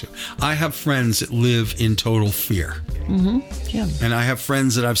not going to. I have friends that live in total fear. Mm-hmm. Yeah. And I have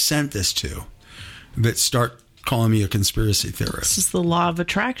friends that I've sent this to that start calling me a conspiracy This theorist. is the law of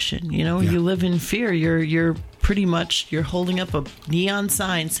attraction. You know, Yeah. you live in fear. You're pretty much, you're holding up a neon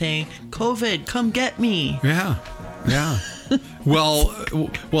sign saying, COVID, come get me. Yeah. Yeah. well,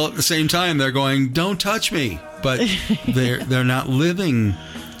 at the same time, they're going, don't touch me. But they're not living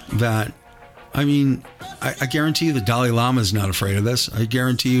that. I mean, I guarantee you the Dalai Lama is not afraid of this. I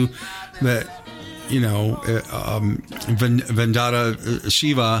guarantee you that, Vendata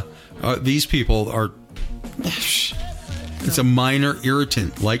Shiva, these people are, it's a minor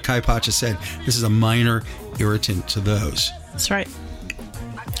irritant. Like Kai Pacha said, this is a minor irritant to those. That's right.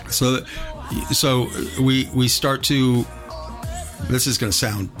 So we start to, this is going to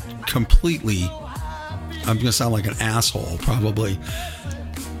sound completely, I'm going to sound like an asshole probably,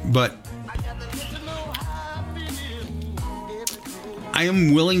 but I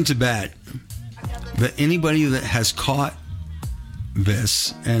am willing to bet that anybody that has caught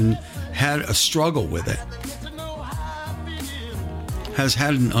this and had a struggle with it has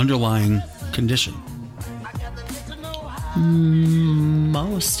had an underlying condition.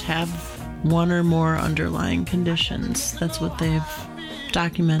 Most have one or more underlying conditions. That's what they've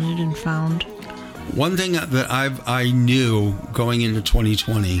documented and found. One thing that I knew going into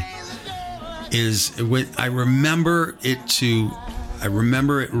 2020 is when I remember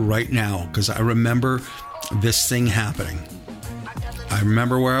it right now because I remember this thing happening. I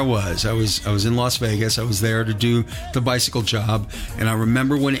remember where I was. I was in Las Vegas. I was there to do the bicycle job, and I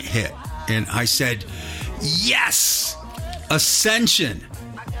remember when it hit, and I said, "Yes, ascension."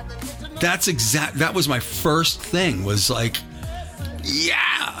 That was my first thing. Was like,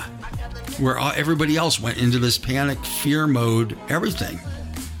 yeah. Where everybody else went into this panic, fear mode, everything.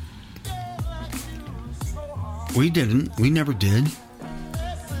 We didn't. We never did.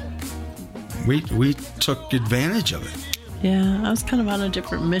 We took advantage of it. Yeah, I was kind of on a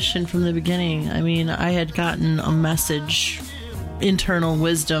different mission from the beginning. I mean, I had gotten a message, internal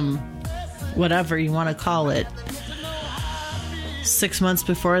wisdom, whatever you want to call it, 6 months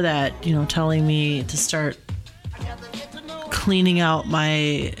before that, telling me to start cleaning out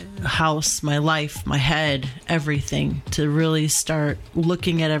my house, my life, my head, everything, to really start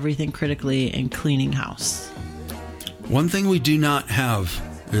looking at everything critically and cleaning house. One thing we do not have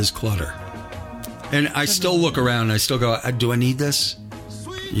is clutter. And I still look around and I still go, do I need this?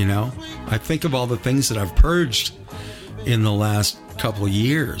 I think of all the things that I've purged in the last couple of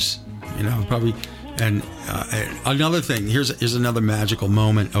years, probably. And another thing, here's another magical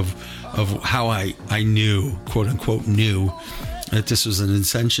moment of how I knew, quote unquote, knew that this was an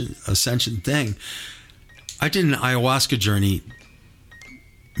ascension thing. I did an ayahuasca journey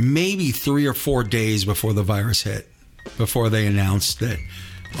maybe 3 or 4 days before the virus hit, before they announced that,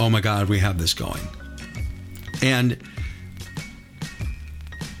 oh my God, we have this going. And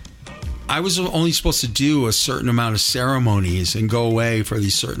I was only supposed to do a certain amount of ceremonies and go away for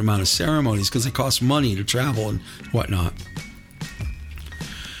these certain amount of ceremonies because it costs money to travel and whatnot.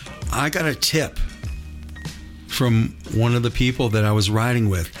 I got a tip from one of the people that I was riding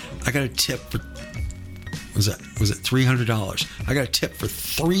with. I got a tip for, was it $300? I got a tip for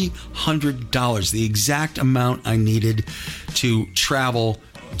 $300, the exact amount I needed to travel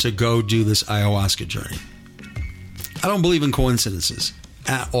to go do this ayahuasca journey. I don't believe in coincidences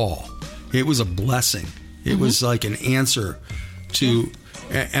at all. It was a blessing. It was like an answer to,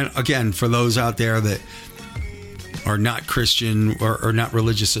 and again, for those out there that are not Christian or not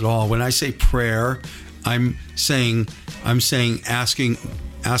religious at all, when I say prayer, I'm saying asking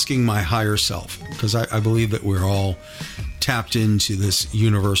my higher self, because I believe that we're all tapped into this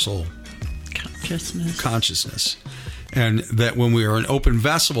universal consciousness, and that when we are an open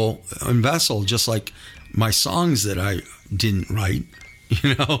vessel, just like my songs that I didn't write,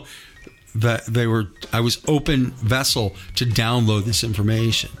 that I was open vessel to download this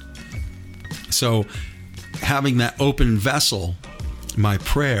information. So having that open vessel, my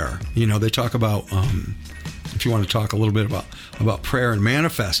prayer, they talk about, if you want to talk a little bit about prayer and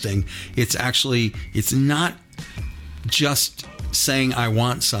manifesting, it's not just saying I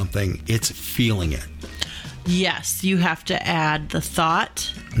want something, it's feeling it. Yes, you have to add the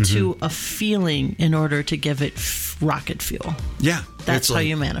thought to a feeling in order to give it rocket fuel. Yeah. That's how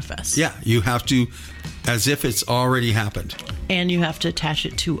you manifest. Yeah, you have to, as if it's already happened. And you have to attach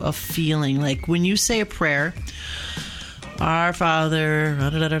it to a feeling. Like when you say a prayer, Our Father, da,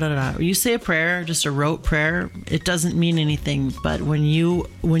 da, da, da, da. You say a prayer, just a rote prayer, it doesn't mean anything. But when you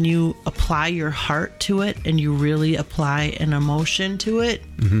apply your heart to it and you really apply an emotion to it,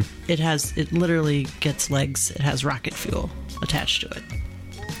 it literally gets legs. It has rocket fuel attached to it.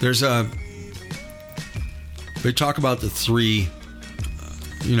 They talk about the three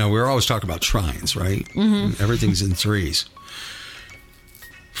we're always talking about trines, right? Mm-hmm. Everything's in threes.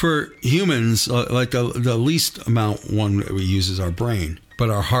 For humans, like the least amount one that we use is our brain, but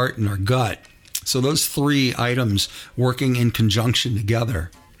our heart and our gut. So those three items working in conjunction together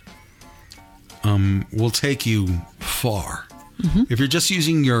will take you far. Mm-hmm. If you're just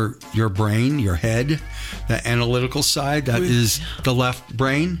using your brain, your head, the analytical side, that is the left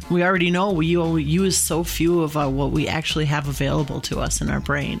brain. We already know we use so few of what we actually have available to us in our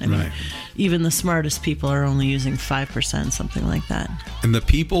brain. I mean, even the smartest people are only using 5%, something like that. And the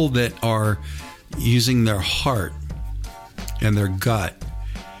people that are using their heart and their gut,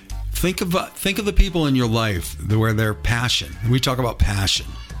 think of the people in your life where their passion. We talk about passion,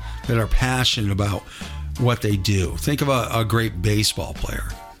 that are passionate about what they do. Think of a great baseball player.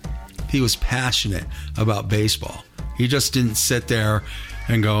 He was passionate about baseball. He just didn't sit there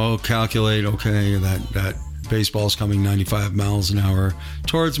and go, calculate, okay, that baseball's coming 95 miles an hour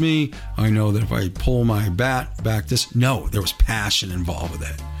towards me. I know that if I pull my bat back this. No, there was passion involved with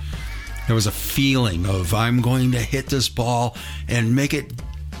it. There was a feeling of, I'm going to hit this ball and make it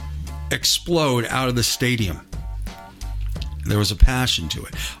explode out of the stadium. There was a passion to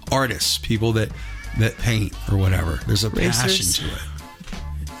it. Artists, people that paint or whatever. There's a passion to it.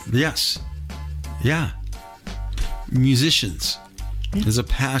 Yes. Yeah. Musicians. Yeah. There's a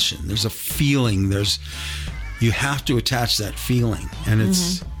passion. There's a feeling. You have to attach that feeling. And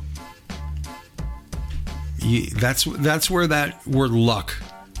it's that's where that word luck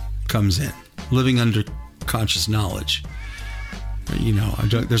comes in. Living under conscious knowledge.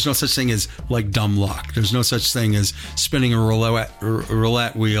 There's no such thing as like dumb luck. There's no such thing as spinning a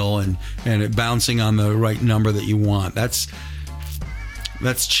roulette wheel and it bouncing on the right number that you want. That's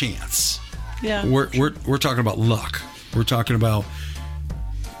chance. Yeah. We're talking about luck. We're talking about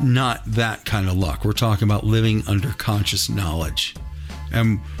not that kind of luck. We're talking about living under conscious knowledge.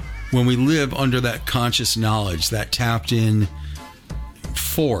 And when we live under that conscious knowledge, that tapped in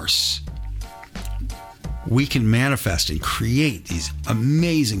force, we can manifest and create these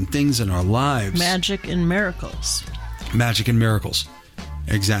amazing things in our lives. Magic and miracles. Magic and miracles.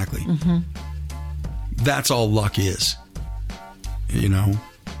 Exactly. Mm-hmm. That's all luck is.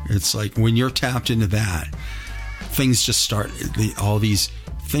 It's like when you're tapped into that, things just start, all these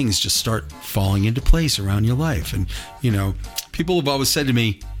things just start falling into place around your life. And, people have always said to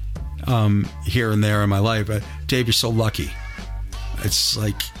me here and there in my life, Dave, you're so lucky. It's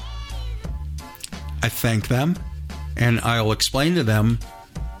like, I thank them, and I'll explain to them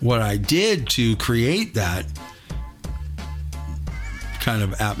what I did to create that kind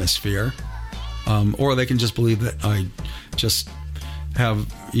of atmosphere, or they can just believe that I just have,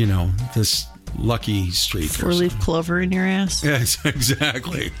 this lucky streak. 4-leaf clover in your ass. Yes,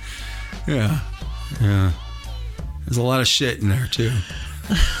 exactly. Yeah. There's a lot of shit in there too.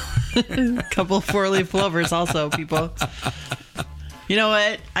 A couple of 4-leaf clovers also, people. You know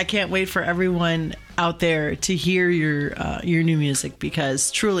what? I can't wait for everyone out there to hear your new music,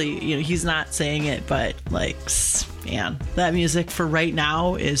 because truly, he's not saying it, but man, that music for right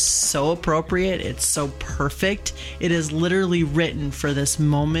now is so appropriate. It's so perfect. It is literally written for this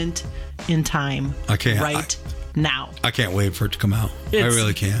moment in time. Now. I can't wait for it to come out. I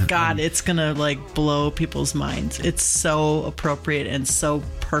really can't. God, it's gonna blow people's minds. It's so appropriate and so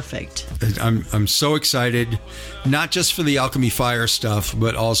perfect. I'm so excited, not just for the Alchemy Fire stuff,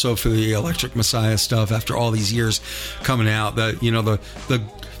 but also for the Electric Messiah stuff. After all these years coming out, the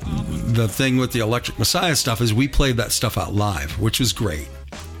thing with the Electric Messiah stuff is we played that stuff out live, which was great.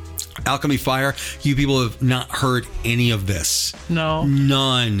 Alchemy Fire, you people have not heard any of this. No.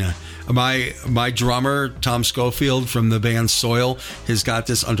 None. My drummer, Tom Schofield from the band Soil, has got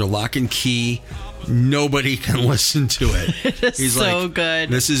this under lock and key. Nobody can listen to it. He's so good.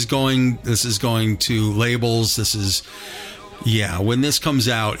 This is going to labels. When this comes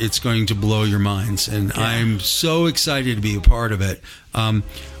out, it's going to blow your minds. And I'm so excited to be a part of it.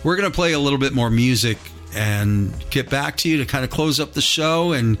 We're going to play a little bit more music and get back to you to kind of close up the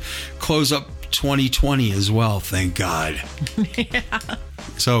show and close up 2020 as well. Thank God. Yeah.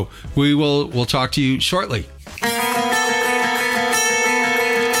 So we'll talk to you shortly.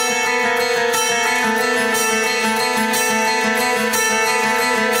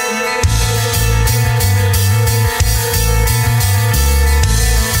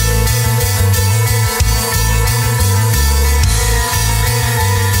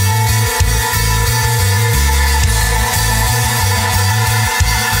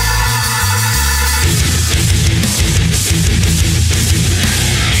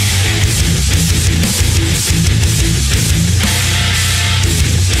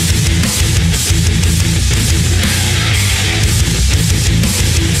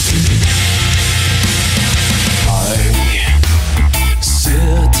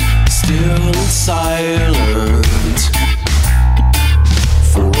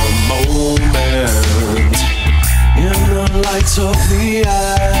 part of the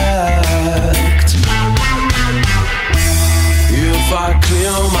act. If I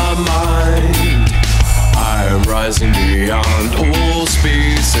clear my mind, I am rising beyond all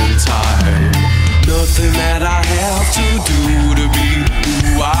space and time. Nothing that I have to do to be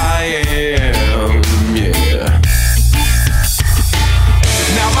who I am, yeah.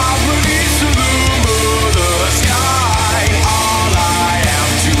 Now I release to the mother sky. All I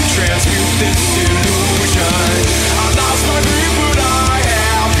have to transmute this illusion. I lost my dream, but I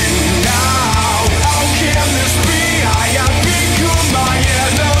have you now. How can this be? I have become my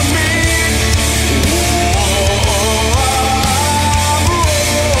enemy.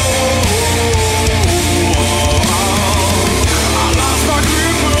 I lost my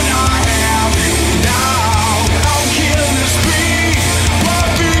grip, but I have you now. How can this be?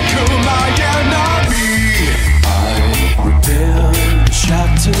 I've become my enemy. I repair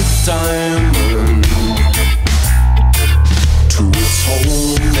shattered diamonds.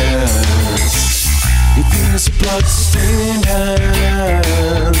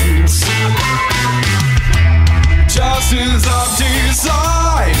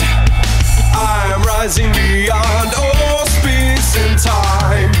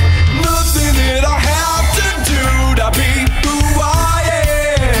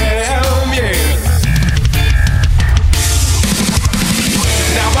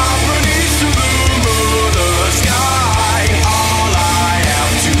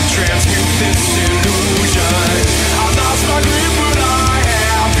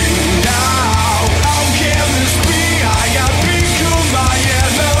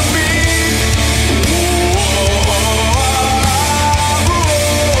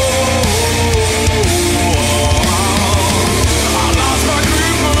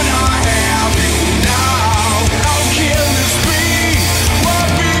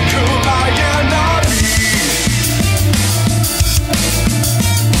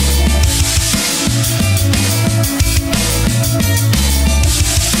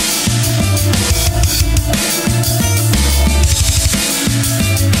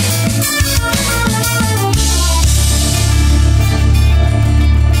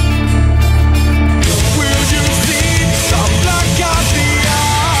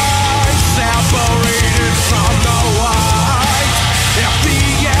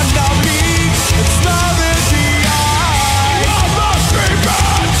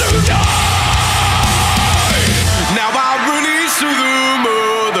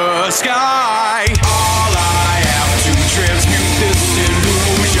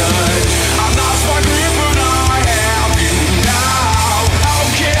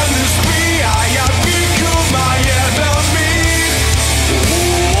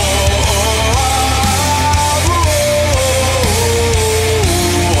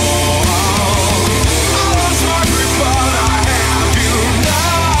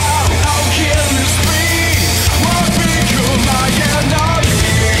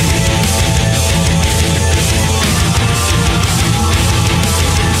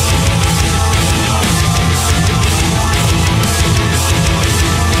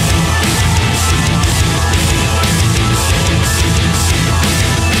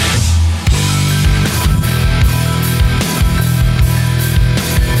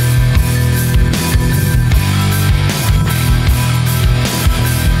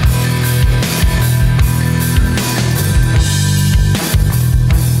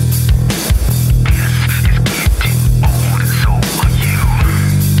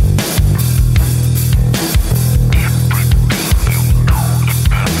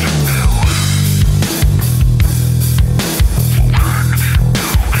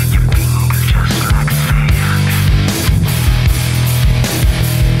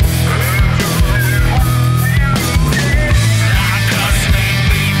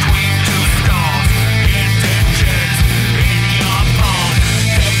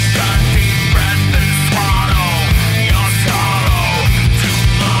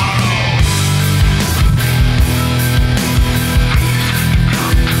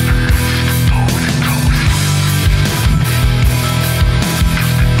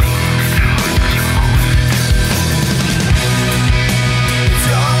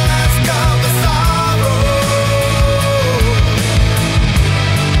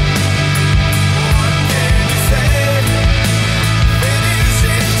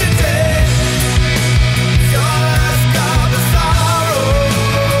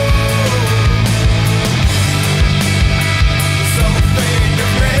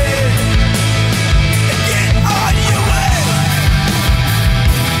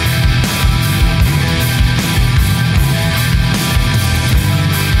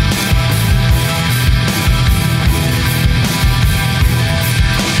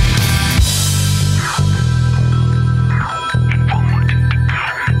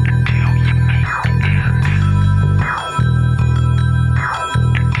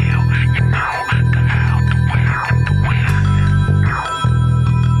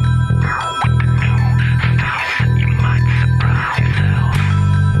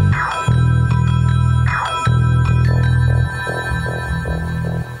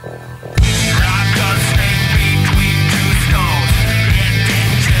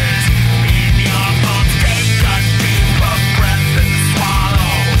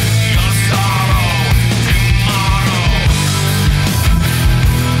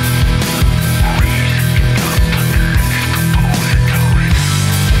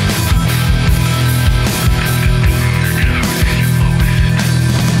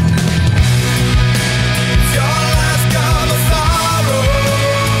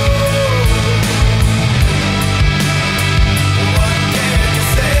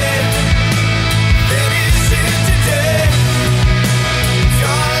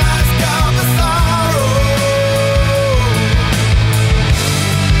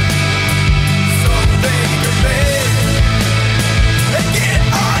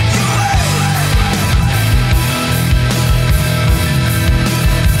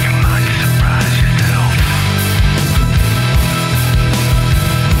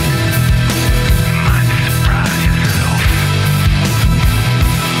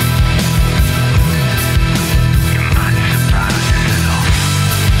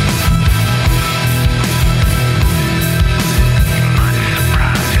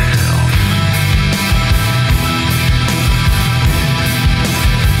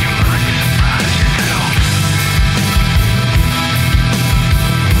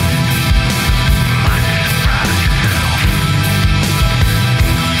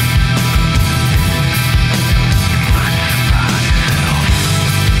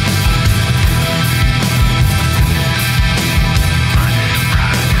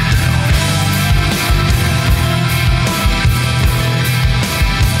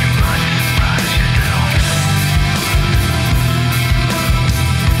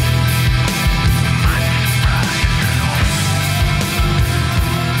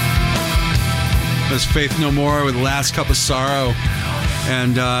 Faith No More with Last Cup of Sorrow.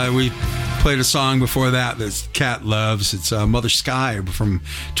 And we played a song before that Kat loves. It's Mother Sky from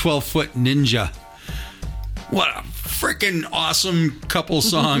 12 Foot Ninja. What a freaking awesome couple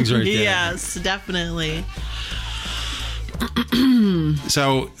songs right there. Yes, definitely.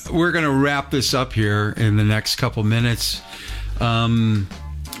 So we're going to wrap this up here in the next couple minutes.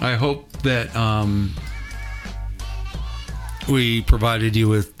 I hope that we provided you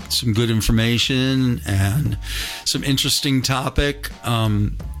with some good information and some interesting topic.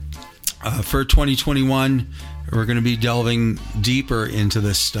 For 2021, we're going to be delving deeper into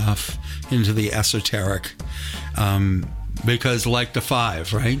this stuff, into the esoteric, because like the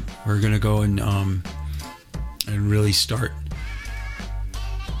 5, right? We're going to go and really start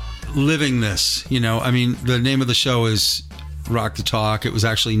living this. You know, I mean, the name of the show is Rock the Talk. It was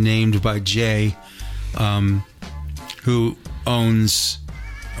actually named by Jay, who owns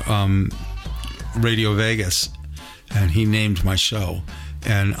Radio Vegas, and he named my show.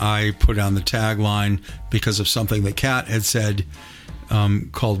 And I put on the tagline because of something that Kat had said,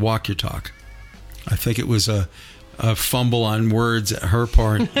 called Walk Your Talk. I think it was a fumble on words at her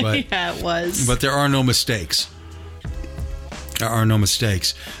part, but yeah, it was. But there are no mistakes. There are no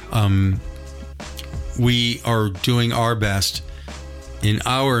mistakes. We are doing our best in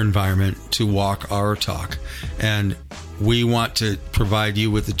our environment to walk our talk, and we want to provide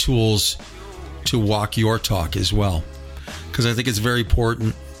you with the tools to walk your talk as well, because I think it's very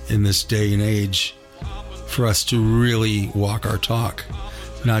important in this day and age for us to really walk our talk,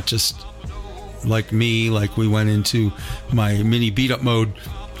 not just like me, like we went into my mini beat up mode,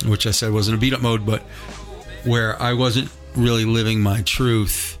 which I said wasn't a beat up mode, but where I wasn't really living my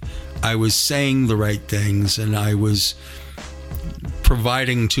truth. I was saying the right things, and I was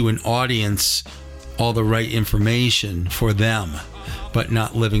providing to an audience all the right information for them, but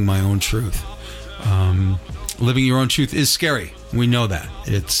not living my own truth. Living your own truth is scary. We know that.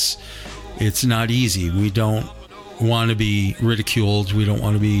 It's not easy. We don't want to be ridiculed. We don't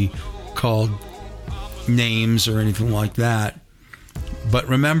want to be called names or anything like that. But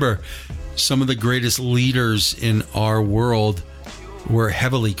remember, some of the greatest leaders in our world were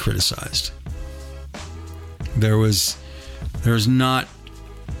heavily criticized. There's not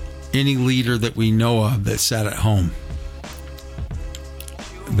any leader that we know of that sat at home.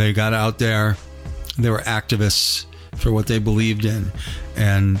 They got out there. They were activists for what they believed in.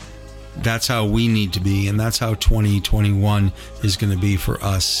 And that's how we need to be. And that's how 2021 is going to be for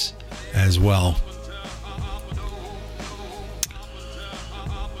us as well.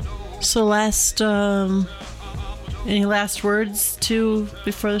 So any last words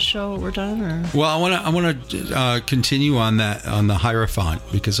before the show we're done? Or? Well, I want to continue on that, on the Hierophant,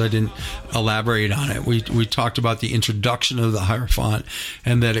 because I didn't elaborate on it. We talked about the introduction of the Hierophant,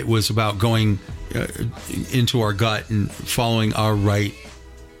 and that it was about going into our gut and following our right,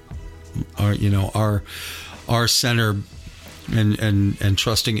 our center, and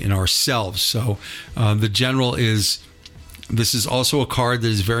trusting in ourselves. So the general this is also a card that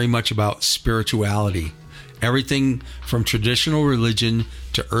is very much about spirituality. Everything from traditional religion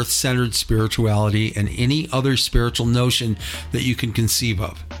to earth-centered spirituality and any other spiritual notion that you can conceive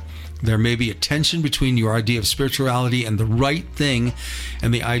of. There may be a tension between your idea of spirituality and the right thing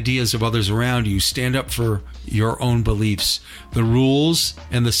and the ideas of others around you. Stand up for your own beliefs. The rules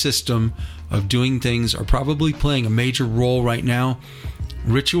and the system of doing things are probably playing a major role right now.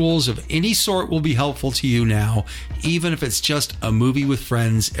 Rituals of any sort will be helpful to you now, even if it's just a movie with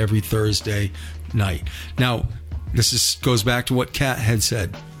friends every Thursday night. Now, this goes back to what Kat had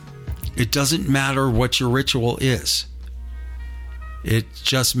said. It doesn't matter what your ritual is. It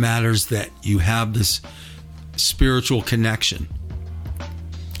just matters that you have this spiritual connection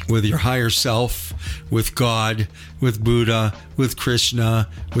with your higher self, with God, with Buddha, with Krishna,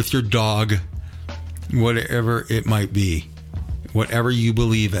 with your dog, whatever it might be. Whatever you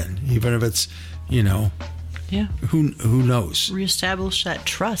believe in, even if it's, yeah, who knows? Reestablish that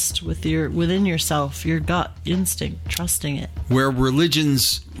trust within yourself, your gut instinct, trusting it. Where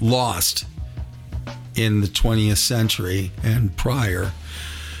religion's lost in the 20th century and prior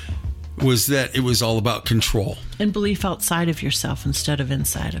was that it was all about control and belief outside of yourself instead of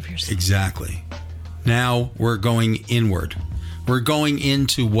inside of yourself. Exactly. Now we're going inward. We're going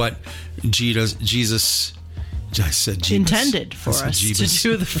into what Jesus. I said Jeebus. Intended for us to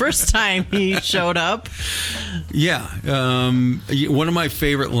do the first time he showed up. Yeah. One of my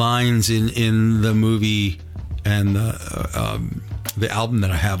favorite lines in the movie and the album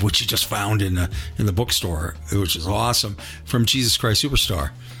that I have, which you just found in the bookstore, which is awesome, from Jesus Christ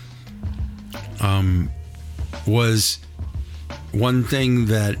Superstar, was one thing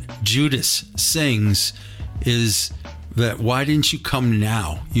that Judas sings is that, why didn't you come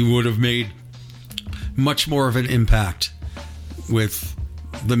now? You would have made much more of an impact with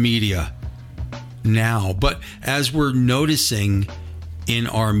the media now. But as we're noticing in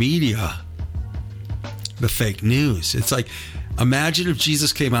our media, the fake news, it's like, imagine if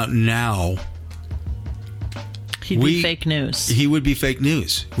Jesus came out now. He'd be fake news. He would be fake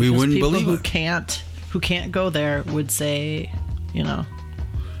news. We wouldn't believe people it. who can't go there would say,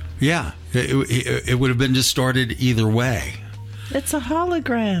 Yeah, it would have been distorted either way. it's a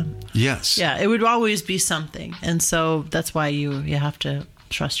hologram. Yes. Yeah, it would always be something. And so that's why you have to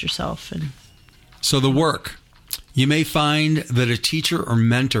trust yourself. And So the work. You may find that a teacher or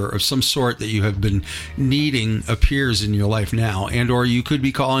mentor of some sort that you have been needing appears in your life now, and or you could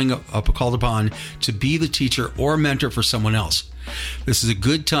be called upon to be the teacher or mentor for someone else. This is a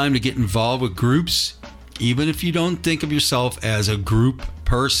good time to get involved with groups, even if you don't think of yourself as a group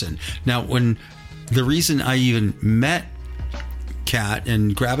person. Now, the reason I even met Kat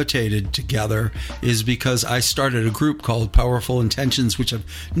and gravitated together is because I started a group called Powerful Intentions, which I've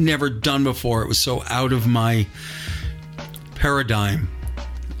never done before. It was so out of my paradigm.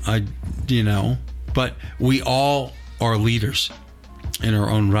 But we all are leaders in our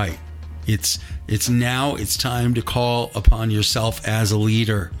own right. It's time to call upon yourself as a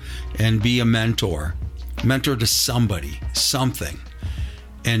leader and be a mentor to somebody, something,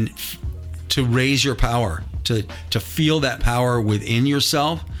 and to raise your power, to feel that power within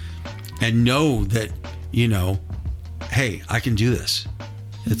yourself and know that, hey, I can do this.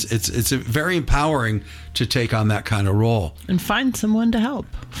 It's very empowering to take on that kind of role. And find someone to help.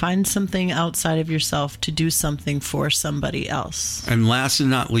 Find something outside of yourself to do something for somebody else. And last and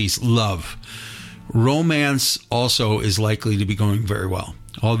not least, love. Romance also is likely to be going very well.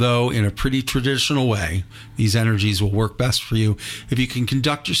 Although in a pretty traditional way, these energies will work best for you if you can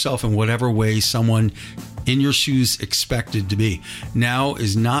conduct yourself in whatever way someone in your shoes expected to be. Now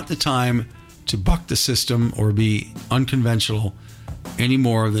is not the time to buck the system or be unconventional any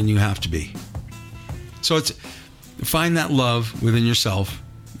more than you have to be. So it's find that love within yourself.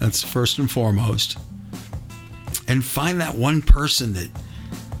 That's first and foremost. And find that one person that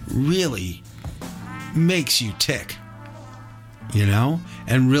really makes you tick,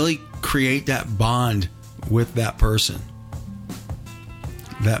 and really create that bond with that person.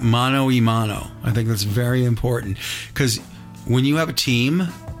 That mano y mano. I think that's very important, because when you have a team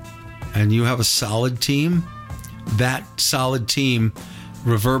and you have a solid team, that solid team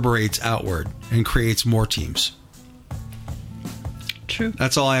reverberates outward and creates more teams. True.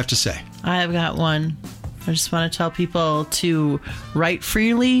 That's all I have to say. I've got one. I just want to tell people to write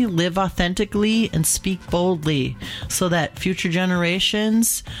freely, live authentically, and speak boldly so that future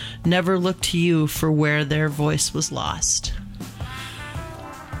generations never look to you for where their voice was lost.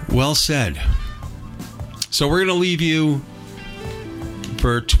 Well said. So we're going to leave you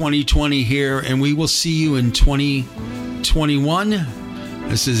for 2020 here, and we will see you in 2021.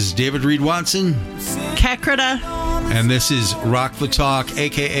 This is David Reed Watson. Kat Critta. And this is Rock the Talk,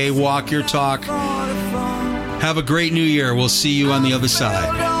 a.k.a. Walk Your Talk. Have a great new year. We'll see you on the other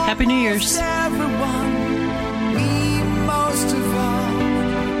side. Happy New Year's. Everyone